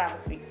not 5 or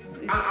 6.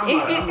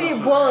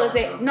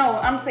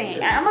 I'm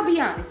saying, I'm gonna be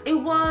honest. It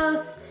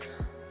was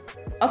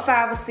a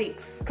 5 or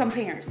 6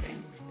 comparison.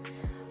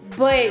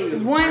 But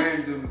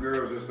once random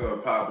girls just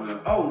start popping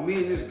up. Oh, me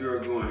and this girl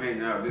going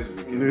hang out this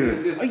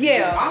weekend.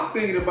 Yeah. I'm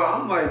thinking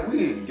about. I'm like,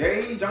 we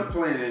engaged. I'm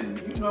planning.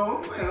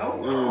 I'm like,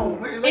 oh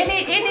man.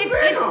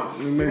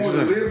 You want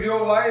to live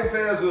your life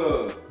as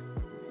a,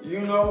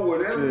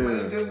 whatever.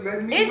 Man, just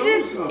let me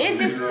know something.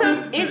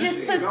 It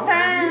just took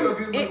time.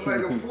 It like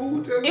a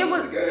fool.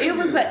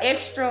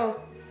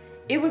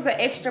 It was an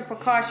extra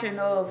precaution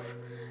of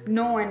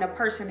knowing the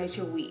person that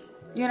you're with.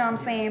 You know what I'm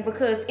saying?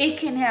 Because it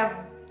can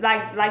have,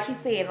 like he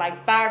said,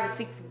 5 or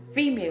 6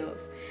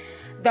 females.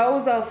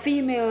 Those are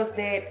females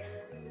that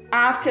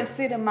I've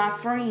considered my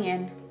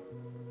friend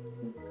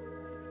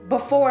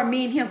before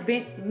me and him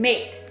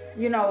met.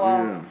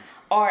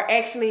 Or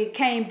actually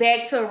came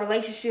back to a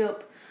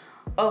relationship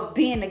of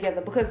being together,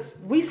 because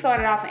we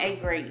started off in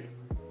 8th grade.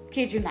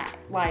 Kid you not.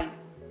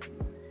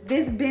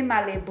 This been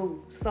my little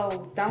boo,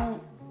 so don't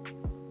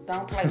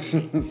play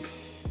with me.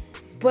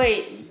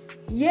 But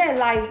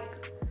yeah,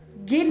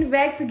 getting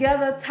back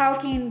together,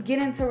 talking,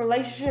 getting into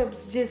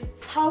relationships,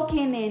 just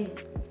talking and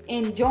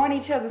enjoying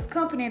each other's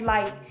company.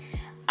 I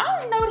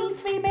don't know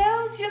these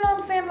females. You know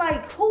what I'm saying?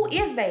 Who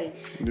is they?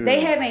 Yeah.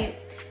 They haven't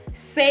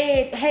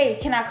said, hey,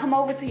 can I come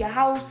over to your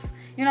house?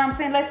 You know what I'm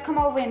saying? Let's come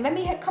over and let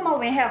me come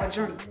over and have a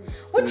drink.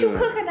 What you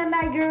cooking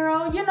tonight,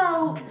 girl?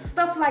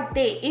 Stuff like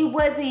that. It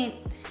wasn't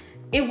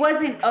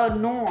a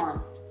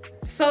norm.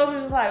 So it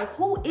was like,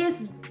 who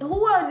is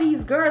who are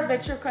these girls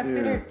that you're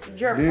considered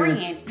your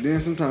friend?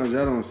 Then sometimes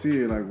y'all don't see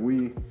it. Like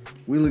we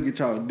look at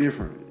y'all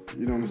different.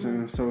 You know what I'm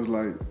saying? So it's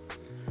like,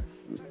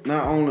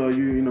 not only are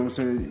you know what I'm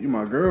saying, you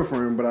my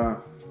girlfriend, but I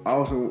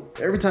also,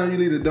 every time you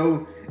leave the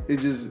door,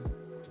 it's just,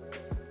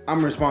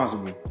 I'm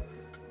responsible.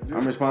 Yeah.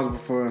 I'm responsible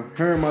for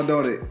her and my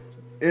daughter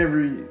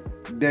every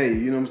day.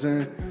 You know what I'm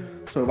saying?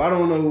 So if I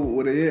don't know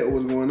what they at,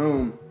 what's going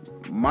on,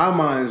 my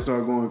mind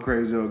start going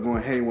crazy or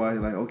going haywire.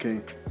 Like,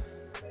 okay,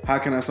 how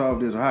can I solve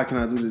this, or how can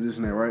I do this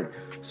and that, right?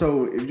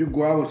 So if you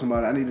go out with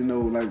somebody, I need to know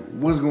like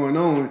what's going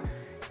on,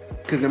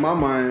 because in my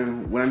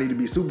mind, when I need to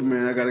be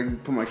Superman, I gotta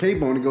put my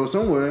cape on to go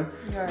somewhere.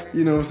 Right.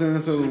 You know what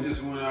I'm saying? So she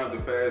just went out the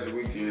past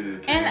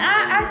weekend and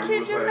I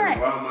kid you not.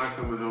 Why am I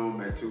coming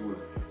home at 2?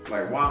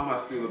 Like, why am I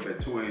still up at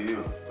 2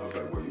 a.m.? I was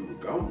like, well, you were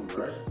gone,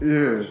 right?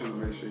 Yeah. I just want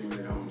to make sure you made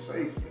it home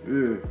safely.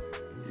 Yeah.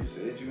 You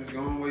said you was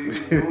going where you was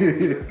going.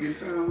 You had a good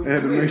time with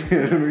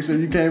had to make sure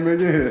you came back in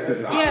here.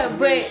 Yeah,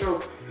 but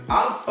sure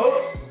I'm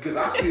up because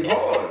I sleep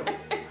hard.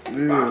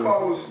 Yeah. If I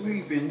fall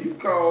asleep and you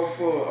call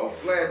for a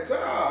flat tire,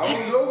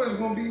 I know it's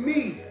gonna be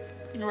me.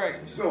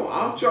 Right. So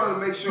I'm trying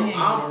to make sure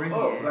I'm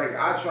up. Like,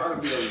 I try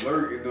to be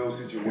alert in those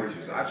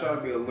situations. I try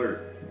to be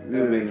alert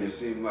and make it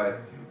seem like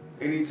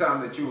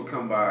anytime that you would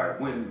come by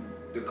when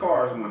the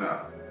cars went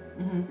out.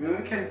 You know,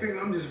 you can't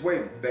pick. I'm just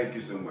waiting. Thank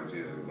you so much,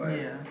 Izzy. Like,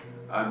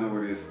 I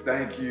know it is.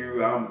 Thank you.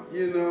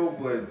 You know,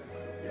 but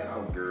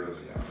y'all girls,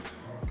 y'all.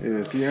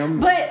 Yeah, see,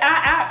 But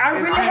I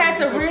really had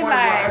to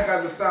realize. I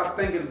got to stop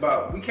thinking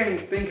about. We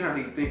can't think how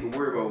they think and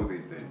worry about what they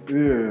think.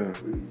 Yeah.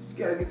 We just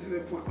gotta get to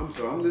that point. I'm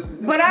sorry, I'm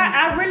listening. But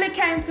I really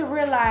came to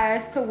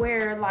realize to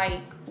where, like,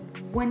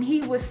 when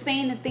he was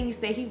saying the things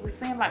that he was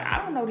saying, like, I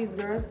don't know these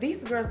girls.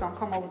 These girls don't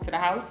come over to the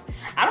house.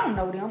 I don't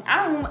know them.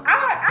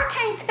 I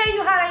can't tell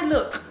you how they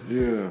look. Yeah.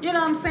 You know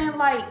what I'm saying?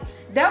 Like,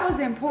 that was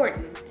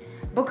important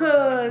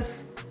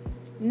because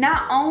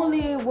not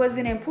only was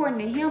it important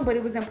to him, but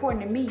it was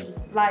important to me.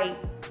 Like,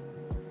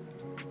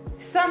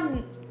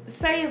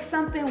 say if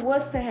something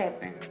was to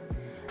happen,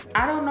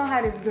 I don't know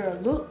how this girl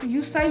looked.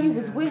 You say you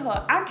was with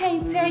her. I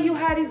can't tell you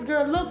how this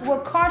girl looked,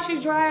 what car she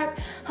drive,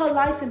 her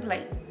license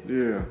plate.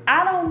 Yeah.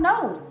 I don't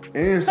know.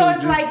 And so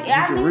it's like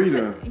I need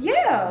to. Her.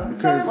 Yeah.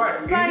 Because so it's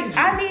like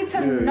I need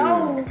to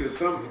know.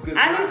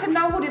 I need to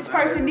know who this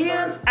person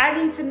is. I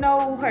need to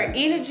know her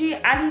energy.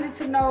 I needed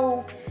to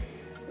know,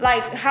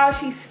 like, how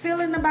she's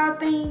feeling about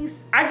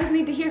things. I just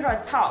need to hear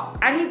her talk.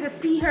 I need to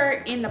see her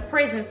in the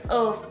presence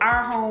of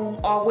our home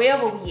or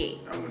wherever we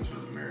at. I want you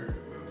to marry her.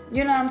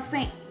 You know what I'm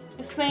saying?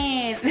 I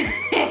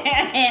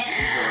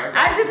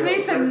just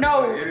need to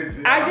know.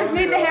 I just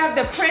need to have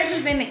the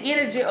presence and the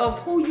energy of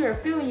who you're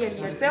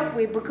affiliating yourself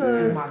with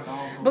because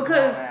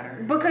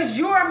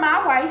you're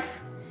my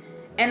wife.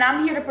 And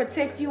I'm here to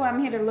protect you. I'm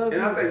here to love you.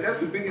 And I think that's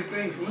the biggest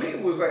thing for me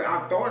was like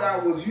I thought I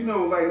was, you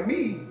know, like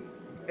me.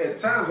 At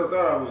times I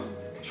thought I was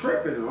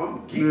tripping or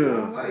I'm geeking.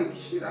 Yeah. I'm like,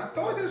 shit, I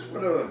thought that's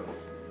what a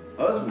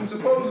husband's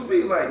supposed to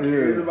be like.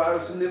 Caring about a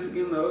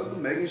significant other,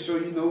 making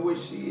sure you know what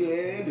she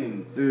had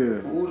and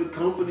who the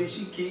company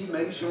she keep,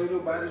 making sure ain't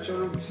nobody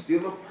trying to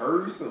steal a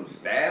purse or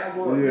stab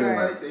or anything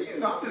like that. You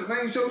know, I'm just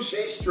making sure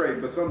she's straight.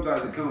 But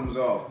sometimes it comes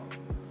off,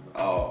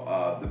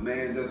 the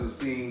man doesn't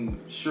seem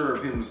sure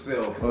of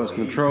himself. It's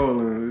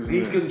controlling.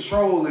 He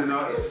controlling.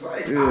 It's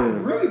like, I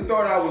really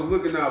thought I was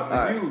looking out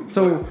for you.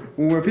 So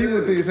when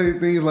people say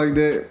things like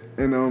that,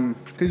 and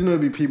because you know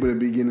there be people that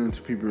be getting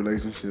into people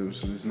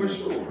relationships. For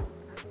sure.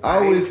 I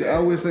always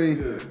say,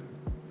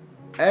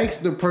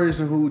 ask the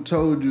person who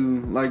told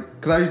you, like,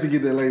 because I used to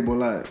get that label a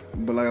lot.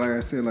 But like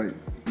I said, like,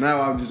 now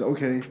I'm just,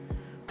 okay,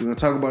 we're going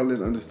to talk about it,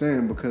 let's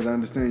understand, because I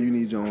understand you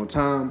need your own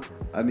time,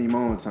 I need my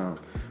own time.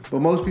 But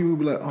most people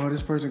be like, oh,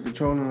 this person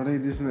controlling, or they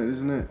this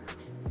and that.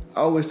 I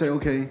always say,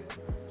 okay,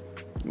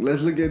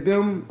 let's look at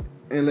them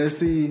and let's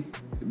see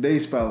their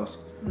spouse.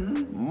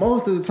 Mm-hmm.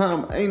 Most of the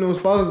time, ain't no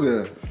spouse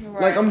there.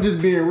 Right. Like, I'm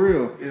just being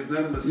real. It's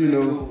nothing but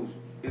single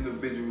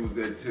individuals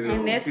that tell.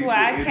 And that's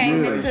why I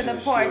came into the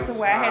part to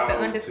where I had to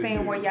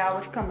understand where y'all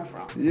was coming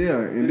from. Yeah,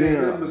 and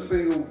then I'm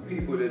single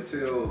people that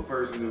tell a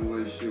person in a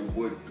relationship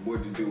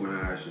what to do and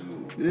how I should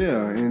move.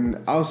 Yeah, and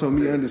also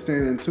me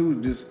understanding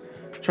too, just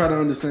try to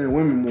understand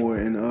women more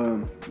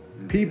and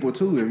people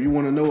too. If you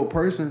want to know a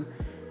person,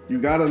 you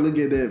gotta look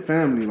at that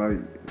family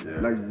like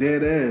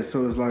dead ass.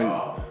 So it's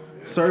like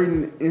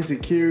certain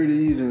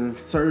insecurities and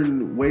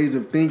certain ways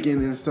of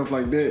thinking and stuff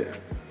like that.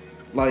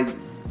 Like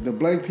the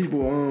black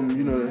people,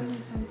 you know,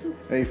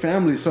 they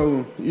family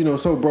so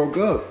broke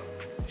up.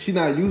 She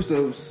not used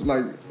to,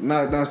 like,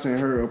 not saying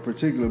her in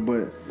particular,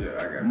 but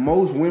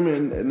most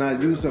women not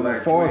used to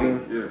a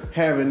father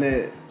having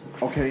that.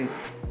 Okay,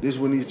 this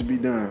what needs to be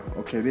done.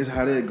 Okay, this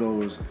how that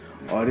goes,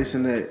 or this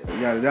and that,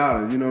 yada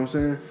yada. You know what I'm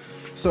saying?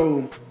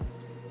 So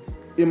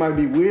it might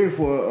be weird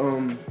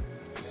for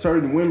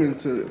certain women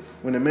to,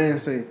 when a man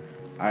say,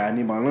 I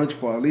need my lunch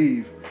before I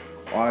leave,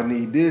 or I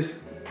need this,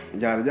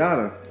 yada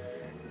yada.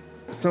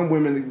 Some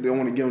women, they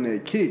want to get on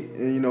that kick,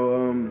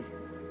 and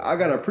I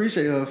gotta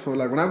appreciate her for,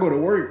 like, when I go to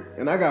work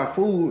and I got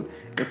food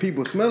and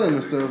people smelling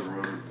and stuff,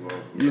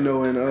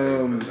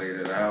 and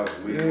house.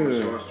 We want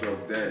to short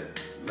stroke that,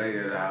 lay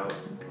it out.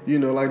 You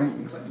know, like.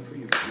 Clapping for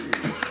your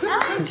friends.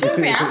 I ain't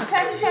tripping. I'm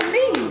clapping for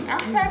me. I'm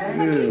clapping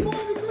for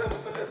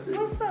me.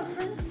 What's up,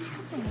 friend?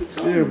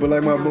 Yeah, but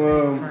like my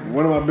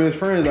one of my best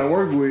friends I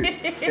work with,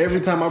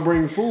 every time I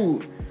bring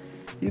food,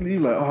 he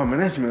like, oh man,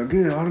 that smell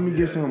good. Oh, let me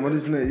get some.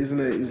 This and that, this and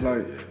that. It's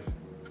like,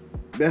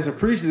 that's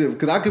appreciative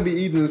because I could be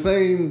eating the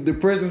same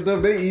depressing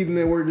stuff they eating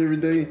at work every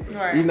day,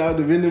 eating out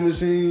the vending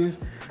machines.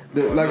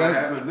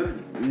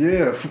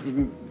 Yeah,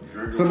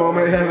 some of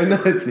them ain't having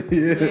nothing.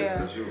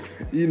 Yeah. For sure.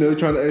 You know,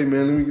 trying to, hey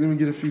man, let me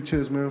get a few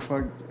chips, man.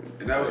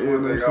 And that was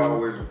one thing I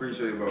always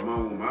appreciate about my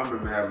mom. I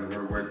remember having to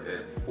go to work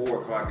at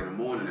 4:00 in the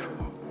morning at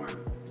one point.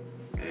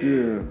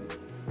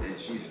 And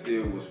she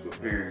still was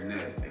preparing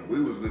that. And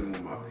we was living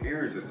with my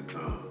parents at the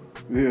time.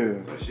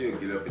 Yeah. So she'll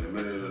get up in the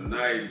middle of the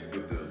night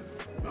with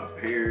my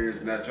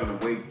parents, not trying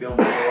to wake them up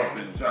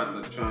and trying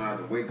not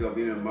to wake up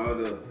any of my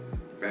other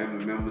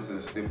family members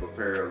and still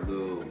prepare a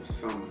little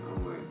something.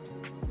 I'm like,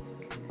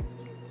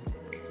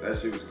 that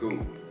shit was cool.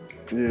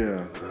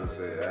 Yeah. I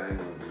said, I ain't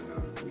gonna do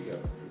nothing.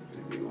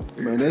 We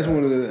gonna man, that's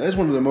one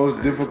of the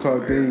most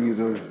difficult things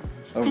of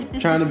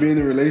trying to be in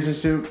a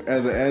relationship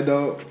as an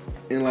adult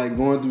and like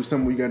going through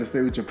something where you got to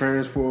stay with your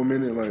parents for a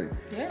minute. Like,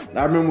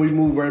 I remember we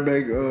moved right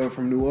back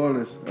from New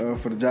Orleans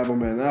for the job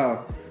I'm at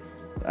now.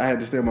 I had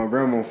to stay with my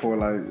grandma for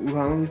like,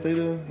 how long you stay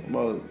there?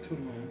 About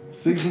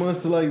 6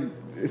 months to like,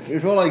 it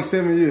felt like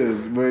 7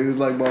 years, but it was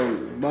like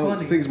about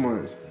 6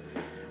 months.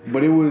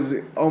 But it was,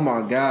 oh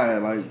my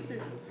God, like,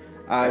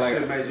 that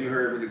shit made you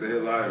hurry to get the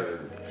hell out of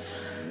it.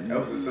 That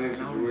was the same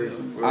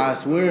situation. I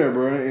swear,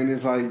 bro. And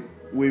it's like,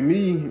 with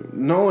me,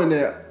 knowing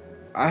that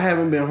I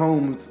haven't been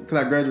home, because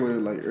I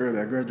graduated like early.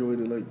 I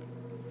graduated like,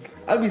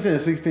 I'd be saying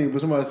 16, but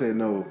somebody said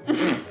no.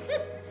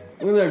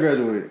 When did I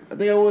graduate? I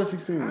think I was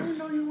 16. I didn't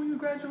know you when you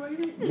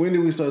graduated. When did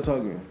we start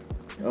talking?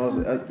 I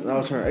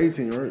was turning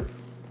 18, right?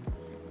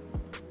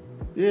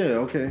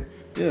 Yeah, okay.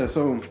 Yeah,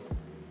 so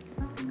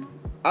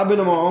I've been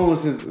on my own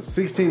since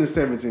 16 to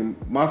 17.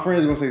 My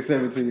friends are going to say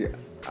 17.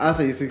 I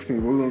say 16,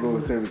 but we're going to go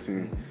with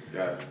 17.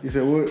 Got it. You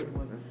said what? It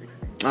wasn't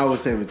 16. I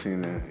was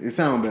 17 then. It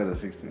sounded better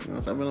 16. I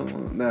was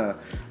like, nah.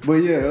 But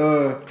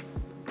yeah,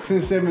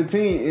 since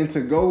 17 and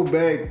to go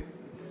back,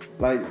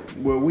 like,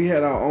 well, we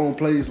had our own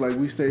place. Like,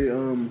 we stayed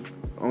on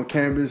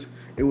campus.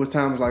 It was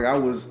times like I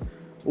was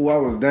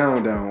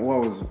down.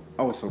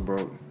 I was so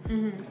broke.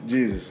 Mm-hmm.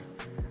 Jesus.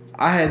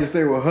 I had to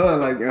stay with her,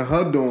 like, in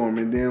her dorm.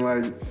 And then,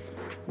 like,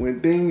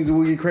 when things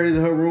would get crazy,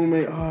 her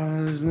roommate,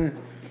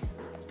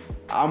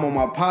 I'm on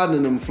my partner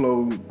them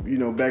flow, you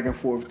know, back and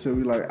forth till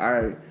we like, all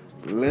right,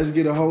 let's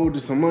get a hold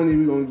of some money.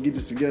 We're going to get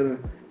this together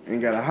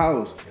and got a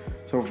house.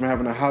 So from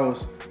having a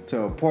house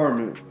to an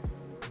apartment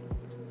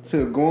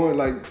to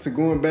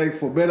going back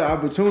for better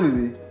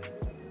opportunity,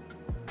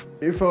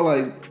 it felt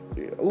like,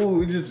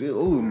 it just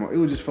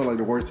felt like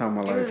the worst time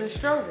of my life. It was a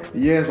struggle.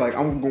 Yes, like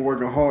I'm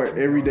working hard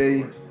every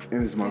day,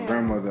 and it's my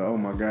grandmother. Oh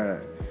my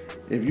God.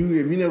 If you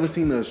never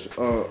seen a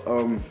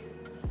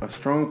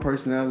strong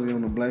personality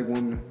on a black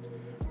woman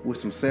with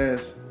some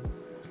sass,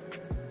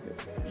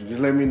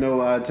 just let me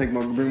know. I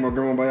bring my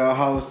grandma by y'all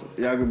house.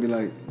 Y'all gonna be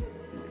like,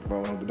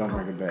 bro, don't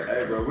bring it back.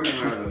 Hey, bro, we're gonna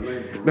have to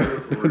link for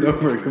real for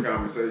the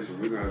conversation.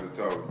 We're gonna have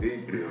to talk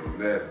deeply on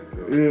that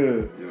because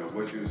you know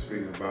what you were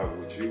speaking about,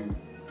 what you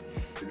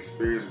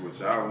experienced, what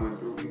y'all went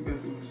through. We've been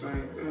through the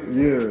same thing.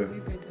 Yeah.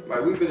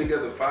 Like we've been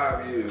together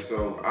 5 years,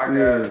 so I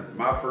got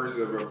my first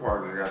ever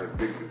apartment. I got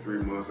evicted 3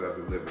 months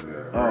after living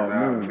there.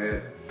 I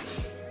met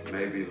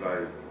maybe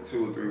like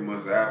 2 or 3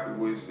 months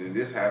afterwards, and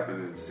this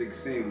happened in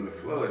 16 when the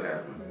flood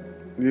happened.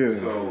 Yeah.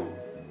 So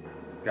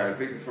got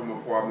evicted from my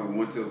apartment,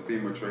 went to a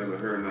FEMA trailer.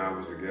 Her and I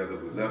was together.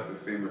 We left the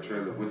FEMA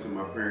trailer, went to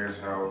my parents'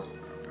 house.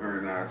 Her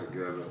and I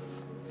together.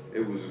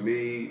 It was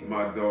me,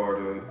 my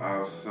daughter,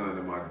 our son,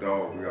 and my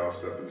dog. We all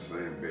slept in the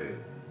same bed.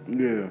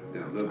 Yeah.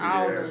 In a little bitty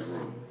ass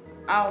room.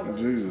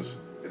 Jesus.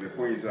 In a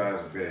queen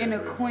size bed. In a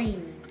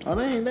queen. Oh,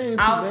 they ain't too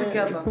all bad.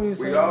 together.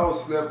 We all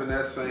slept in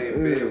that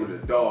same bed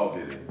with a dog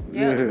in it.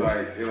 Yeah.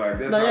 Like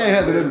that's no, you how ain't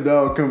have to let the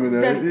dog come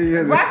in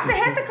there. Roxy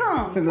had to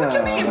come. What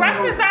you mean?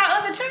 Roxy's our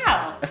other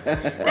child.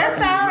 That's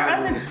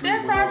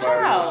our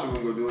child. She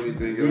wasn't gonna do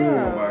anything else for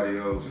nobody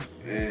else.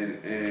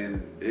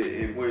 And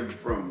it went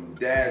from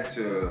that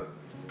to,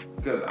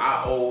 because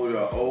I owed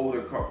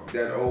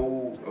that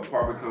old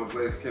apartment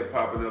complex kept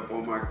popping up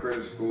on my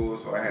credit score,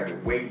 so I had to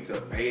wait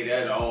to pay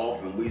that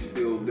off, and we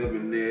still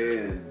living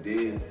there, and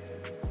then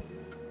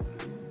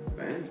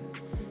bang.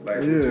 Like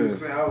what you were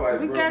saying, I was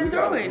like, bro, we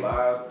got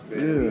lives,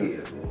 man. We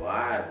had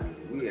lives.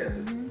 We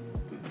had to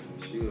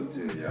chill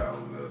till y'all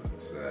on the other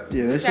side.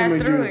 Yeah, that shit got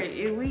through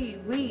it.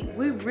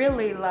 We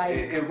really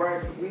like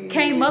we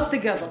came up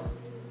together.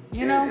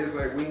 You know? It's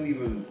like we ain't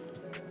even,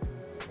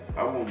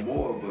 I want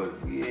more, but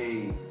I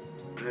ain't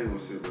gonna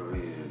sit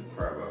around here and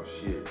cry about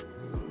shit.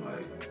 Because I'm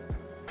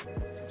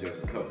like,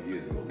 just a couple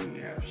years ago, we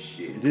didn't have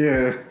shit.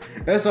 Yeah,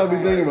 that's what I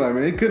be thinking about,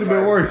 man. It could have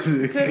been worse.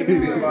 It could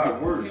be a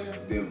lot worse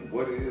than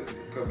what it is.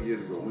 A couple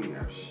years ago, we didn't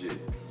have shit.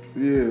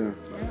 Yeah.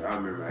 Like, I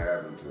remember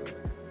having to,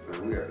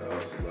 man, we had to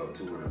hustle up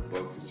 $200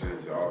 to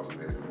change the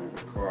alternator to move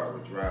a car out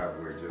of the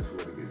driveway just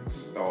for it to get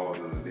stalled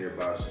on a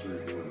nearby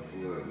street during the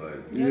flood.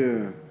 Like,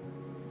 Yeah.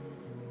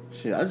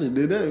 Shit, I just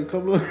did that a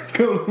couple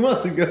of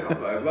months ago. I'm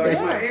like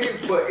man,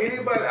 but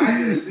anybody I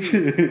can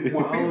see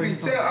when people be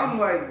tell, I'm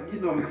like,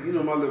 you know,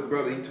 my little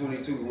brother, he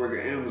 22, he work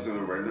at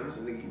Amazon right now. I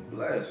said, nigga, you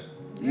blessed.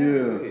 Yeah.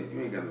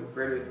 You ain't got no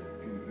credit.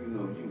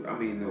 No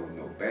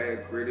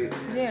bad credit.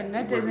 Yeah,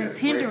 nothing is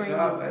hindering you.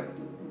 Like,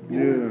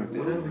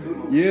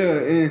 Yeah,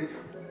 and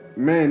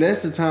man,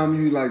 that's the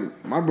time you like.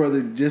 My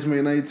brother just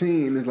made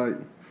 19, and it's like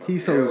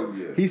he's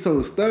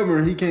so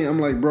stubborn. He can't. I'm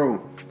like,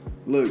 bro,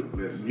 look,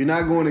 you're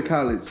not going to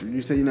college.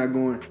 You say you're not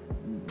going.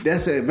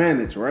 That's an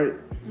advantage, right?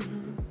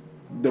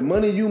 Mm-hmm. The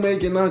money you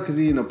making now, because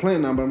he's in a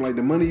plant now. But I'm like,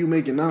 the money you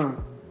making now,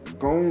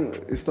 go on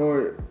and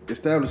start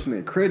establishing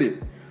that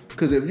credit.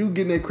 Because if you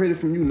getting that credit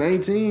from you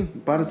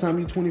 19, by the time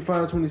you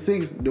 25,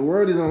 26, the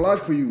world is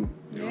unlocked for you.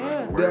 You don't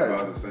have to worry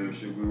about the same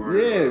shit we were.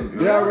 Yeah,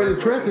 they're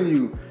already trusting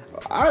you.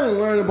 I didn't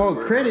learn about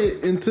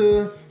credit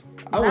until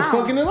I was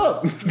fucking it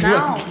up. No,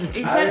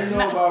 exactly. I didn't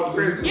know about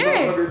credit. Some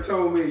motherfucker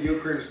told me your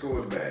credit score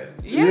is bad.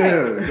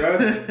 Yeah.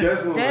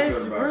 That's what that's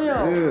real.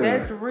 Yeah.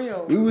 That's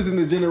real. We was in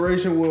the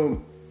generation where,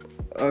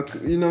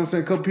 you know what I'm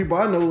saying, a couple people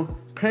I know,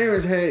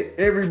 parents had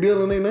every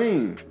bill in their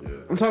name. Yeah.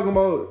 I'm talking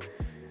about,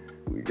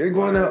 they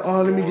going out,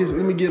 oh, let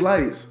me get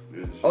lights.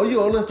 Oh, you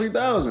owe us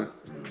 $3,000.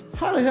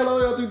 How the hell owe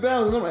y'all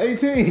 $3,000? I'm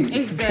 18.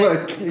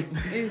 Exactly.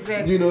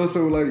 Exactly. You know,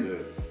 so like.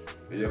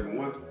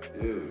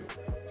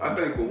 I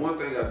think the one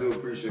thing I do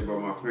appreciate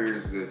about my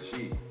parents is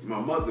that my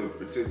mother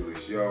particularly,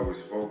 she always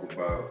spoke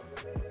about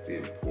the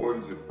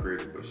importance of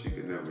credit, but she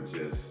could never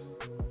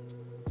just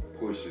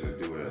push it or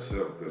do it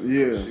herself because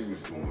she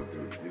was going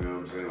through, you know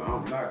what I'm saying?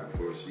 I'm knocking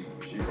for it.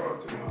 She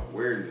brought it to my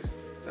awareness.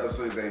 That was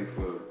the same thing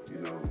for,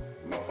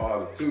 my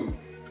father too.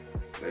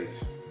 They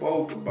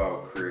spoke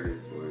about credit,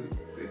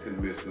 but they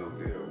couldn't miss no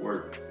day of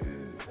work.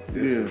 And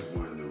this was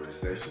when the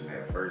recession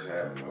had first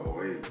happened in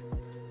 2008.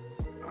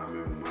 I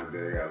remember my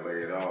day I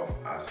laid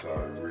off, I saw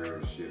the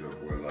real shit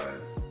of where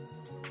like,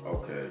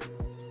 okay,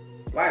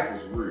 life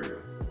is real.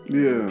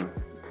 Yeah.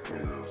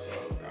 So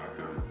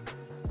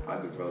I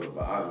developed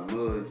an out of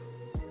mud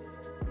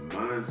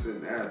mindset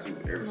and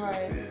attitude ever since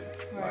then.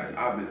 Right. Like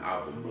I've been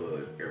out of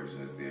mud ever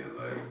since then.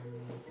 Like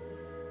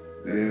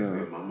that's just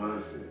been my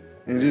mindset.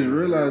 And just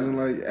realizing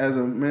like as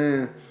a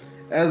man,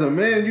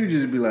 you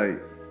just be like,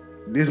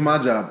 this is my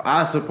job.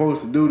 I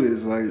supposed to do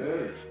this. Like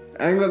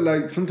I ain't gonna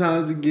like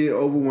sometimes it get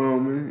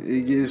overwhelming.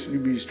 You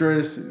be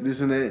stressed,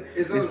 this and that.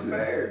 It's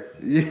unfair.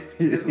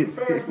 It's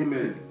unfair for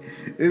men.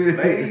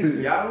 Ladies,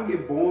 y'all don't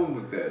get born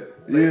with that.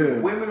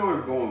 Like, women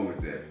aren't born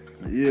with that.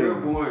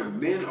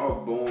 Men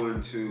are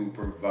born to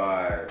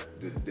provide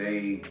the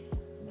day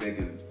they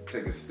can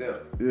take a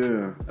step.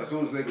 Yeah. As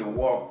soon as they can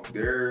walk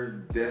their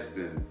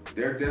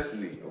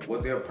destiny of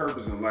what their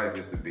purpose in life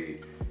is to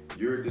be,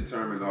 you're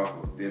determined off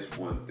of this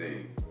one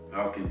thing.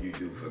 How can you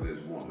do for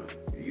this woman?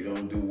 You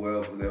don't do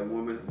well for that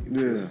woman,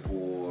 you're piss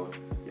poor,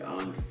 you're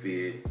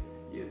unfit,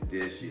 you're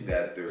this, you're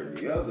that, third, and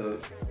the other.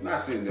 I'm not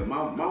saying that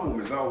my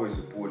woman's always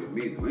supported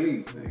me through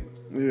anything.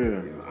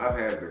 Yeah. I've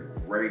had the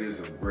greatest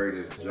of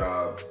greatest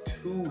jobs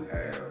to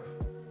have.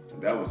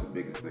 And that was the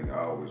biggest thing I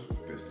always was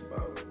pissed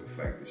about, the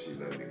fact that she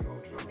let me go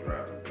truck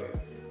driving. But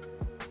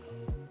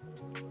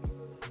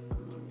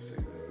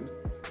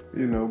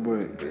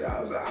but yeah,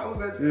 I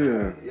was at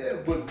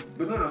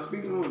but no,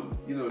 speaking on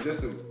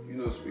just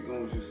to speak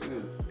on what you're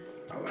saying,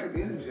 I like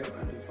the energy, I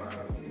like the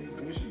vibe.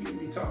 When she get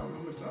me talking,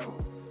 I'm gonna talk.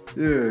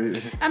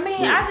 Yeah. I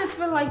mean, I just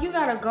feel like you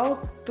gotta go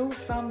through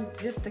something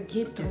just to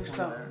get through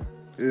something.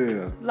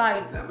 Yeah.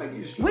 Like that make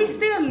you strong. We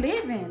still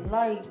living.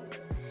 Like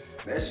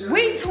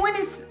we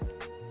 20.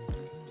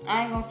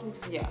 I ain't gonna speak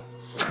for y'all.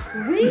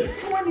 We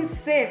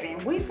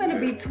 27. We finna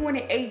be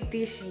 28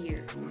 this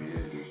year.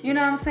 You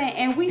know what I'm saying?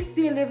 And we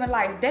still living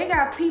life. They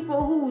got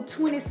people who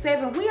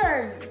 27. We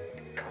are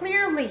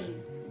clearly.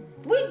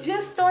 We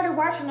just started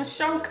watching a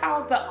show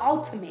called The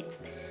Ultimate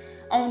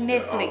on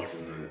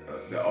Netflix.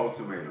 The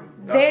Ultimatum.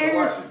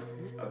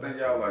 I think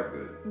y'all like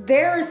that.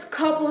 There's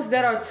couples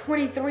that are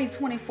 23,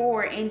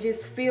 24 and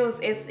just feels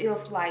as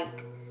if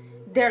like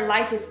their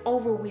life is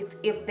over with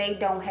if they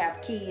don't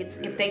have kids,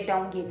 if they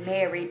don't get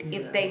married,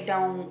 if they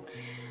don't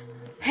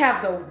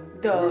have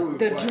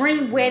the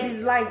dream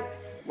wedding, like.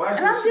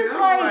 And I'm just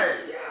like,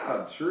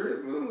 y'all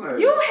tripping. Like,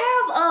 you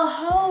have a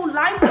whole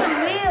life to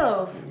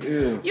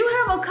live. You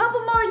have a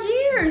couple more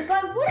years.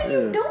 Like, what are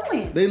you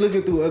doing? They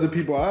looking through other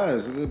people's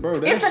eyes,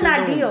 bro. It's an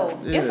ideal.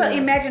 It's an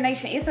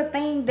imagination. It's a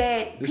thing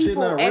that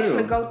people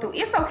actually go through.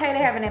 It's okay to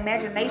have an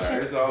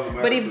imagination,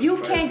 but if you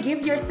can't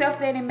give yourself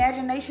that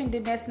imagination,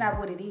 then that's not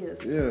what it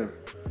is. Yeah,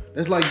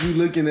 it's like you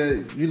looking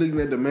at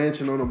the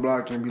mansion on the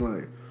block and be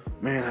like,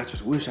 man, I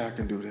just wish I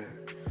could do that.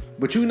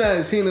 But you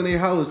not seeing in their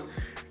house,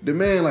 the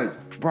man like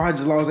bro, I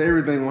just lost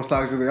everything on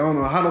stocks today. I don't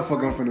know how the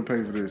fuck I'm finna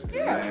pay for this.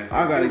 Yeah. Man,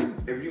 I gotta.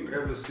 If you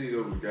ever see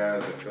those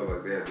guys that feel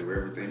like they have to do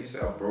everything, you see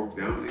how broke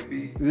down they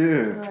be?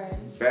 Yeah.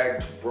 Right.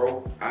 Back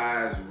broke,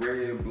 eyes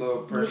red,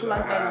 blood pressure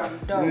like they high,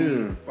 on dope.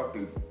 Yeah.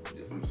 fucking.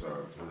 I'm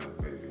sorry, I'm not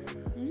a baby.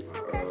 It's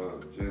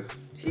okay.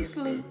 She Just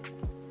sleep.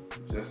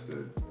 Just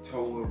the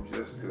toe of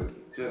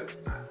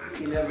I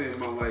ain't never in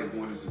my life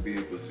wanted to be in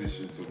a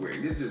position to where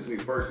this is just me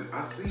personally. I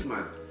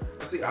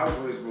was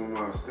raised by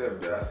my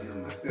stepdad. I see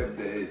my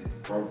stepdad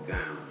broke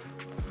down.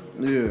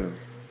 Yeah.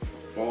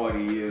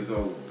 40 years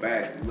old,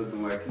 back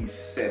looking like he's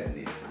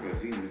 70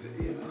 because he was,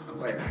 I'm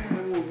like, I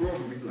don't want to grow up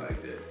and be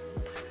like that.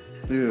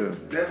 Yeah.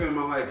 Never in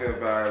my life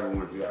have I ever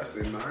went through. I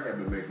said, no, I got to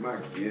make my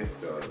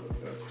gift of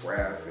the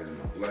craft and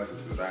the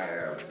blessings that I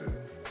have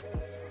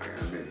I got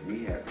to make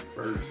me happy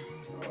first.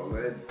 All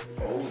that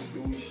old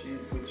school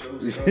shit, put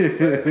yourself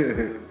back,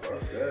 man. Fuck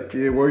that.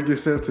 Yeah, work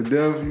yourself to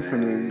death. You Man,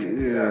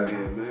 finna, yeah,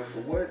 man. For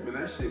what? Man,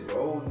 that shit for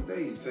old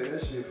days. Say that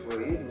shit for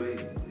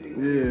inmate.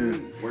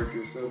 Yeah. Work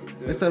yourself to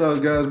death. That's how those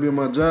guys be on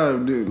my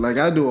job, dude. Like,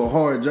 I do a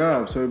hard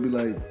job, so it'd be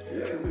like,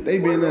 Yeah, man, they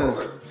you been work as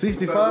hard.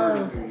 65.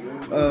 What type of work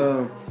you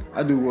do, man?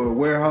 I do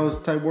warehouse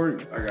type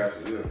work. I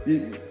got you.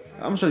 Yeah,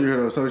 I'm sure you heard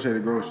of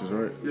Associated Grocers,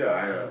 right? yeah I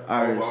have.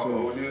 All right,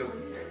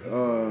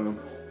 O'Neal?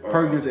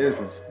 Perkins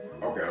Essence.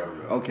 Okay,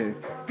 Okay.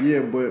 Yeah,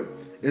 but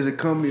it's a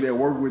company that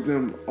work with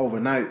them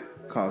overnight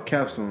called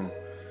Capstone.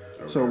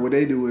 So what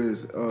they do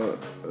is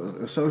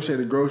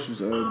Associated Grocers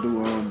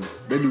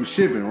they do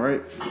shipping,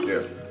 right?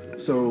 Yeah.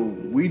 So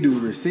we do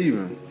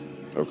receiving.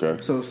 Okay.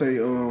 So say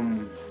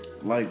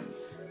like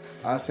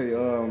I say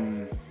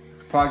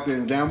Procter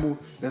and Gamble,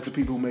 that's the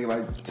people who make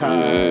like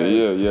Tide.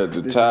 Yeah.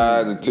 The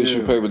Tide, the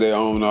tissue paper, they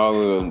own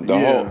all of the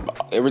Yeah. whole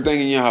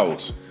everything in your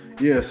house.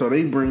 Yeah, so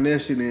they bring that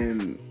shit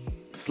in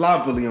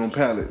sloppily on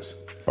pallets.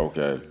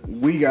 Okay.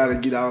 We gotta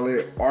get all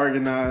that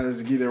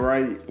organized, get it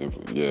right,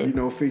 Yeah. you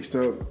know, fixed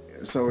up,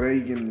 so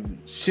they can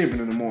ship it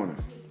in the morning.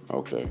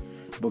 Okay.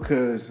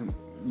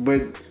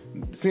 But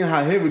seeing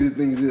how heavy these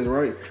things is,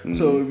 right? Mm-hmm.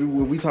 So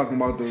if we talking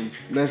about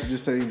let's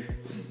just say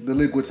the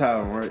liquid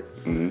towel, right?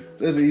 Mm-hmm.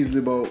 That's easily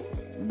about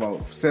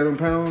 7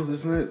 pounds,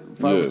 isn't it?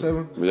 5 or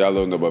 7. But y'all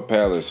loading up a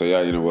pallet, so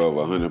y'all over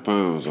 100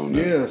 pounds on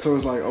that. Yeah, so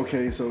it's like,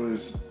 okay, so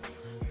it's,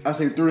 I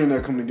say 3 and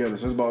that come together,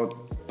 so it's about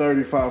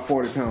 35,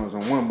 40 pounds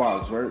on one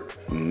box, right?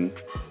 Mm-hmm.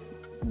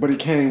 But it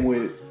came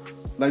with,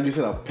 like you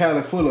said, a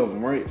pallet full of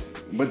them, right?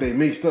 But they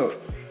mixed up.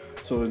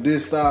 So it's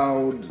this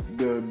style,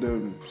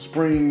 the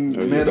spring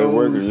Yeah, meadows. they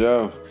working,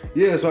 yeah.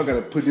 Yeah, so I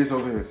gotta put this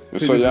over here.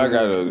 Put So this y'all over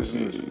gotta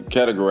here.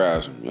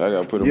 categorize them. Y'all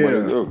gotta put them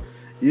where they go.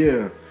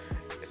 Yeah.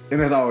 And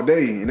that's all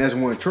day, and that's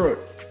one truck.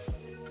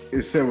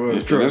 It's several other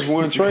And trucks. that's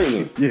one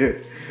trailer. Yeah.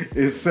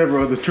 It's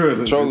several other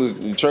trailers.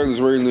 The trailers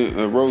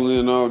rolling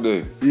in all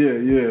day.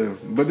 Yeah.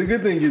 But the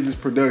good thing is it's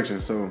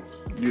production, so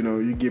you know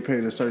you get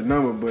paid a certain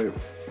number.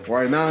 But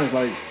right now it's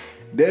like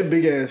that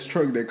big ass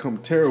truck that come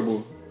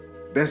terrible.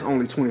 That's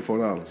only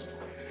 $24.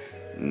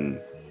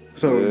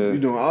 So Yeah. you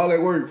doing all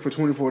that work for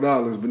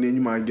 $24, but then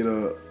you might get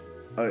a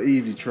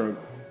easy truck,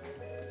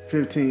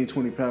 15,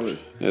 20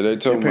 pallets. Yeah, they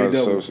talking They pay about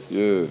double.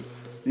 yeah.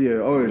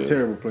 Yeah, it's a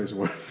terrible place to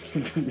work.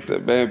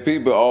 That, man,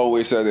 people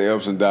always have their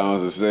ups and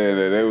downs of saying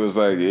that. They was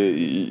like,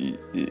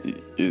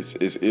 it's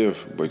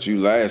if, but you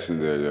lasting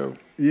there though.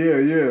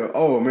 Yeah.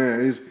 Oh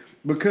man, it's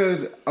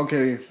because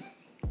okay,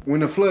 when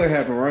the flood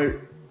happened, right?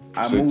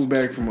 I moved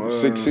back from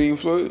 16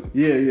 flood.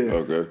 Yeah.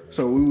 Okay.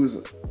 So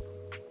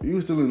you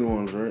were still in New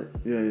Orleans, right?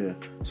 Yeah.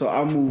 So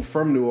I moved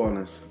from New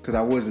Orleans because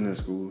I wasn't in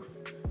school.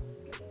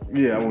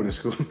 Yeah, I went to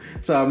school.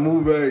 So I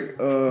moved back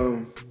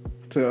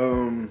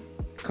to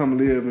come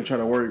live and try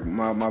to work.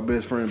 My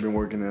best friend been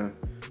working there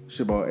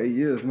shit about 8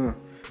 years now.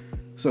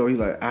 So he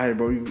like, all right,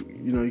 bro,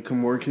 you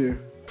come work here.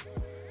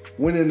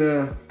 Went in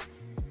there.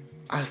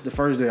 The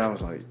first day I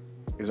was like,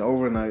 it's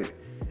overnight.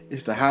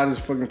 It's the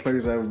hottest fucking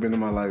place I've ever been in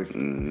my life.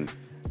 Mm-hmm.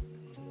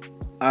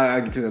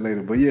 I get to that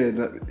later, but yeah,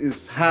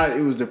 it's hot.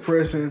 It was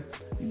depressing.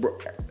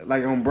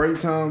 Like on break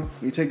time,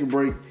 when you take a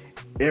break,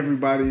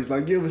 everybody's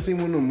like, you ever seen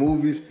one of the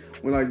movies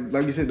when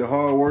like you said, the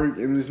hard work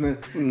and this and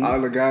that, all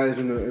the guys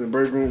in the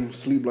break room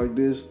sleep like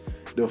this.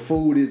 The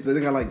food is, they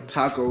got like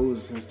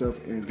tacos and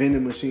stuff and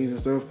vending machines and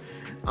stuff.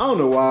 I don't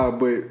know why,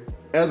 but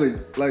as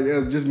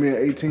just being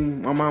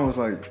 18, my mom was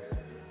like,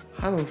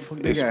 how the fuck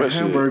they got Especially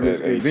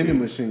hamburgers at and 18. vending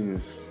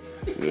machines?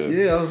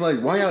 Yeah. I was like,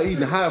 why y'all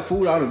eating hot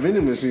food out of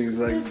vending machines?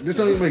 Like, this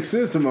don't even make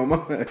sense to my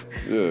mind.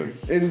 Yeah.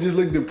 And it just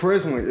looked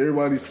depressing. Like,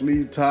 everybody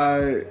sleep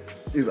tired.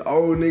 It's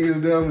old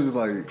niggas there. I'm just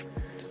like,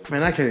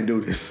 man, I can't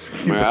do this.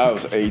 Man, I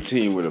was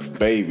 18 with a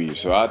baby,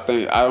 so I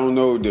don't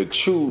know the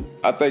truth.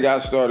 I think I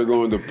started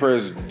going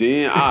depressed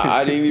then.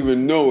 I didn't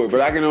even know it,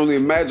 but I can only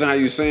imagine how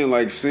you seeing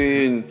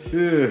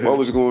what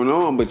was going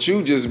on. But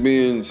you just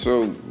being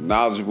so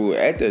knowledgeable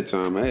at that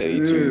time at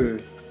 18.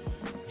 Yeah.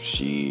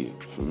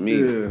 Shit, for me,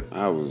 Yeah.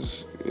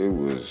 it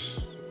was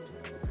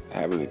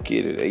having a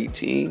kid at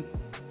 18.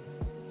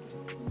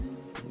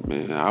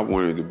 Man, I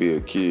wanted to be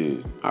a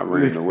kid. I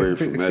ran away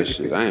from that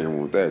shit. I didn't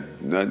want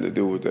nothing to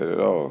do with that at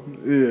all.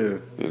 Yeah.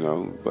 You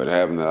know, but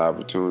having that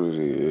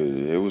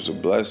opportunity, it was a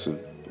blessing.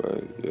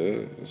 But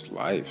yeah, it's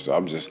life. So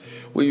I'm just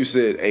when you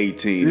said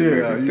 18, Yeah,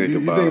 it made me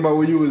you think about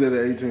when you was at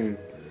 18.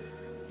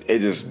 It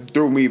just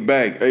threw me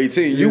back.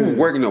 18, you were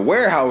working a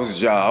warehouse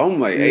job. I'm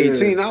like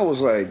 18. I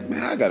was like,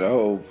 man, I got a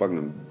whole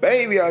fucking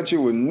baby out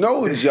here with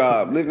no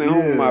job, living at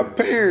home with my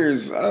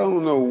parents. I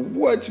don't know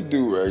what to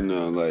do right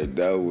now. Like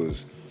that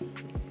was,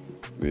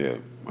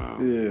 wow.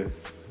 Yeah.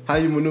 How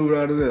you maneuver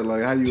out of that?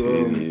 Like how you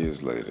 10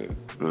 years later,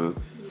 huh?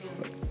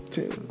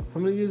 10. How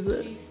many years is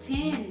that? She's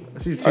 10.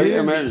 She's 10. Oh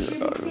yeah, man.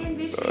 She'll be 10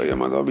 this year. Yeah,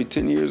 my daughter be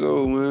 10 years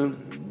old, man.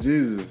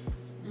 Jesus.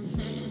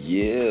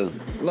 Yeah.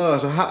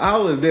 Lord, so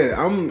how is that?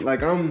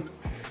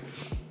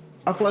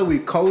 I feel like we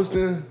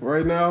coasting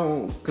right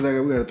now because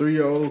we got a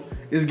 3-year-old.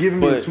 It's giving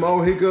me But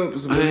small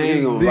hiccups. But I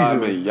ain't gonna lie,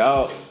 decent. man.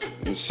 Y'all,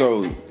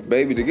 so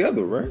baby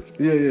together, right?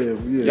 Yeah.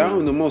 Y'all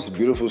in the most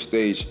beautiful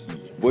stage.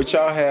 What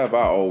y'all have,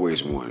 I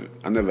always wanted.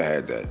 I never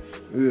had that.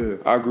 Yeah.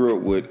 I grew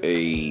up with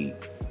a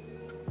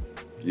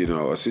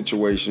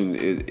situation.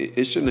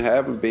 It shouldn't have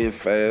happened. Being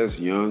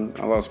fast, young.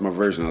 I lost my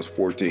virgin. I was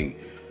 14,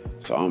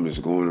 so I'm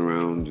just going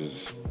around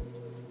just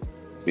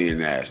being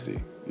nasty.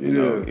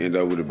 End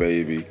up with a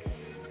baby,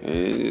 and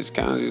it's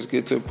kind of just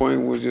get to a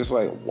point where it's just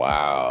like,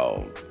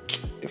 wow,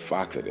 if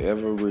I could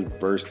ever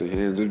reverse the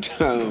hands of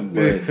time,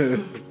 but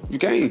you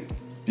can't.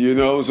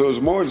 So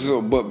it's more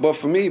just. But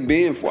for me,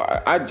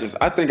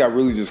 I think I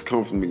really just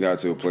comfortably got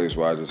to a place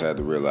where I just had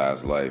to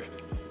realize life.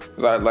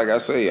 Like I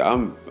say,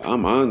 I'm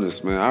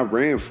honest, man. I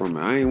ran from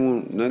it. I ain't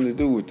want nothing to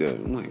do with that.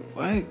 I'm like,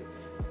 what?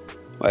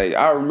 Like,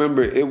 I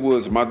remember it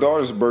was my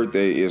daughter's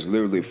birthday is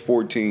literally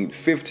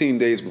 15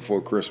 days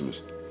before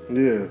Christmas.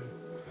 Yeah.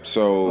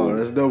 So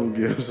that's double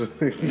gifts.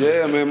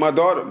 yeah, man. My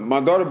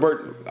daughter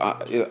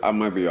birthday. I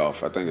might be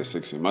off. I think it's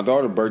 16. My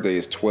daughter's birthday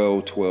is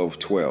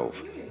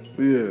 12/12/12.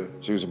 Yeah.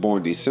 She was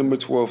born December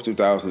 12th,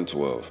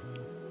 2012.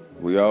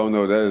 We all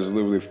know that is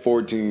literally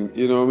 14.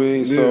 You know what I mean?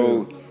 Yeah.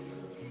 So.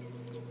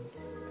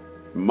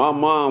 My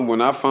mom, when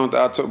I found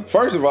out,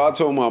 first of all, I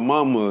told my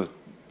mama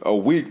a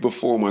week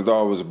before my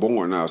daughter was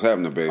born I was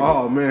having a baby.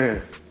 Oh,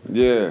 man.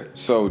 Yeah.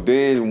 So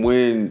then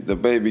when the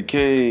baby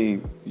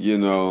came,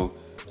 my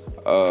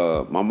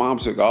mom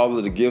took all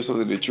of the gifts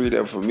under the tree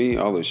there for me,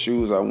 all the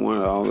shoes I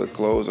wanted, all the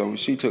clothes.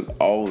 She took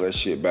all that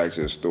shit back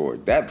to the store.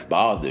 That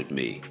bothered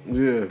me.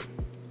 Yeah.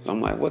 So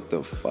I'm like, what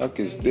the fuck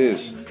is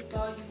this?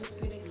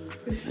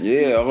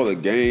 Yeah, all the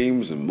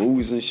games and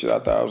movies and shit I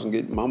thought I was gonna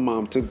get. My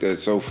mom took that.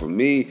 So for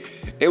me,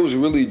 it was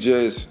really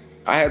just,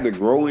 I had to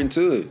grow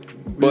into it.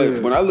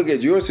 But when I look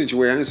at your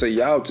situation, I can say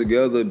y'all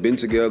together, been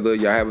together,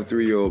 y'all have a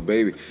 3-year-old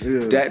baby.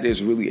 Yeah. That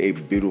is really a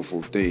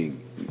beautiful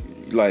thing.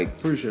 Like,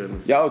 appreciate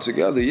it. Y'all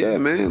together, yeah,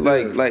 man.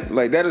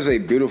 Like that is a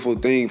beautiful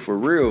thing for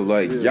real.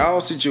 Like y'all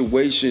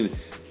situation,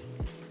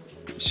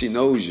 she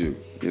knows you,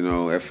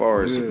 as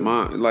far as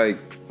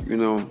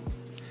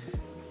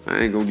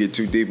I ain't gonna get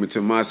too deep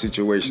into my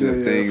situation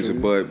and things,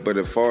 but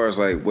as far as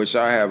like what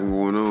y'all having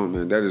going on,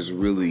 man, that is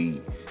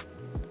really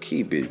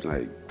keep it.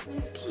 Like,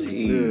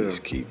 please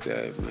keep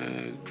that,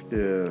 man.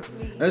 Yeah,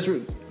 that's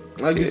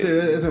like you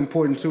said, it's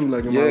important too.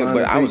 Like in my line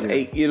but of I was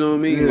thinking. 8. You know what I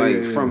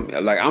mean? From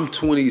I'm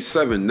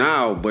 27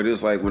 now, but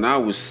it's like when I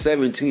was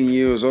 17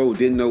 years old,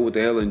 didn't know what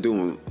the hell I'm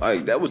doing.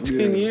 Like that was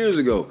 10 years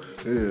ago.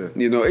 Yeah,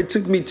 it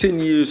took me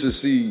 10 years to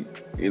see.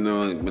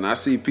 When I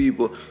see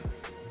people.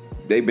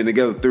 They've been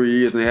together 3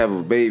 years and they have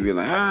a baby.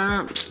 Like,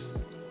 I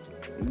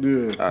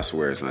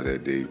swear it's not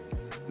that deep.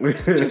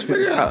 Just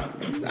figure it out.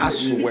 I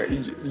swear.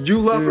 You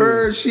love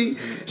her. She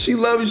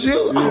loves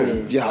you.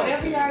 Oh, y'all.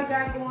 Whatever y'all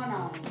got going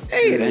on.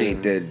 It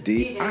ain't that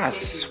deep. I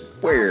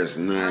swear it's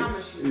not.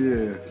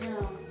 Yeah.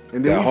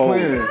 And then the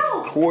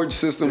whole court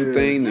system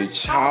thing, the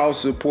child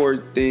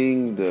support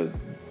thing, the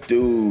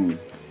dude.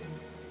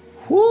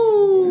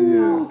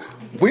 Whoo.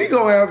 Yeah. We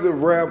gonna have to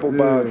rap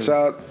about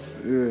child.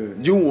 Yeah.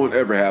 You won't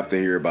ever have to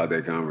hear about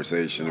that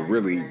conversation or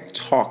really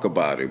talk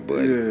about it,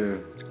 but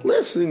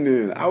listen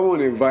then. I want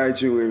to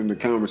invite you in the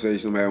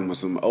conversation I'm having with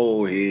some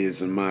old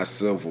heads and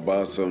myself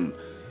about some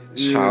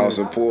child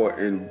support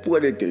and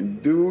what it can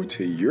do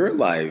to your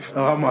life.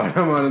 Oh, I'm out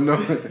of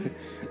know.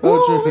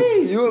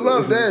 You'll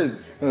love that.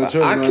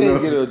 I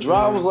can't get a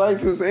driver's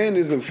license, and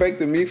it's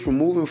affecting me from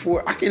moving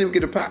forward. I can't even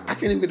get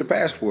a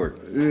passport.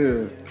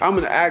 Yeah, I'm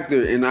an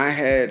actor, and I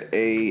had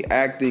a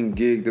acting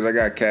gig that I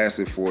got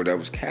casted for. That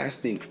was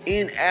casting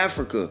in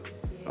Africa.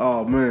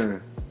 Oh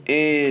man!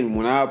 And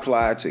when I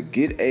applied to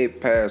get a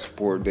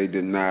passport, they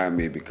denied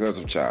me because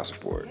of child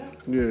support.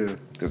 Yeah,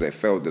 because they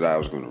felt that I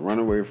was going to run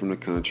away from the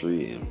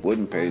country and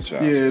wouldn't pay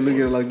child support. Yeah, look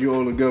at it like you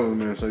owe the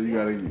government, so you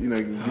gotta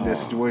get that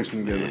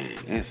situation together. Man,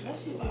 that's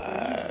a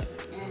lot.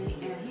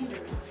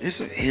 It's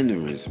a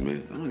hindrance,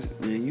 man.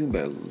 Man, you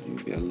better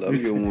love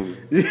your woman.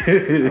 Work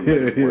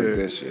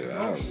that shit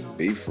out.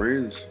 Be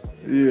friends.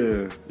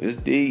 Yeah. It's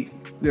deep.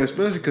 Yeah,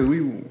 especially because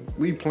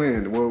we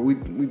planned. Well, we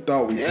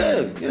thought we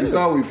planned. Yeah. We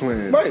thought we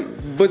planned. Right,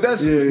 but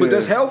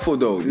that's helpful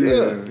though.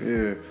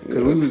 Yeah.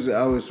 Because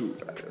I was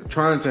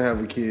trying to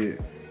have a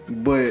kid,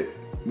 but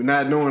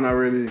not knowing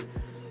already,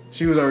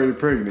 she was already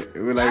pregnant.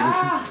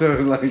 So it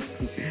was like,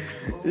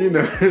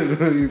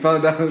 you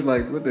found out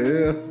like what the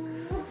hell.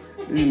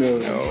 You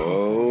know.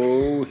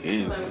 Oh,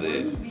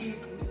 Hensley.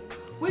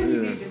 What he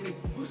did to me?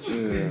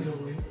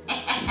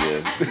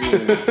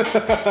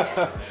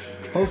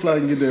 Hopefully I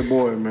can get that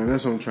boy, man.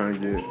 That's what I'm trying to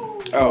get.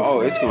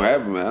 Oh, it's gonna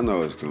happen, man. I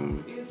know it's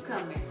coming. It's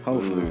coming. I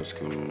Hopefully. know it's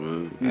coming,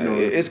 man. You know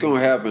It's gonna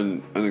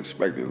happen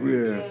unexpectedly.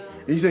 Yeah.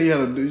 You say you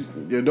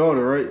had your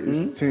daughter, right?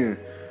 It's 10.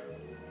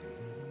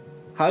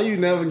 How you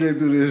navigate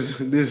through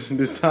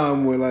this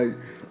time where, like,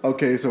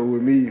 okay, so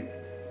with me,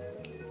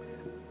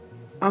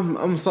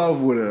 I'm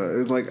soft with her.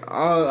 It's like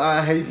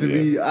I hate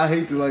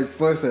to like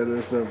fuss at her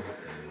and stuff.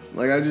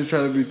 Like I just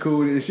try to be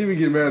cool, and she be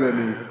getting mad at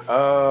me.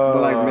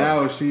 But like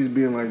now she's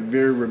being like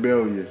very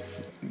rebellious.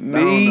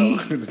 Me,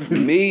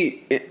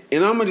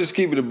 and I'm gonna just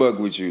keep it a buck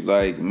with you.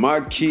 Like my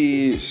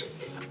kids,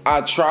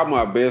 I try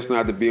my best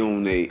not to be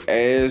on their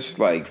ass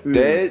like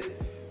that,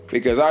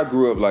 because I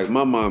grew up like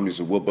my mom used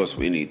to whoop us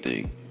for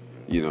anything,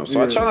 you know.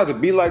 So I try not to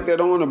be like that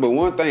on her. But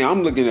one thing,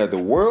 I'm looking at the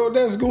world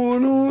that's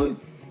going on,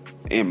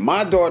 and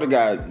my daughter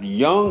got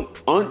young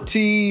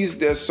aunties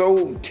that's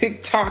so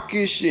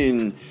TikTokish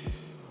and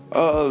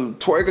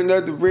twerking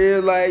at the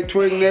red light,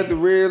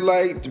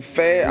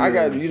 fast. I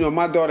got, you know,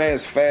 my daughter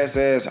has fast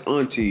ass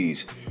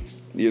aunties,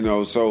 you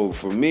know. So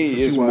for me,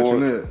 So it's she watching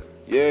more. that.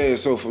 Yeah,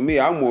 so for me,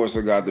 I more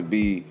so got to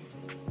be.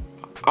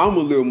 I'm a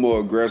little more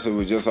aggressive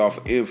with just off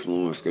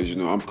influence because you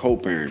know I'm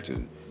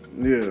co-parenting.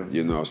 Yeah.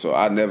 You know, so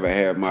I never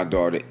have my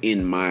daughter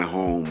in my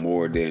home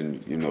more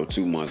than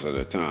 2 months at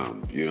a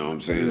time. You know what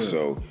I'm saying? Yeah.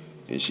 So,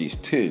 and she's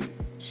 10.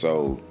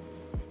 So.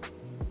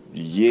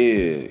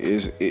 Yeah,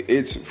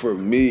 it's for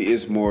me.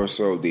 It's more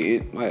so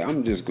like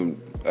I'm just gonna.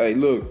 Hey,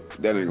 look,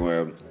 that ain't gonna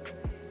happen.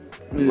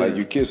 Yeah. Like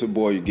you kiss a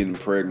boy, you're getting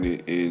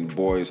pregnant, and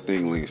boys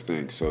stinglings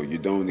stink. So you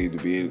don't need to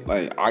be in.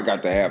 Like I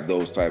got to have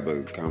those type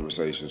of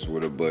conversations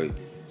with her, but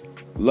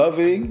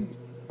loving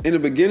in the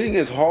beginning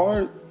is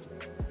hard.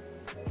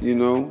 You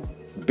know,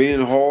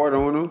 being hard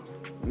on her.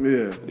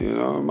 Yeah. You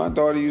know, my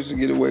daughter used to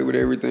get away with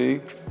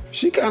everything.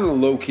 She kind of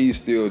low key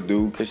still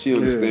do, cause she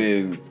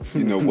understand,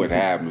 you know, what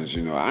happens.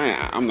 You know,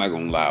 I'm not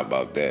gonna lie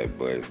about that.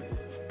 But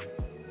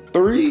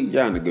 3,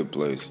 y'all in a good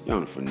place. Y'all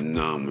in a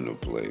phenomenal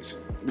place.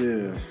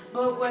 Yeah.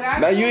 But what I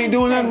Now you ain't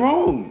doing nothing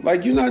wrong.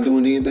 Like you're not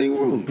doing anything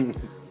wrong.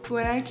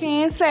 What I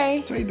can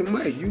say. Take the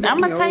mic. You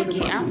I'ma me take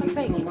holding it. I'ma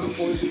take it. My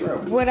voice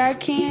travel. What I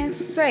can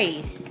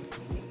say,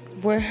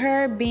 with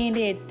her being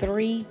at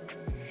 3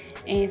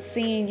 and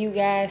seeing you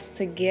guys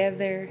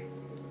together,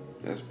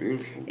 That's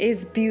beautiful.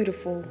 it's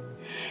beautiful.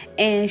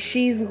 And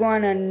she's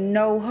gonna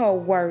know her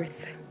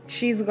worth.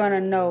 She's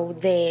gonna know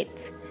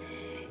that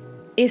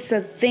it's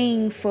a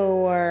thing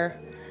for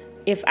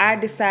if I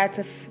decide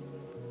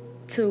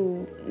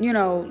to you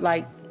know,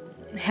 like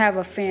have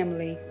a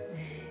family,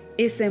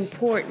 it's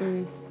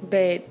important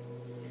that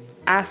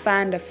I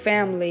find a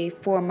family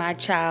for my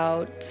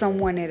child,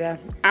 someone that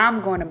I'm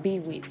gonna be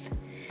with.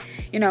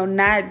 You know,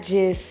 not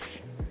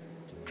just,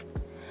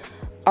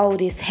 oh,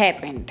 this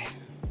happened,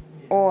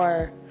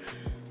 or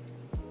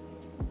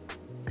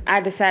I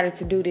decided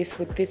to do this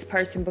with this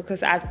person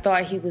because I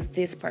thought he was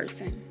this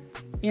person.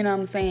 You know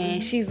what I'm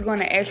saying? She's going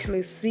to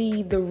actually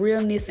see the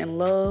realness in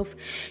love.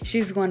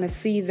 She's going to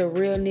see the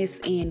realness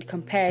in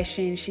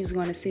compassion. She's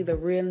going to see the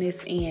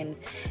realness in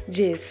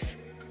just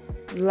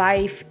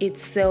life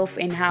itself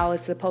and how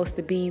it's supposed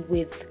to be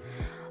with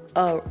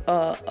a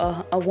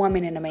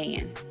woman and a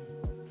man.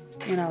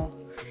 You know,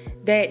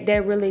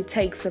 that really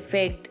takes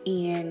effect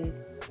in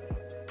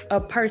a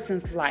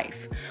person's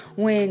life.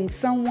 When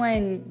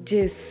someone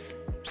just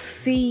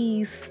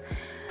sees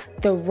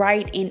the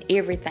right in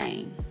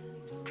everything.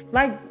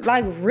 Like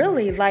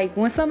really, like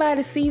when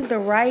somebody sees the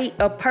right,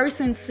 a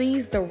person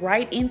sees the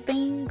right in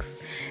things,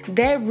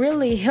 that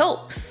really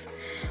helps.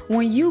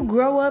 When you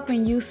grow up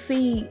and you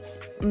see,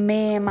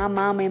 man, my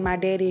mom and my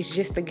daddy is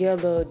just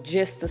together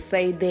just to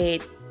say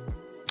that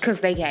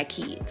because they got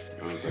kids.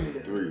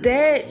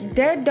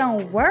 That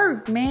don't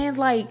work, man.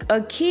 Like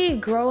a kid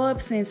grow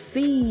up and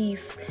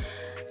sees,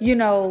 you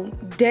know,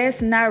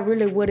 that's not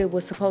really what it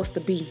was supposed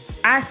to be.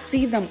 I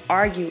see them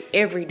argue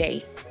every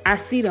day. I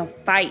see them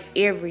fight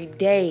every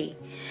day.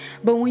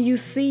 But when you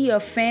see a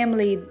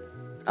family,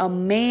 a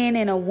man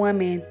and a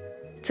woman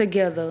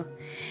together,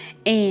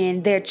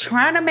 and they're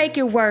trying to make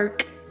it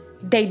work,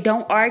 they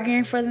don't argue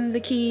in front of the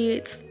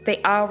kids.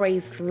 They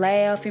always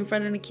laugh in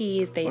front of the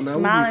kids. They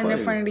smiling in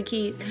front of the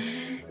kids.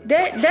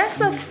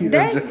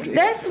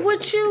 That's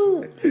what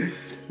you.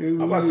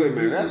 I'm about to say,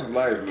 man, that's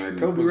life, man.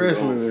 Couples are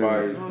gonna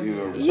fight, you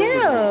know. Couples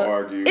gonna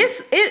argue.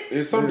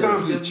 It's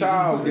sometimes the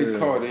child get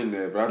caught in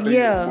there, but I think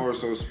it's more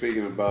so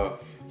speaking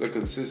about the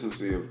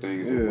consistency of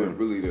things and what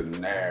really the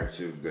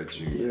narrative that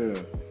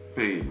you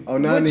paint. Oh,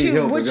 now I need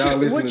help. If y'all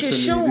listening to me,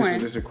 showing.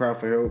 this is a cry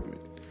for help.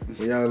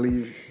 When y'all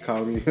leave,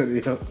 call me.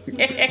 They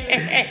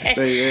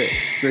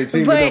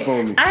teaming up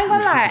on me.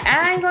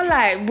 I ain't gonna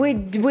lie.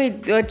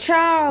 With a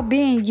child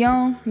being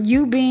young,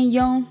 you being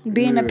young,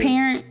 being a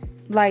parent,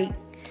 like,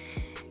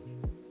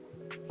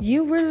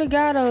 you really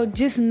gotta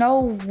just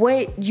know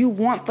what you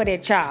want for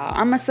that child.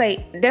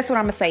 That's what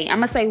I'm gonna say. I'm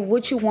gonna say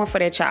what you want for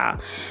that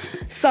child.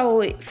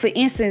 So, for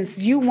instance,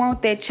 you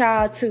want that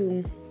child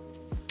to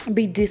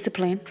be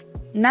disciplined.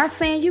 Not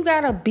saying you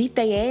gotta beat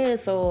their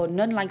ass or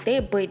nothing like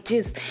that, but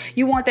just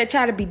you want that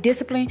child to be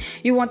disciplined.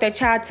 You want that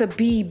child to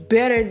be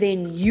better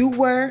than you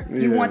were. Yeah.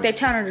 You want that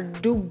child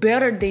to do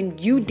better than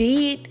you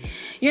did.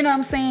 You know what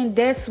I'm saying?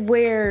 That's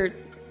where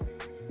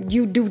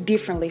you do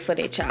differently for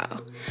that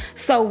child.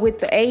 So with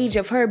the age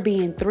of her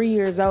being 3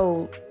 years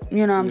old,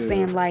 you know what I'm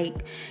saying? Like,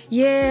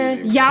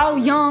 y'all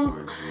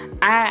young.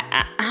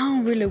 I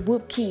don't really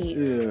whoop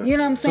kids. Yeah. You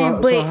know what I'm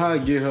saying? So how I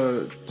get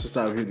her to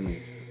stop hitting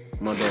me?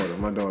 My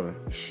daughter.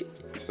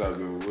 Stop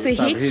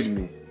hitting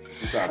me.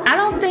 I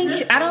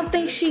don't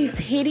think she's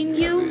hitting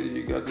you.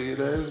 You got to hit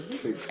her ass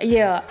back.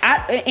 Yeah,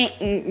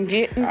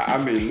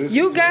 I mean, listen,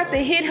 you got to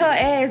hit her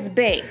ass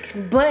back,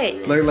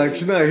 but like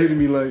she's not hitting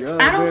me like. Oh,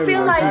 I don't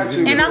feel like,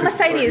 and I'm gonna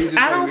say this.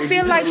 I don't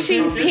feel like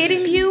she's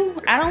hitting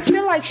you. I don't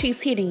feel like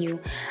she's hitting you.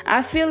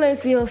 I feel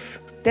as if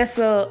that's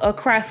a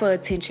cry for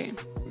attention.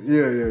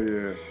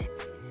 Yeah.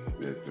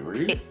 At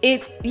 3?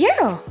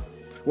 Yeah.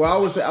 Well, I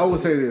would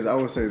say this.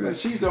 But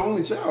she's the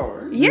only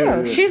child, right?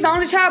 Yeah, she's the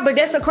only child, but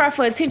that's a cry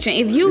for attention.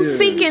 If you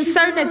seeking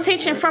certain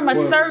attention from a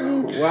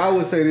certain... Well, I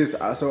would say this.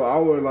 So I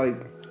would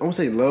I won't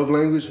say love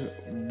language,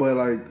 but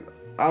like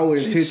our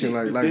intention,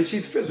 like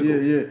she's physical.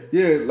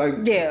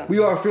 Yeah. We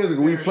are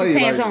physical. We play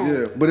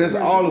but that's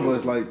all of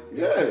us. Like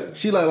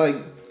she like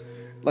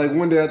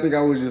one day I think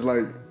I was just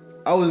like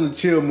I was in a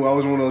chill mood. I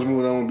was one of those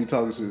moods I want to be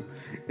talking to,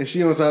 and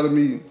she on side of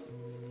me.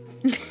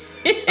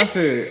 I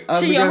said,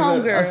 she your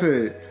homegirl. I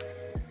said,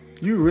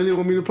 you really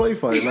want me to play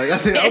fight? Like I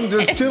said, I'm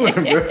just chilling,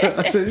 bro.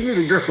 I said, you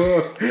need to grow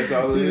up. That's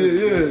all it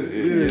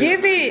is.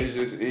 Give it.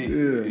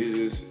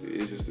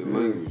 It's just a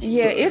language.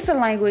 Yeah, it's a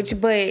language,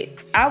 but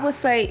I would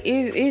say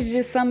it's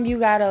just something you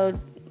gotta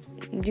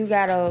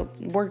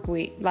work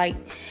with. Like,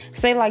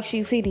 say like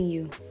she's hitting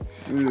you.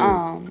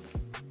 Yeah.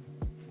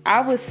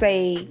 I would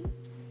say.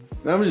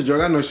 I'm just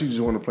joking. I know she just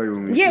want to play with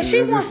me. Yeah,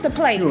 she wants to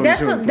play.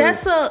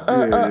 That's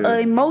a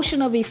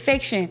emotion of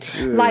affection.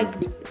 Yeah. Like,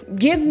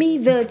 give me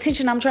the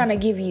attention I'm trying to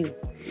give you.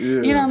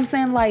 Yeah. You know what I'm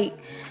saying? Like,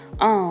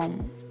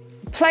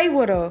 play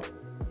with her.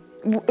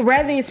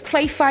 Whether it's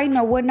play fighting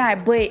or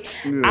whatnot. But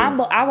I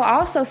will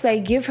also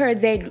say give her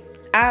that.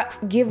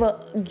 Give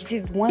her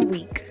just 1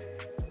 week.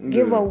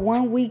 Give her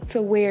 1 week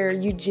to where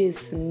you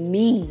just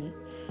mean.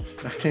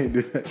 I can't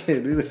do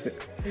that.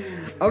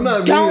 I'm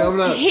not don't mean. I'm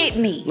not hit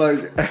me.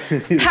 Like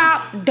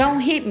Pop,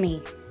 don't hit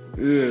me.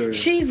 Yeah.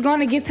 She's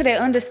gonna get to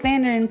that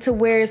understanding to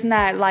where it's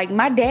not like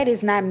my dad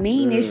is not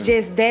mean. It's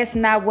just that's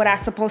not what I'm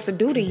supposed to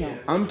do to him.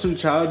 I'm too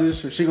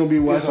childish. She gonna be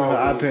watching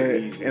her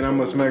iPad and I'm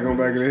gonna smack on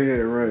back of the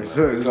head and run.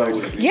 So it's like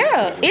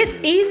it's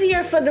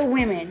easier for the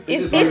women,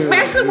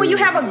 especially when you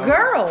have a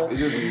girl.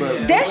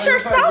 That's your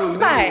soft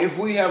spot. If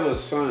we have a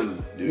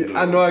son,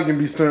 I know I can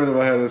be stern if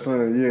I had a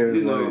son. Yeah,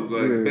 you know,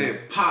 man,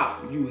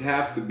 Pop, you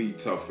have to be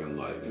tough in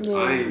life. Yeah.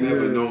 I ain't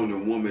never known a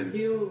woman.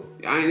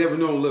 I ain't never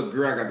known a little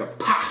girl. I got the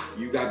pop.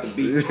 You got to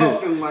be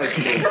tough in life,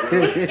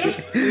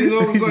 you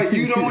know, like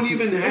you don't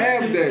even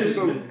have that.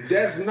 So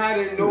that's not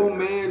in no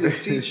man to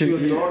teach your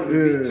daughter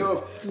to be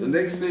tough. The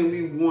next thing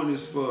we want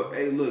is for,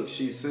 hey, look,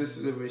 she's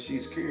sensitive and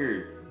she's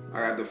caring.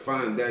 I got to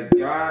find that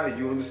guy.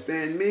 You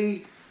understand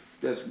me?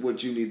 That's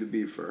what you need to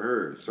be for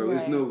her. So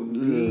there's no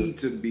need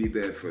to be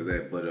that for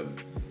that. But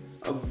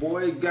a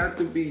boy got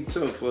to be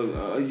tough.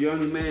 A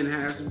young man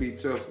has to be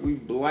tough. We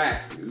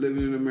black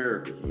living in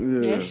America.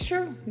 Yeah. That's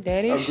true.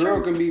 That is true. A girl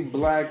true. can be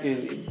black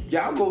and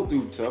y'all go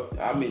through tough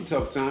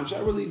times.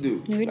 Y'all really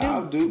do.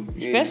 Y'all do.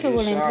 Especially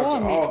with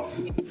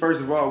employment.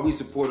 First of all, we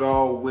support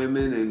all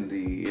women in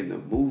the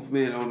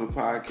movement on the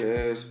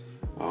podcast.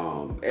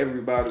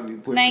 Everybody be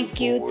pushing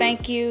forward.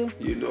 Thank you.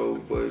 You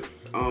know,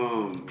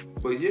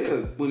 but yeah,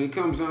 when it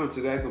comes down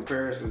to that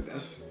comparison,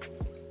 that's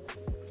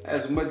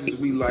as much as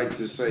we like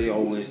to say,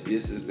 oh, it's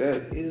this, is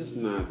that, it's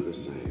not the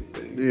same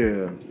thing.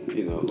 Yeah.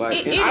 You know,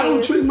 like, I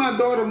don't treat my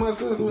daughter, my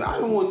son, I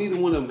don't want neither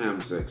one of them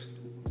having sex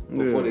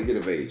before they get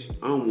of age.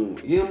 I don't want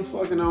him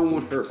fucking, I don't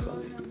want her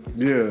fucking.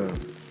 Yeah.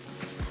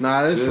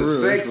 Nah, that's for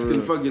real. Sex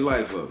can fuck your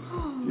life up.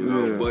 You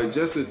know, but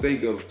just to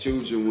think of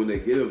children when they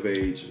get of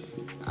age.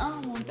 I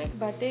don't want to think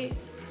about that.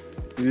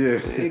 Yeah.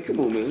 Hey, come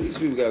on, man. These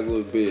people gotta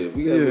go to bed.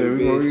 We gotta go to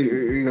bed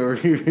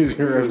too.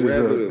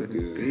 Wrap it up,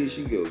 because here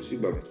she goes. She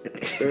about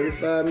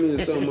 35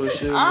 minutes on my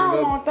shit. I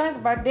don't want to think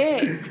about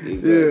that.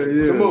 Exactly.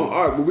 Yeah. Come on,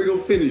 all right, but we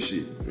gonna finish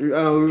it. We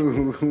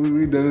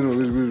done it.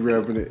 We was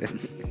wrapping it.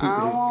 I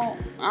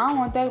don't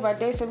want to think about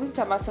that, so we can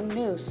talk about something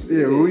else.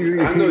 Yeah, I know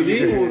you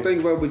didn't want to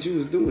think about it, but you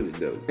was doing it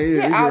though.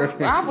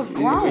 I was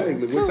grown.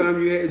 Exactly. Too. What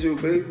time you had your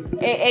baby?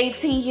 At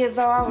 18 years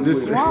old, I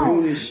was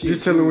grown.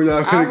 Just tell them when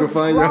y'all finna go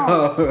find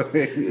y'all.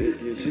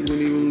 Yeah, she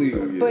wasn't even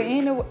legal yet. But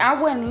anyway, I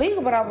wasn't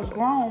legal, but I was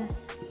grown.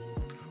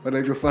 But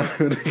they could find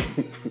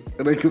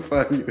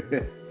you.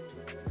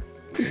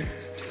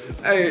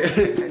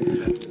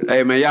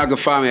 Hey man, y'all can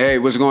find me. Hey,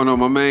 what's going on?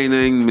 My main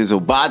name is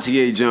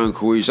Obatier John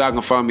Quish. Y'all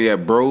can find me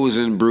at Bros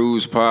and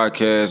Brews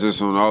Podcast.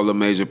 It's on all the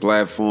major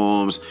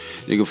platforms.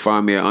 You can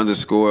find me at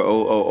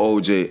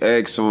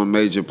 _OOOJX on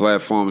major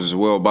platforms as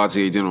well.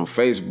 Obatier John on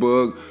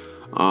Facebook.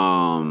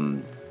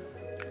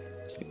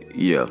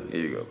 Yeah,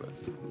 here you go, man.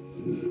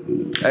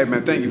 Hey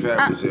man, thank you for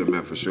having us here,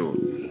 man, for sure.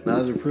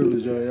 Nah, it's a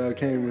privilege, y'all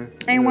came in.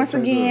 And once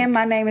again,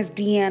 my name is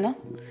Deanna,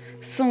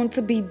 soon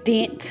to be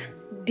Dent.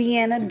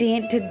 Deanna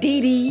Dent to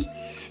Didi.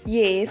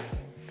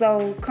 Yes,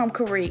 so come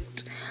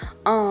correct.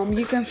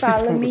 You can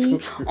follow me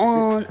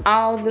on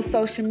all the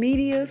social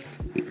medias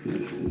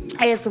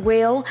as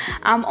well.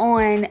 I'm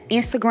on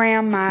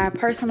Instagram. My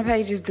personal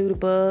page is Do the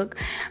Bug.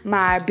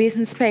 My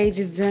business page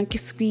is Junkie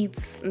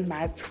Sweets.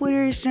 My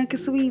Twitter is Junkie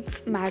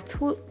Sweets. My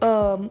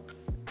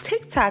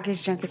TikTok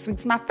is Junkie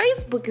Sweets. My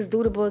Facebook is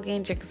Do the Bug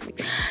and Junkie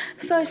Sweets.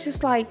 So it's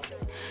just like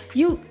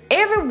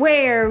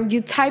everywhere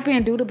you type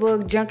in Do the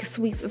Bug, Junkie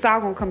Sweets, it's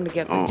all gonna come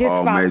together. On just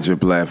all follow major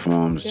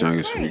platforms, That's Junkie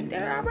right. Sweets.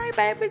 All right,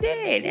 baby.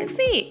 Yeah, that's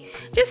it.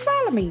 Just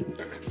follow me.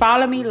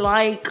 Follow me,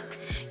 like,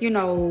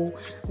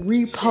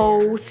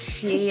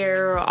 repost,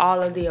 share,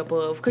 all of the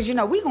above. Cause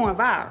we going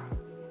viral.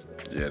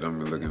 Yeah, don't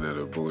be looking at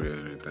her booty or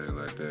anything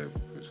like that.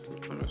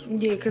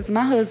 Yeah, cause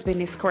my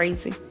husband is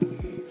crazy.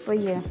 But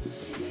yeah.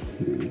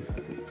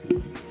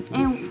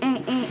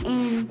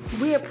 And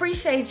we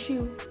appreciate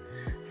you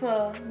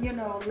for,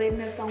 letting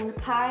us on the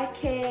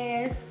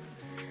podcast.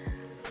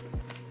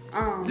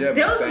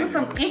 Those were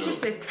some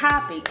interesting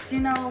topics,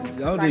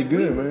 Y'all like did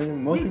good,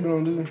 man. Most people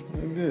don't do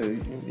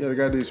good. You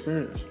got the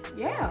experience.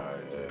 Yeah.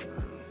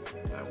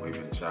 We've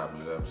been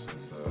chopping it up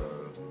since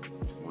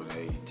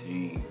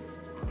 2018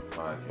 on the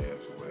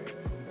podcast away.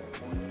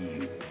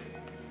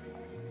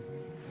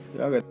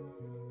 Y'all got